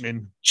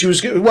lightning. She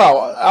was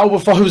Alba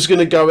Fire was going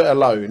to go it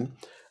alone,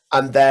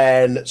 and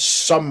then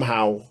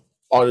somehow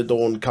Isla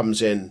Dawn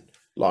comes in,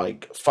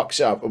 fucks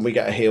it up, and we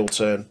get a heel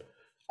turn.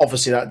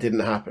 Obviously, that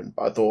didn't happen.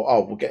 But I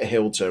thought, we'll get a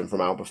heel turn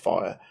from Alba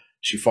Fire.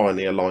 She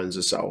finally aligns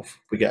herself.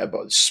 We get a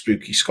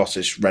spooky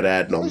Scottish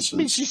red-haired nonsense. I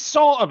mean, she's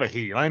sort of a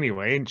heel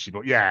anyway, isn't she?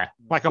 But yeah,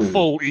 like a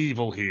full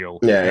evil heel.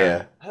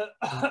 Yeah.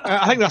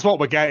 I think that's what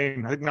we're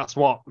getting. I think that's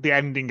what the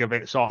ending of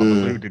it sort of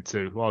alluded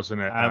to,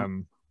 wasn't it?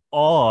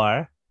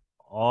 Or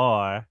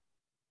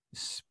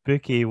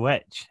Spooky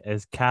Witch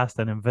is cast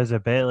an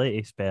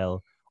invisibility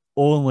spell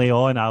only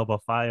on Alba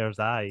Fire's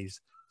eyes.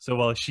 So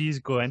while she's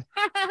going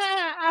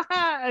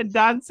and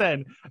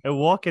dancing and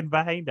walking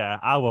behind her,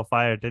 Alba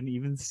Fire didn't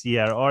even see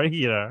her or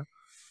hear her.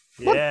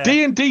 What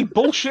D&D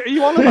bullshit are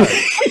you on about?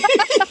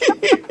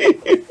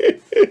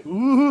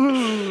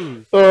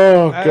 Ooh.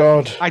 Oh,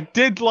 God. I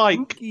did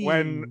like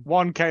when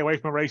 1K Away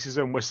from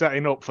Racism was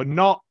setting up for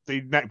not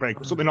the neck break,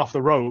 but something off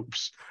the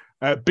ropes.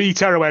 B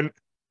Terror went,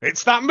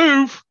 "It's that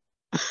move."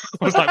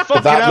 I was like,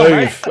 fuck that hell,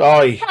 move.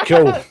 Aye,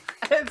 cool.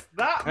 It's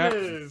that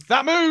move.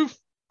 That move.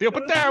 The up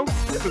and down.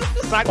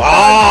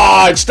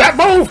 It's that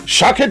move.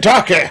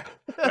 Shaka-taka.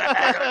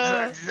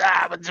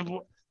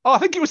 Oh, I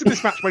think it was in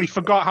this match when he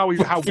forgot how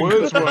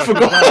words work.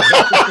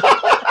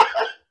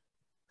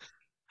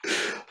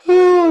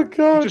 Oh,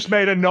 God. He just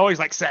made a noise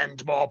like,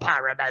 "Send more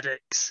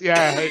paramedics."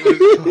 Yeah, it was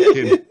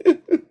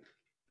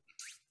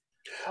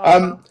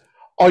fucking...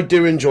 I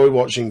do enjoy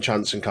watching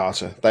Chance and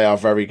Carter. They are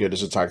very good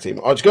as a tag team.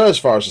 I'd go as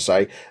far as to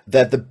say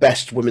they're the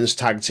best women's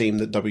tag team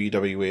that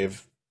WWE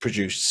have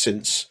produced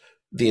since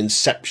the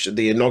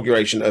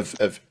inauguration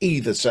of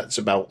either sets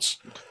of belts.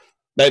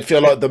 They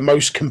feel like the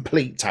most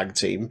complete tag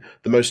team,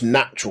 the most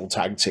natural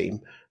tag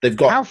team. They've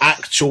got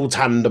actual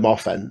tandem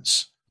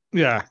offense.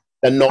 Yeah.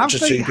 They're not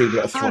just two people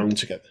that are thrown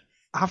together.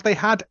 Have they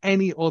had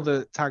any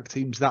other tag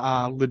teams that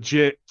are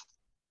legit,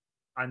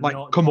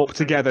 come up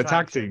together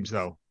tag teams,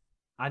 though?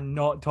 And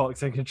not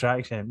Toxic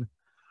Attraction.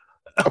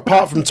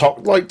 Apart from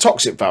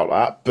Toxic felt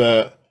that,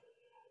 but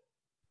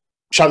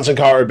Chance and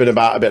Carter have been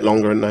about a bit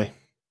longer, haven't they?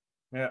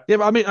 Yeah,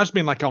 but I just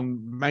mean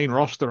on main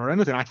roster or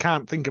anything. I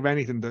can't think of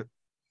anything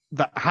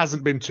that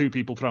hasn't been two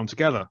people thrown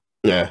together.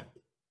 Yeah.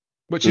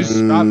 Which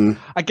is,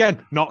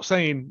 again, not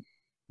saying,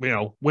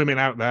 women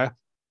out there,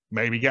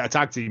 maybe get a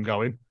tag team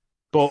going,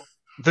 but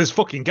there's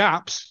fucking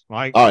gaps.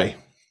 Aye.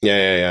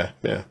 Yeah.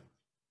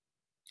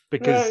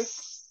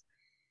 Because,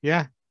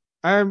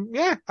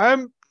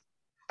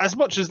 as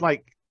much as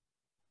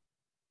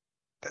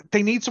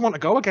they need someone to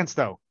go against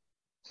though.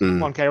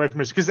 1K away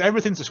from us because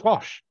everything's a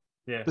squash.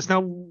 Yeah, there's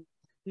no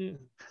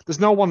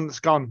one that's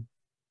gone,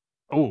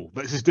 "Oh,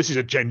 this is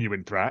a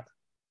genuine threat."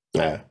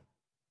 Yeah,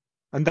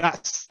 and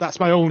that's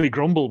my only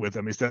grumble with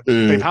them is that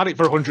they've had it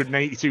for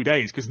 182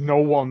 days because no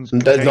one's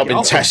they've not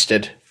been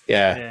tested.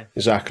 Yeah,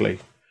 exactly.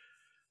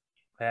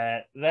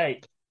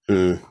 Right.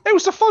 It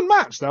was a fun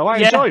match though. I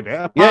enjoyed it.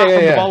 Apart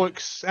from the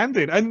bollocks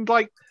ending, and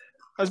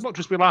as much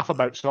as we laugh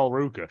about Sol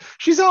Ruka,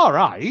 she's all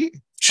right.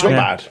 She's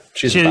not bad.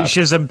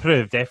 She's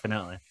improved,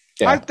 definitely.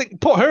 Yeah. I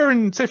think put her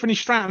and Tiffany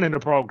Stratton in a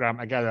program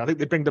together. I think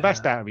they bring the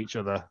best out of each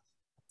other.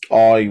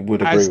 I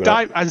would agree with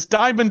that. As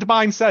Diamond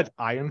Mine said,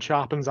 iron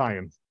sharpens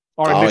iron.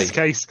 Or in this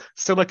case,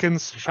 silicon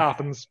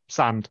sharpens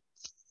sand.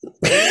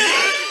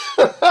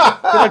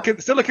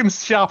 silicon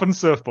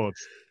sharpens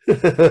surfboards.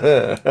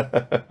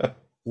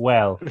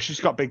 Well. She's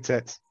got big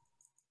tits.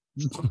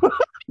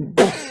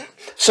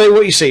 Say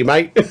what you see,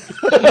 mate.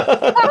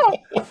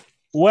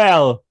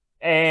 Well,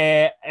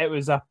 it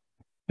was a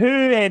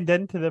poo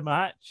ending to the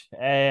match,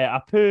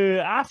 a poo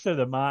after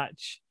the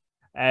match.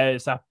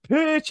 It's a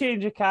poo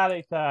change of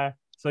character.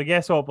 So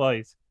guess what,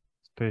 boys?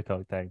 It's poo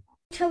talk time.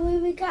 Shall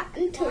we get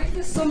into it?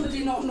 Does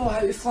somebody not know how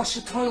to flush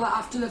a toilet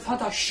after they've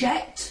had a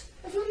shit?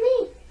 What do you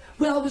mean?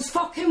 Well, it was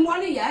fucking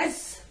one of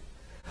yous.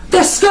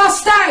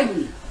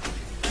 Disgusting!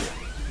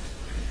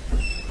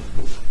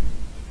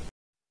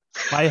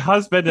 My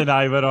husband and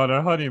I were on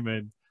our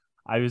honeymoon.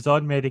 I was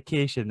on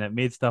medication that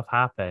made stuff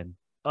happen.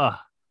 A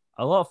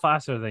lot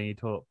faster than you'd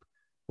hope.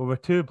 We were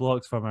 2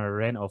 blocks from our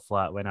rental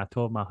flat when I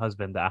told my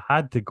husband that I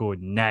had to go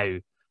now.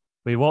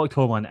 We walked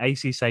home on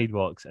icy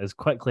sidewalks as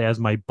quickly as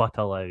my butt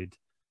allowed.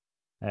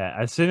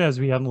 As soon as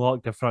we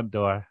unlocked the front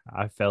door,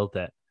 I felt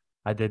it.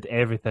 I did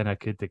everything I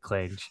could to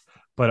clench,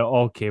 but it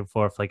all came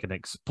forth like an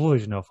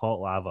explosion of hot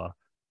lava.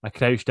 I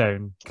crouched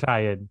down,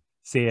 crying,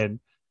 saying,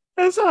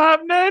 It's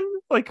happening.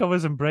 Like I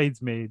was in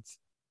Bridesmaids.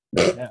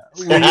 Just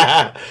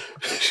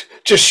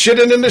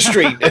shitting in the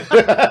street.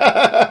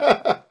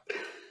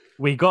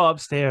 We got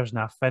upstairs and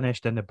I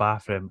finished in the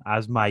bathroom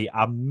as my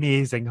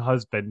amazing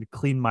husband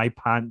cleaned my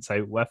pants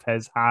out with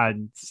his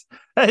hands.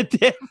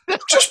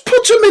 Just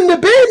put them in the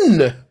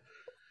bin.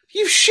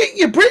 You shit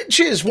your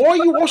britches. Why are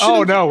you washing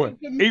Oh them?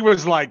 no, he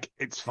was like,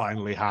 "It's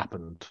finally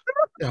happened."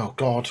 Oh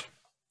God.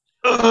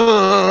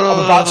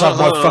 I'm about to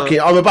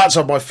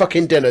have my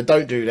fucking dinner.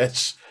 Don't do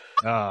this.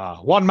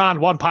 One man,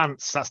 one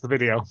pants. That's the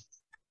video.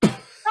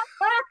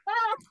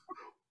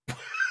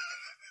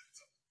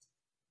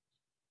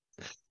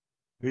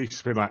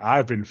 He's been like,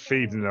 I've been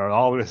feeding her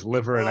all this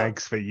liver and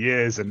eggs for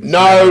years, and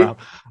no.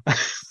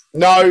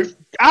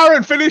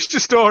 Aaron, finish your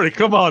story.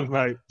 Come on,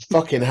 mate.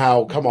 Fucking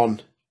hell, come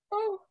on.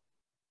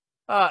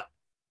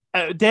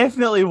 It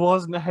definitely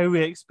wasn't how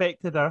we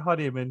expected our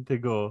honeymoon to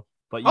go.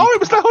 But it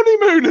was the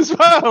honeymoon as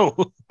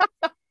well.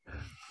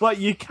 But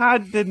you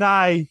can't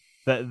deny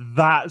that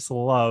that's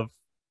love.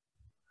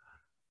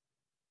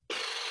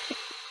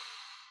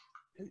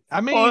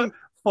 I mean,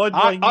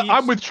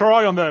 I'm with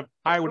Troy on the.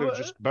 I would have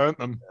just burnt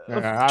them.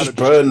 Just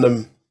burn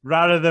them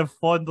rather than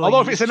fondling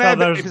Although if it's each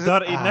an other's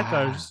dirty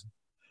knickers.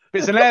 If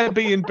it's an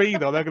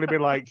Airbnb though, they're going to be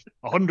like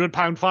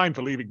 £100 fine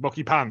for leaving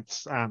mucky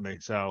pants, aren't they?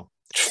 So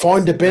just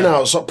find a bin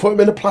outside, put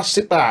them in a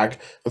plastic bag,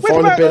 and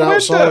find a bin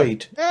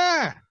outside.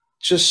 Yeah,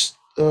 just.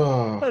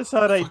 That's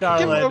all right,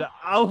 darling.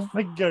 I'll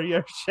finger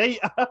your shit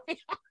out.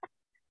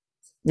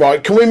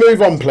 Right, can we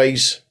move on,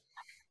 please?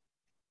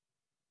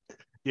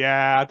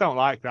 Yeah, I don't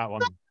like that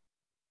one.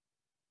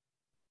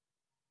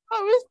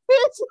 I was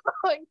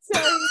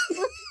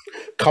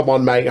Come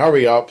on, mate,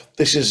 hurry up.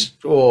 This is.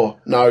 Oh,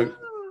 no.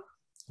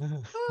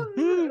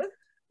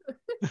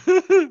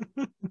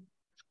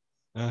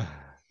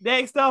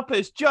 Next up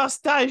is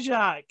Just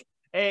Dijak.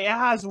 It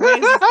has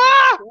Wesley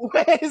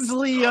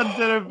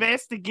under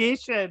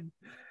investigation.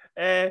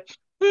 They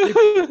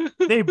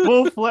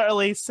both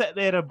literally sit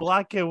there in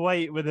black and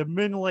white with the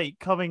moonlight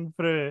coming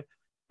through.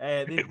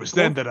 It was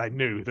then that I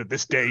knew that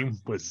this game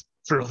was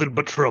for nothing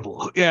but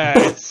trouble.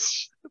 Yeah.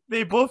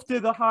 They both do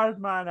the hard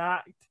man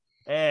act.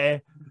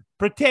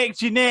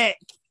 Protect your neck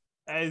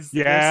is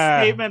the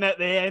statement at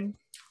the end.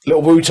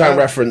 Little Wu-Tang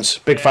reference.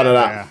 Big fan of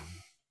that.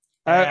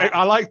 Yeah.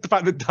 I like the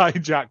fact that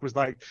Dijak was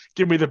like,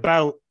 "Give me the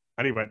belt,"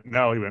 and he went,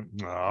 "No." He went,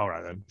 "Oh, all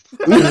right then."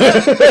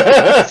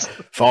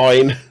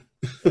 Fine.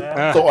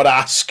 Thought I'd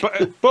ask.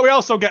 But we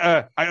also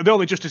get the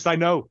only justice I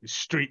know is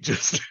street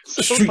justice.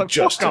 Street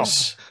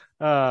justice.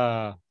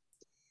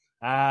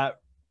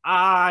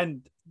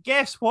 And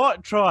guess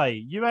what,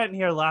 Troy? You weren't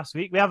here last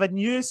week. We have a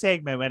new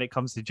segment when it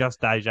comes to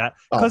Just Dijak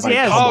because he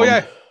is. Oh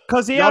yeah.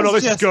 Because he no,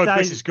 this is good.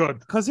 This is good.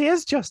 Because he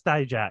is Just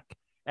Dijak.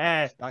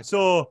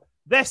 So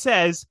this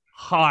is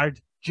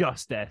hard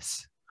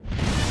justice.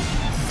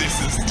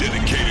 This is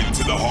dedicated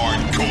to the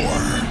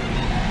hardcore.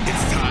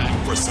 It's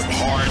time for some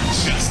hard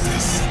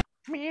justice.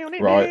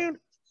 Right.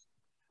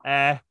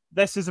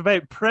 This is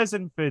about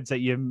prison foods that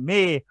you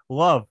may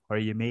love or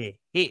you may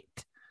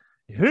hate.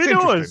 Who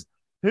knows?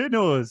 Who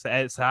knows?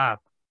 It's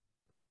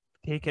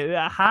take it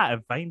out of a hat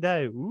and find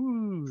out.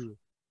 Ooh.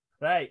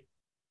 Right.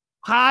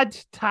 Pad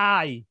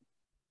Thai.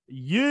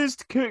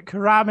 Used cook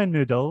ramen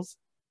noodles.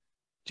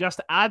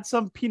 Just add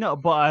some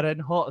peanut butter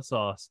and hot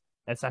sauce.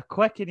 It's a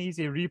quick and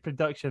easy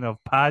reproduction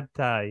of Pad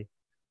Thai.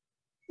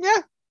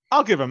 Yeah,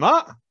 I'll give him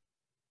that.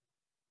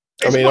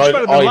 It's much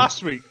better than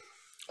last week.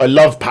 I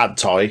love Pad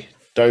Thai.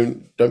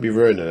 Don't be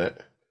ruining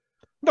it.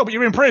 No, but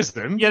you're in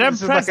prison. You're in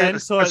prison,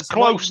 so as it's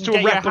close what to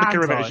you a can get your replica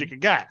hands of it as on. you can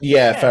get.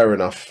 Yeah, fair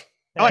enough.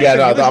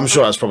 I'm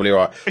sure that's probably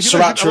right.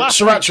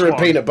 Sriracha and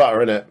peanut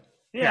butter in it.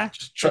 Yeah.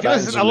 If you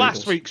listen to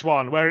last week's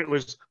one, where it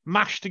was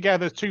mashed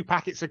together 2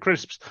 packets of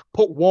crisps,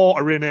 put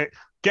water in it,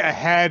 get a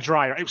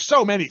hairdryer. It was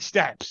so many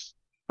steps.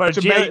 For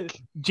to make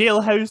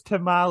jailhouse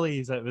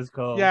tamales, it was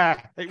called.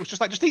 Yeah, it was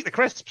just like, just eat the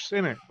crisps,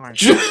 innit? Like,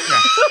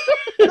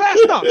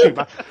 that's not too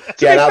bad.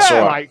 That's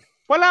fair, all right. Like,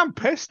 when I'm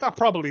pissed, I've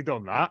probably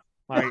done that.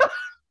 Like,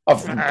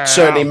 I've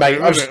certainly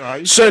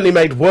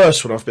made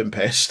worse when I've been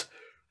pissed.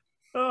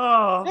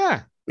 Oh.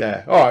 Yeah.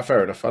 Yeah. All right,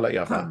 fair enough. I'll let you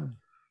have that.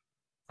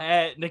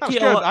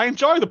 Nikita, I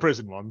enjoy the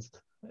prison ones.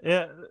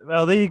 Yeah.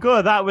 Well, there you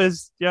go. That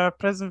was your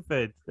prison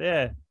food.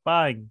 Yeah.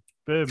 Bang.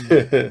 Boom.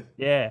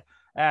 Yeah.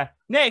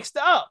 Next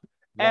up.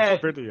 What a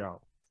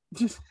video.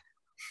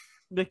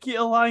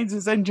 Nikita Lyons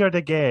is injured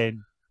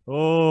again.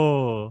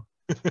 Oh.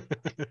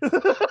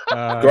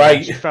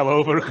 Great. She fell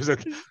over because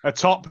a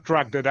top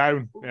dragged her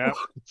down. Yeah.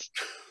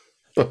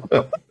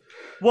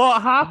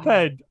 What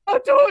happened? I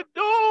don't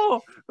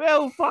know.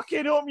 Well,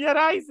 fucking open your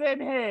eyes then,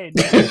 head.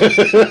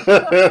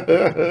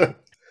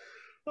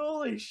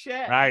 Holy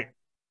shit. Right.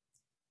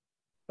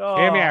 Oh.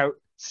 Hear me out.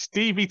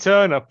 Stevie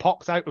Turner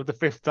popped out of the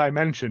 5th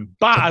dimension,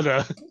 battered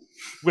her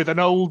with an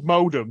old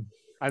modem,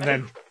 and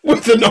then...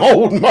 With an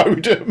old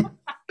modem?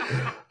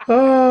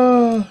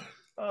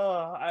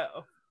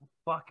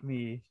 Fuck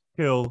me.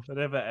 Cool.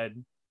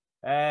 Riveting.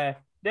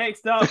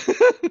 Next up,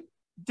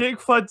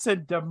 Duke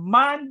Hudson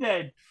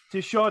demanded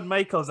to Shawn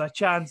Michaels a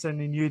chance in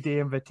the New Day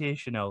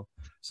Invitational.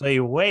 So he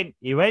went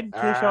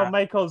to Shawn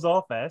Michaels'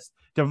 office,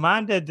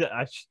 demanded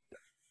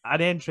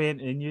an entry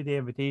into the New Day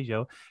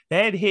Invitational.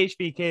 Then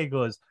HBK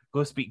goes,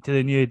 go speak to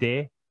the New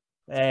Day.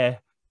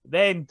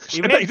 Then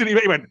he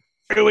went,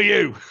 who are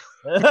you?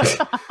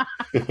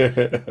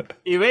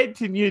 He went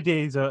to New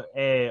Day's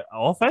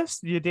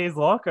office, New Day's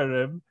locker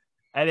room,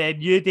 and then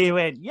New Day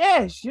went,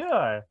 yeah,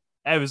 sure.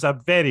 It was a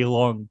very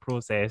long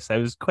process. It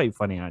was quite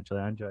funny,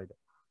 actually. I enjoyed it.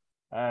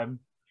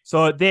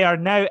 So they are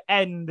now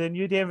in the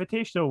New Day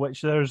Invitational,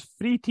 which there's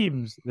 3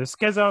 teams. The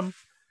Schism,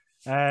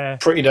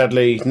 Pretty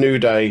Deadly, New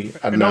Day,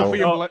 and now...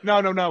 No.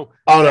 Oh, no.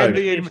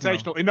 The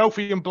Invitational.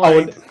 Enochian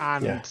Blade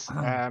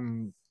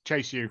and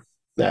Chase U.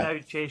 Now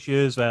Chase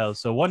U as well.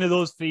 So one of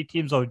those 3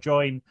 teams will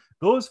join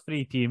those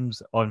 3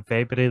 teams on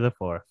February the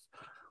 4th.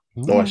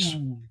 Nice.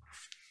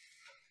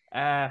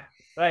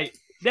 Right,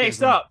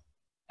 next up,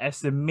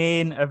 it's the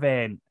main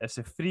event. It's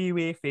a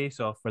 3-way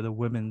face-off for the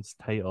women's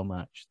title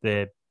match.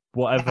 The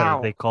whatever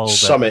they call it.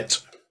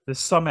 Summit. The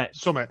Summit.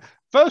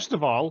 First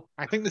of all,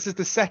 I think this is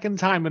the second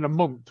time in a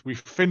month we've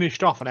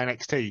finished off an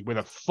NXT with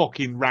a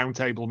fucking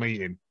roundtable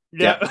meeting.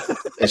 Yeah.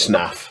 It's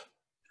naff.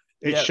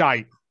 It's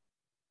shite.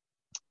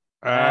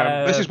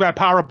 This is where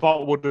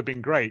Parabot would have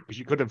been great, because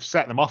you could have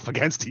set them off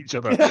against each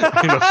other in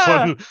a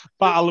fun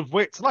battle of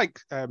wits, like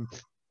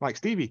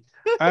Stevie.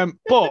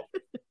 But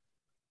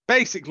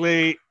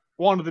basically,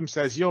 one of them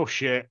says, you're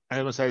shit, and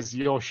the other says,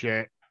 you're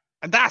shit.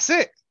 And that's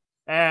it.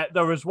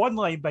 There was one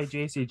line by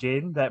JC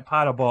Jane that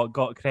Parabot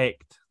got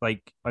correct,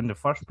 like on the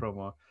first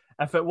promo.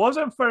 If it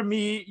wasn't for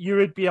me, you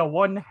would be a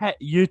one-hit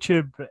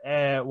YouTube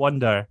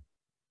wonder.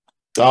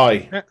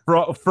 Aye.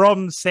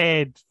 From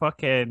said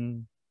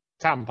fucking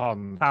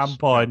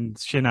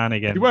tampon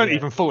shenanigans. You weren't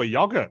even full of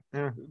yogurt.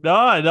 Yeah.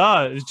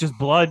 No, it was just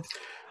blood.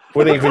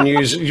 You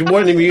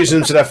weren't even using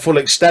them to their full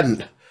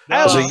extent.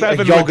 As a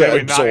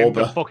yogurt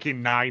absorber. In the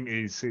fucking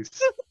 90s. Do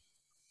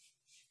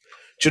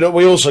you know what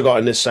we also got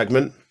in this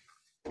segment?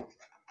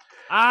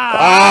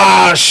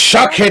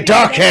 Shucky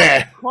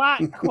Ducky!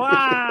 Quack,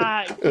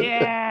 quack!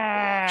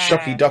 Yeah!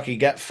 Shucky Ducky,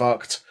 get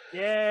fucked.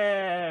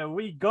 Yeah,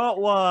 we got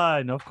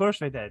one. Of course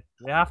we did.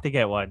 We have to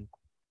get one.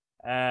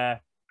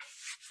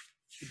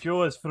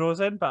 Joe is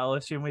frozen, but I'll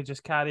assume we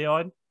just carry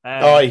on.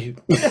 Aye.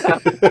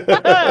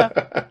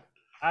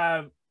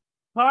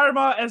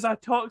 Parma is a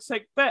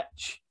toxic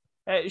bitch.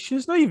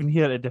 She's not even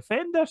here to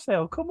defend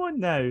herself. Come on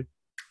now.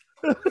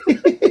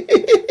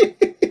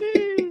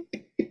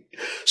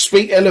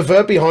 Speak ill of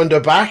her behind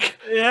her back.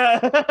 Yeah.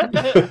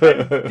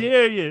 How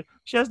dare you?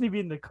 She hasn't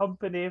been in the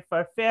company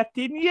for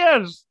 13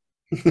 years.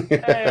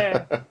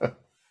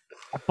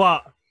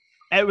 But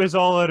it was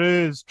all a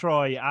ruse,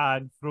 Troy,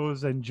 and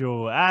Frozen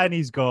Joe, and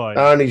he's gone.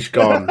 And he's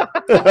gone.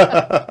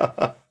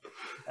 It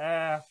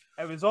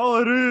was all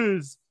a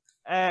ruse.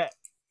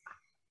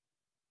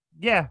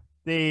 Yeah,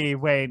 they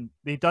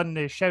done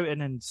the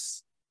shouting and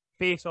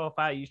face off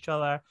at each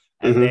other,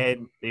 and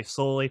then they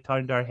slowly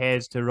turned their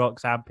heads to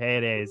Roxanne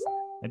Perez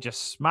and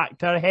just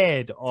smacked her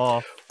head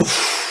off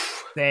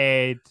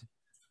said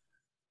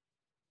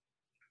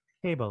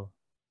table.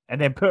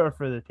 And then put her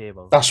through the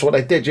table. That's what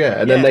they did, yeah.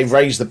 And then they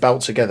raised the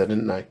belt together,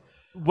 didn't they?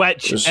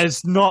 Which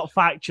is not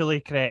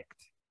factually correct,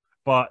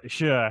 but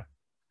sure.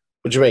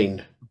 What do you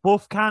mean?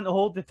 Both can't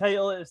hold the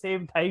title at the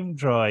same time,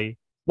 Troy.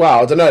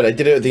 Well, I don't know. They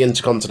did it with the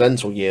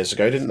Intercontinental years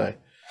ago, didn't they?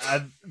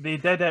 And they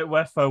did it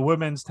with a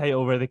women's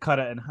title where they cut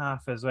it in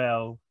half as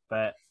well.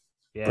 But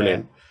yeah,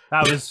 brilliant.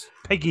 That was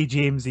Piggy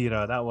James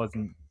era. That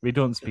wasn't. We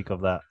don't speak of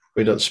that.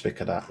 We don't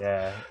speak of that.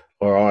 Yeah.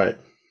 All right.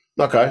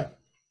 Okay.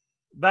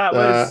 That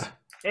was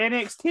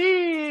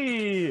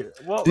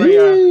NXT. What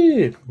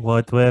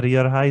were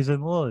your highs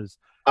and lows?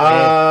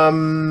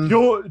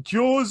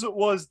 Joe's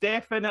was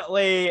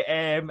definitely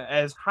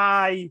as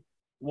high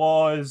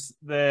was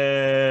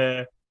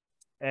the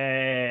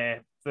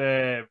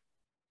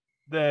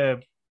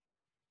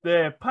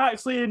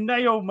Paxley and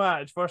Niall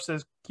match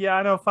versus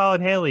Keanu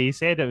Fallon Haley. He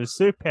said it was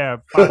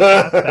superb.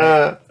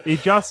 Fantastic. He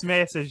just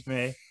messaged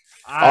me.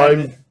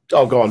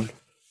 Go on.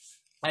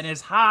 And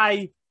his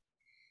high,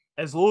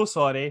 his low,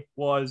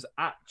 was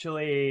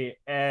actually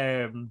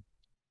it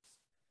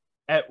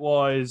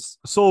was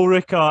Soul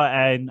Rika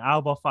and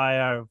Alba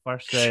Fire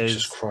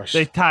versus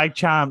the tag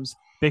champs,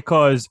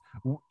 because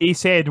he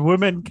said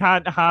women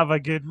can't have a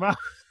good match.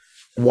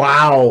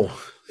 Wow.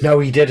 No,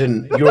 he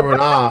didn't. You're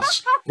an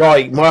ass.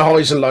 Right, my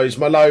highs and lows.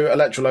 My low,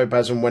 Elektra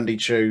Lopez and Wendy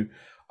Chu.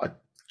 I'm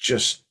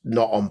just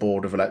not on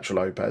board with Elektra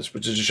Lopez,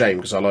 which is a shame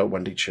because I like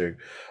Wendy Chu.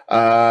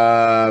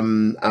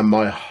 And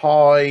my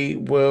high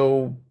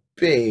will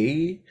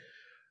be...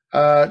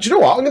 do you know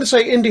what? I'm going to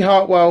say Indy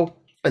Hartwell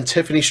and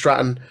Tiffany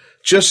Stratton,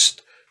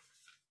 just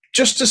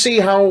to see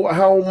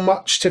how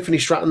much Tiffany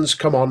Stratton's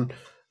come on.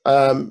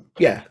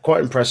 Yeah,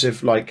 quite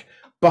impressive. Like,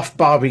 buff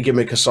Barbie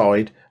gimmick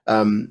aside,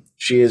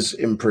 she is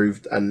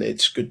improved, and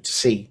it's good to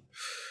see.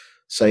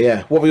 So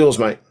yeah, what were yours,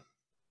 mate?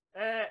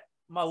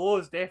 My low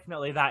is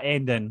definitely that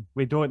ending.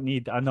 We don't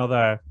need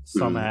another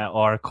summit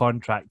or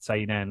contract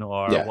signing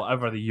or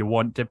whatever that you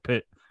want to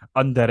put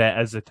under it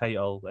as a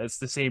title. It's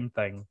the same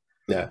thing.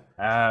 Yeah.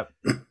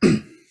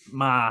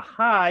 My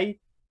high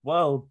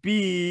will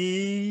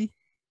be...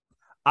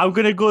 I'm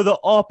going to go the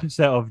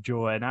opposite of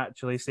Joe and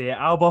actually say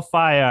Alba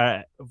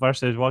Fire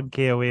versus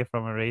 1K away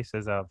from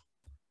racism.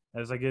 It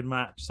was a good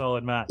match,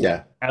 solid match.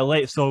 Yeah. It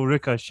lets Sol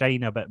Ruka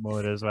shine a bit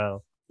more as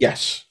well.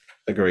 Yes,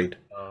 agreed.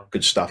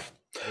 Good stuff.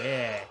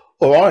 Yeah.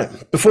 All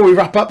right. Before we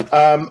wrap up,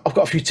 I've got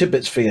a few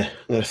tidbits for you. I'm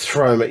going to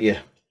throw them at you.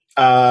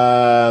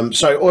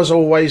 So, as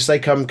always, they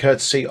come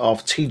courtesy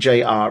of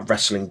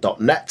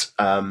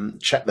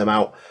tjrwrestling.net. Check them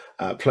out.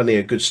 Plenty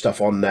of good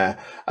stuff on there.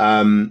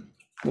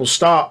 We'll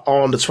start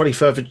on the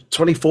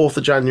 24th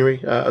of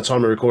January, a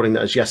time of recording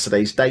that is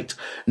yesterday's date.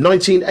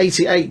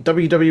 1988,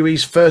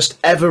 WWE's first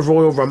ever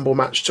Royal Rumble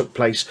match took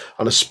place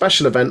on a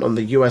special event on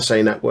the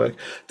USA Network.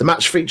 The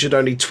match featured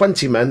only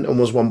 20 men and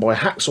was won by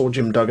Hacksaw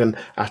Jim Duggan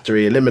after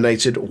he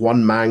eliminated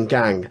One Man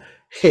Gang.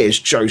 Here's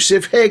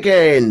Joseph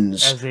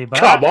Higgins.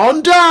 Come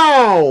on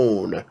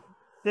down.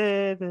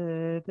 He's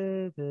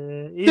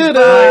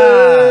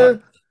back.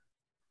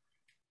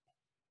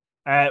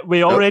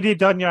 We already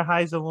done your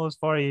highs and lows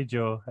for you,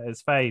 Joe.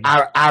 It's fine.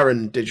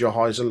 Aaron did your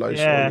highs and lows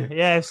for you.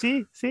 Yeah,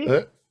 see? Sweet.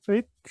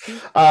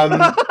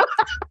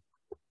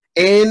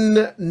 In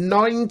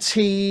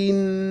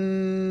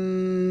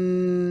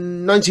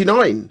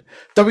 1999,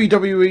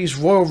 WWE's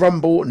Royal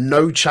Rumble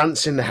No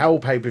Chance in Hell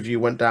pay-per-view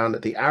went down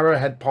at the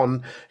Arrowhead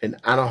Pond in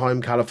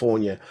Anaheim,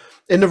 California.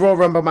 In the Royal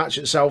Rumble match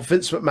itself,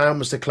 Vince McMahon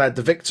was declared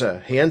the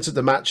victor. He entered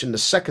the match in the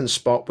second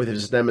spot with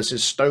his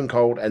nemesis Stone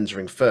Cold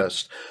entering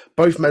first.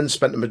 Both men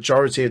spent the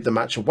majority of the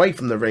match away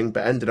from the ring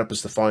but ended up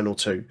as the final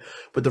two.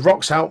 With The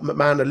Rock's help,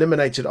 McMahon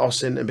eliminated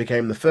Austin and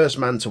became the first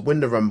man to win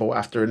the Rumble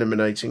after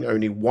eliminating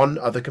only one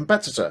other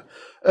competitor.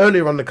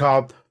 Earlier on the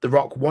card, The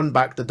Rock won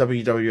back the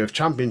WWF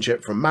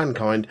Championship from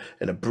Mankind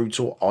in a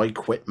brutal I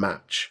Quit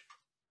match.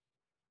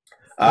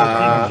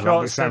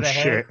 Shots sounds to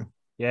the shit. head.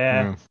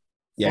 Yeah.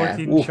 Yeah.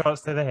 14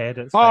 shots to the head.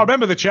 It's I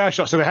remember the chair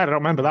shots to the head. I don't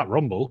remember that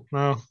Rumble.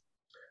 No.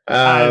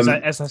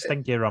 it's a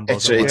stinky Rumble.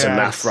 It's a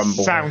math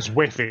Rumble. Sounds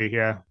whiffy,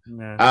 yeah.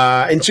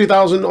 In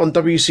 2000, on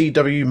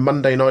WCW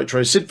Monday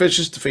Nitro, Sid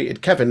Vicious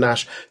defeated Kevin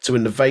Nash to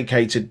win the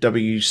vacated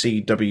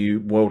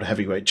WCW World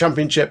Heavyweight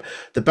Championship.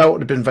 The belt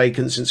had been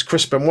vacant since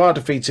Chris Benoit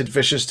defeated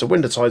Vicious to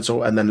win the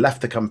title and then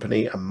left the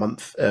company a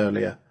month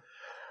earlier.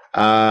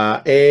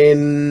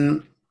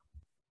 In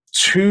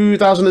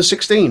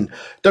 2016,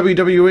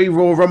 WWE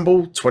Royal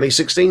Rumble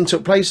 2016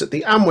 took place at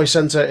the Amway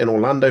Center in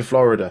Orlando,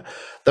 Florida.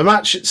 The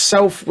match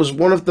itself was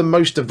one of the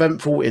most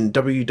eventful in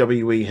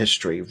WWE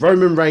history.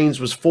 Roman Reigns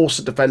was forced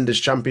to defend his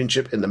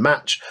championship in the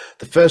match,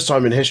 the first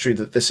time in history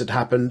that this had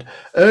happened.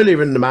 Earlier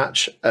in the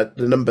match, at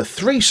the number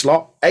 3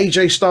 slot,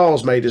 AJ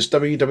Styles made his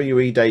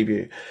WWE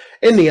debut.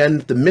 In the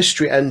end, the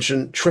mystery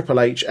entrant Triple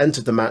H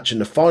entered the match in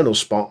the final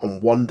spot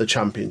and won the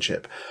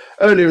championship.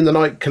 Earlier in the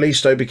night,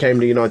 Kalisto became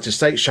the United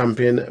States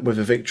champion with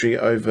a victory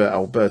over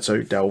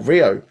Alberto Del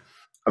Rio.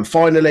 And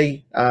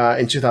finally,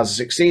 in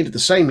 2016, of the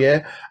same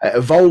year, at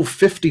Evolve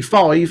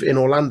 55 in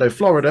Orlando,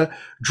 Florida,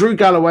 Drew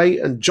Galloway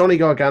and Johnny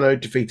Gargano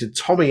defeated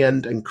Tommy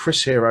End and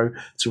Chris Hero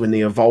to win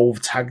the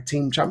Evolve Tag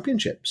Team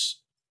Championships.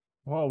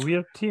 What a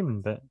weird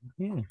team, but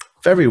yeah.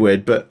 Very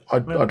weird, but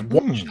I'd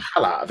watch the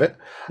hell out of it.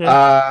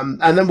 Yeah.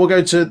 And then we'll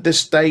go to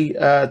this day.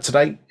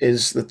 Today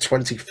is the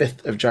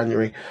 25th of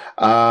January.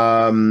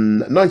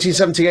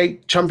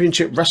 1978,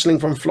 Championship Wrestling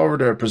from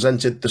Florida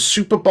presented the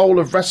Super Bowl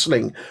of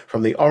Wrestling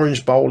from the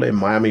Orange Bowl in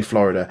Miami,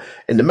 Florida.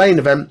 In the main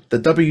event, the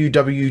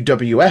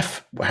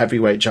WWF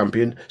Heavyweight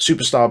Champion,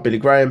 Superstar Billy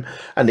Graham,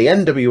 and the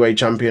NWA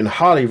Champion,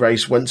 Harley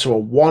Race, went to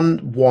a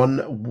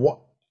 1-1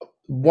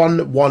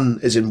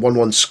 is in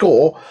 1-1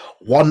 score,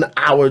 1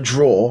 hour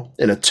draw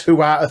in a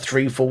 2 out of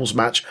 3 falls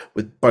match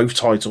with both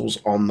titles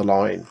on the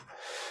line.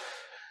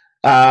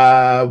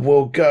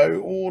 We'll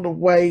go all the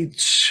way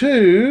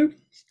to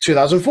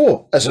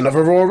 2004 as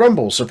another Royal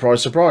Rumble.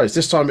 Surprise, surprise.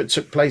 This time it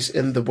took place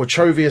in the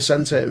Wachovia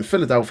Center in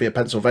Philadelphia,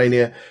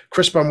 Pennsylvania.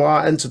 Chris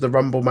Benoit entered the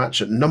Rumble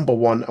match at number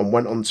 1 and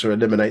went on to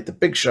eliminate the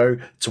Big Show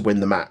to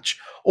win the match.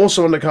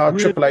 Also on the card,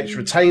 Triple H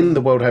retained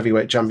the World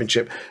Heavyweight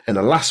Championship in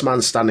a last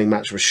man standing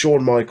match with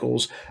Shawn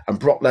Michaels, and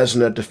Brock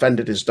Lesnar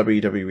defended his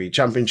WWE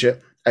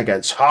Championship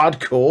against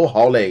Hardcore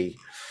Holly.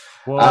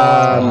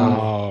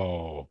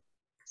 Whoa.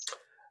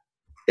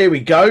 Here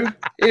we go.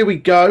 It was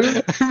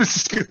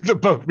just good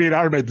that both me and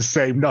Aaron made the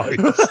same noise.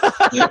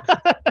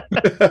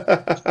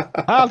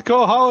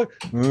 Hardcore Holly.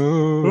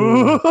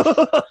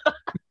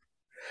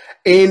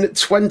 In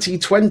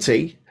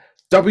 2020,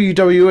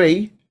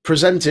 WWE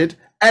presented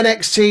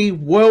NXT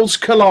Worlds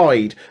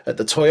Collide at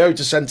the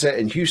Toyota Center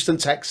in Houston,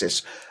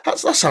 Texas. That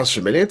sounds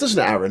familiar, doesn't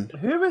it, Aaron?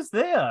 Who was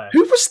there?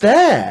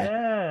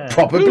 Yeah.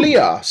 Probably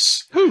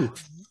us. Who?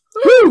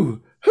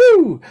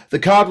 The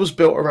card was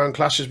built around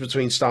clashes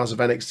between stars of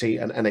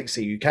NXT and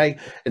NXT UK.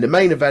 In the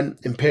main event,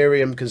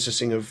 Imperium,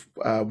 consisting of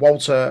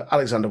Walter,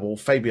 Alexander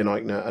Wolf, Fabian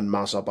Eichner, and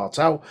Marcel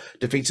Bartel,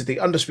 defeated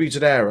the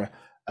Undisputed Era,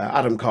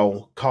 Adam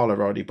Cole, Kyle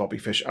O'Reilly, Bobby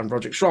Fish, and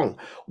Roderick Strong.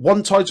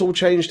 One title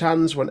changed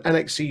hands when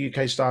NXT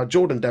UK star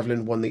Jordan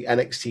Devlin won the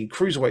NXT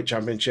Cruiserweight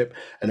Championship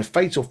in a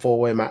fatal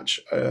four-way match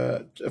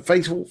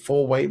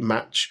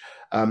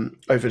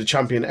over the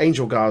champion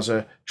Angel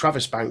Garza,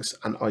 Travis Banks,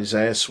 and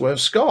Isaiah Swerve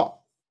Scott.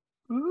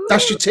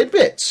 That's your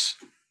tidbits.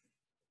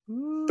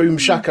 Boom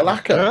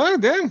shakalaka. Oh,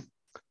 damn.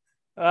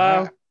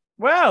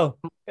 Well,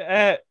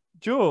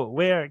 Joe,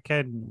 where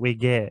can we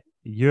get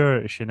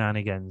your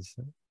shenanigans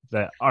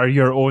that are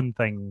your own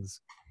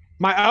things?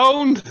 My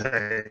own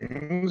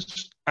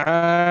things.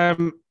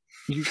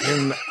 You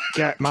can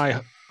get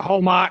my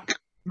Hallmark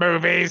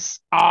movies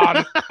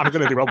on. I'm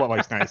going to do robot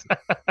voice nice.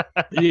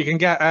 You can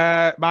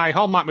get my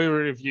Hallmark movie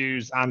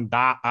reviews and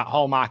that at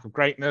Hallmark of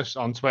Greatness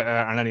on Twitter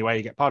and anywhere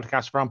you get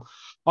podcasts from.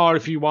 Or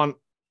if you want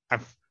a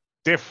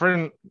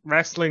different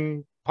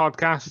wrestling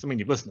podcast, I mean,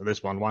 you've listened to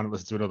this one. Why not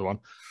listen to another one?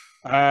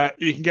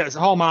 You can get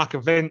Hallmark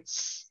of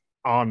Vince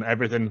on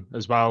everything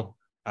as well.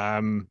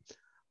 I'm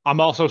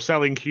also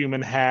selling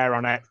human hair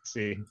on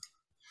Etsy.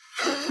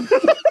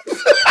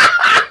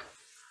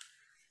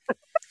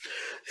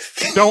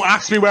 Don't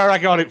ask me where I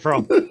got it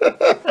from.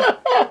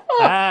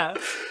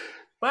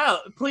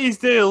 Well, please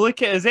do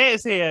look at his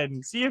Etsy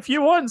and see if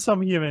you want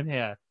some human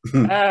hair.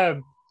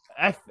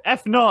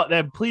 If not,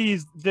 then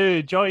please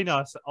do join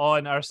us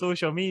on our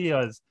social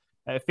medias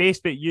at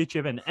Facebook,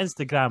 YouTube, and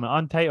Instagram at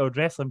Untitled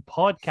Wrestling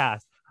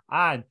Podcast,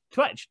 and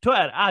Twitch,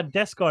 Twitter, and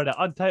Discord at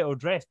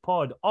Untitled Rest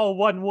Pod, all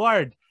one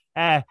word.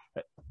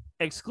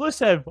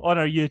 Exclusive on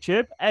our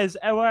YouTube is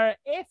our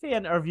Effie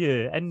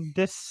interview in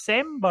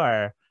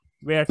December.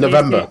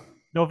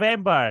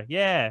 November,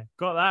 yeah,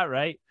 got that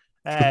right.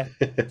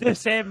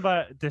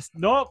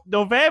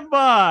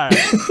 November.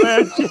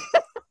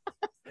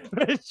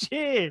 Where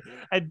Jay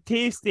and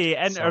Tasty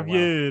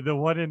interview the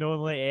one and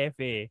only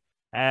Effie.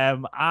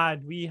 And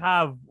we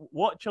have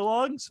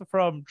watch-alongs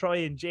from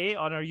Troy and Jay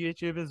on our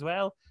YouTube as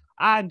well.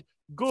 And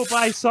go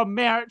buy some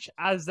merch,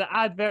 as the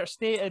advert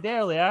stated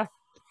earlier.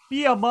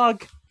 Be a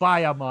mug,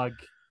 buy a mug.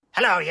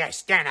 Hello,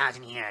 yes,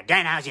 Danhausen here.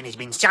 Danhausen has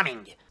been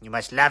summoned. You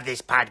must love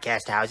this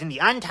podcast housing, the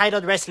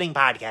Untitled Wrestling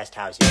Podcast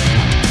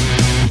housing.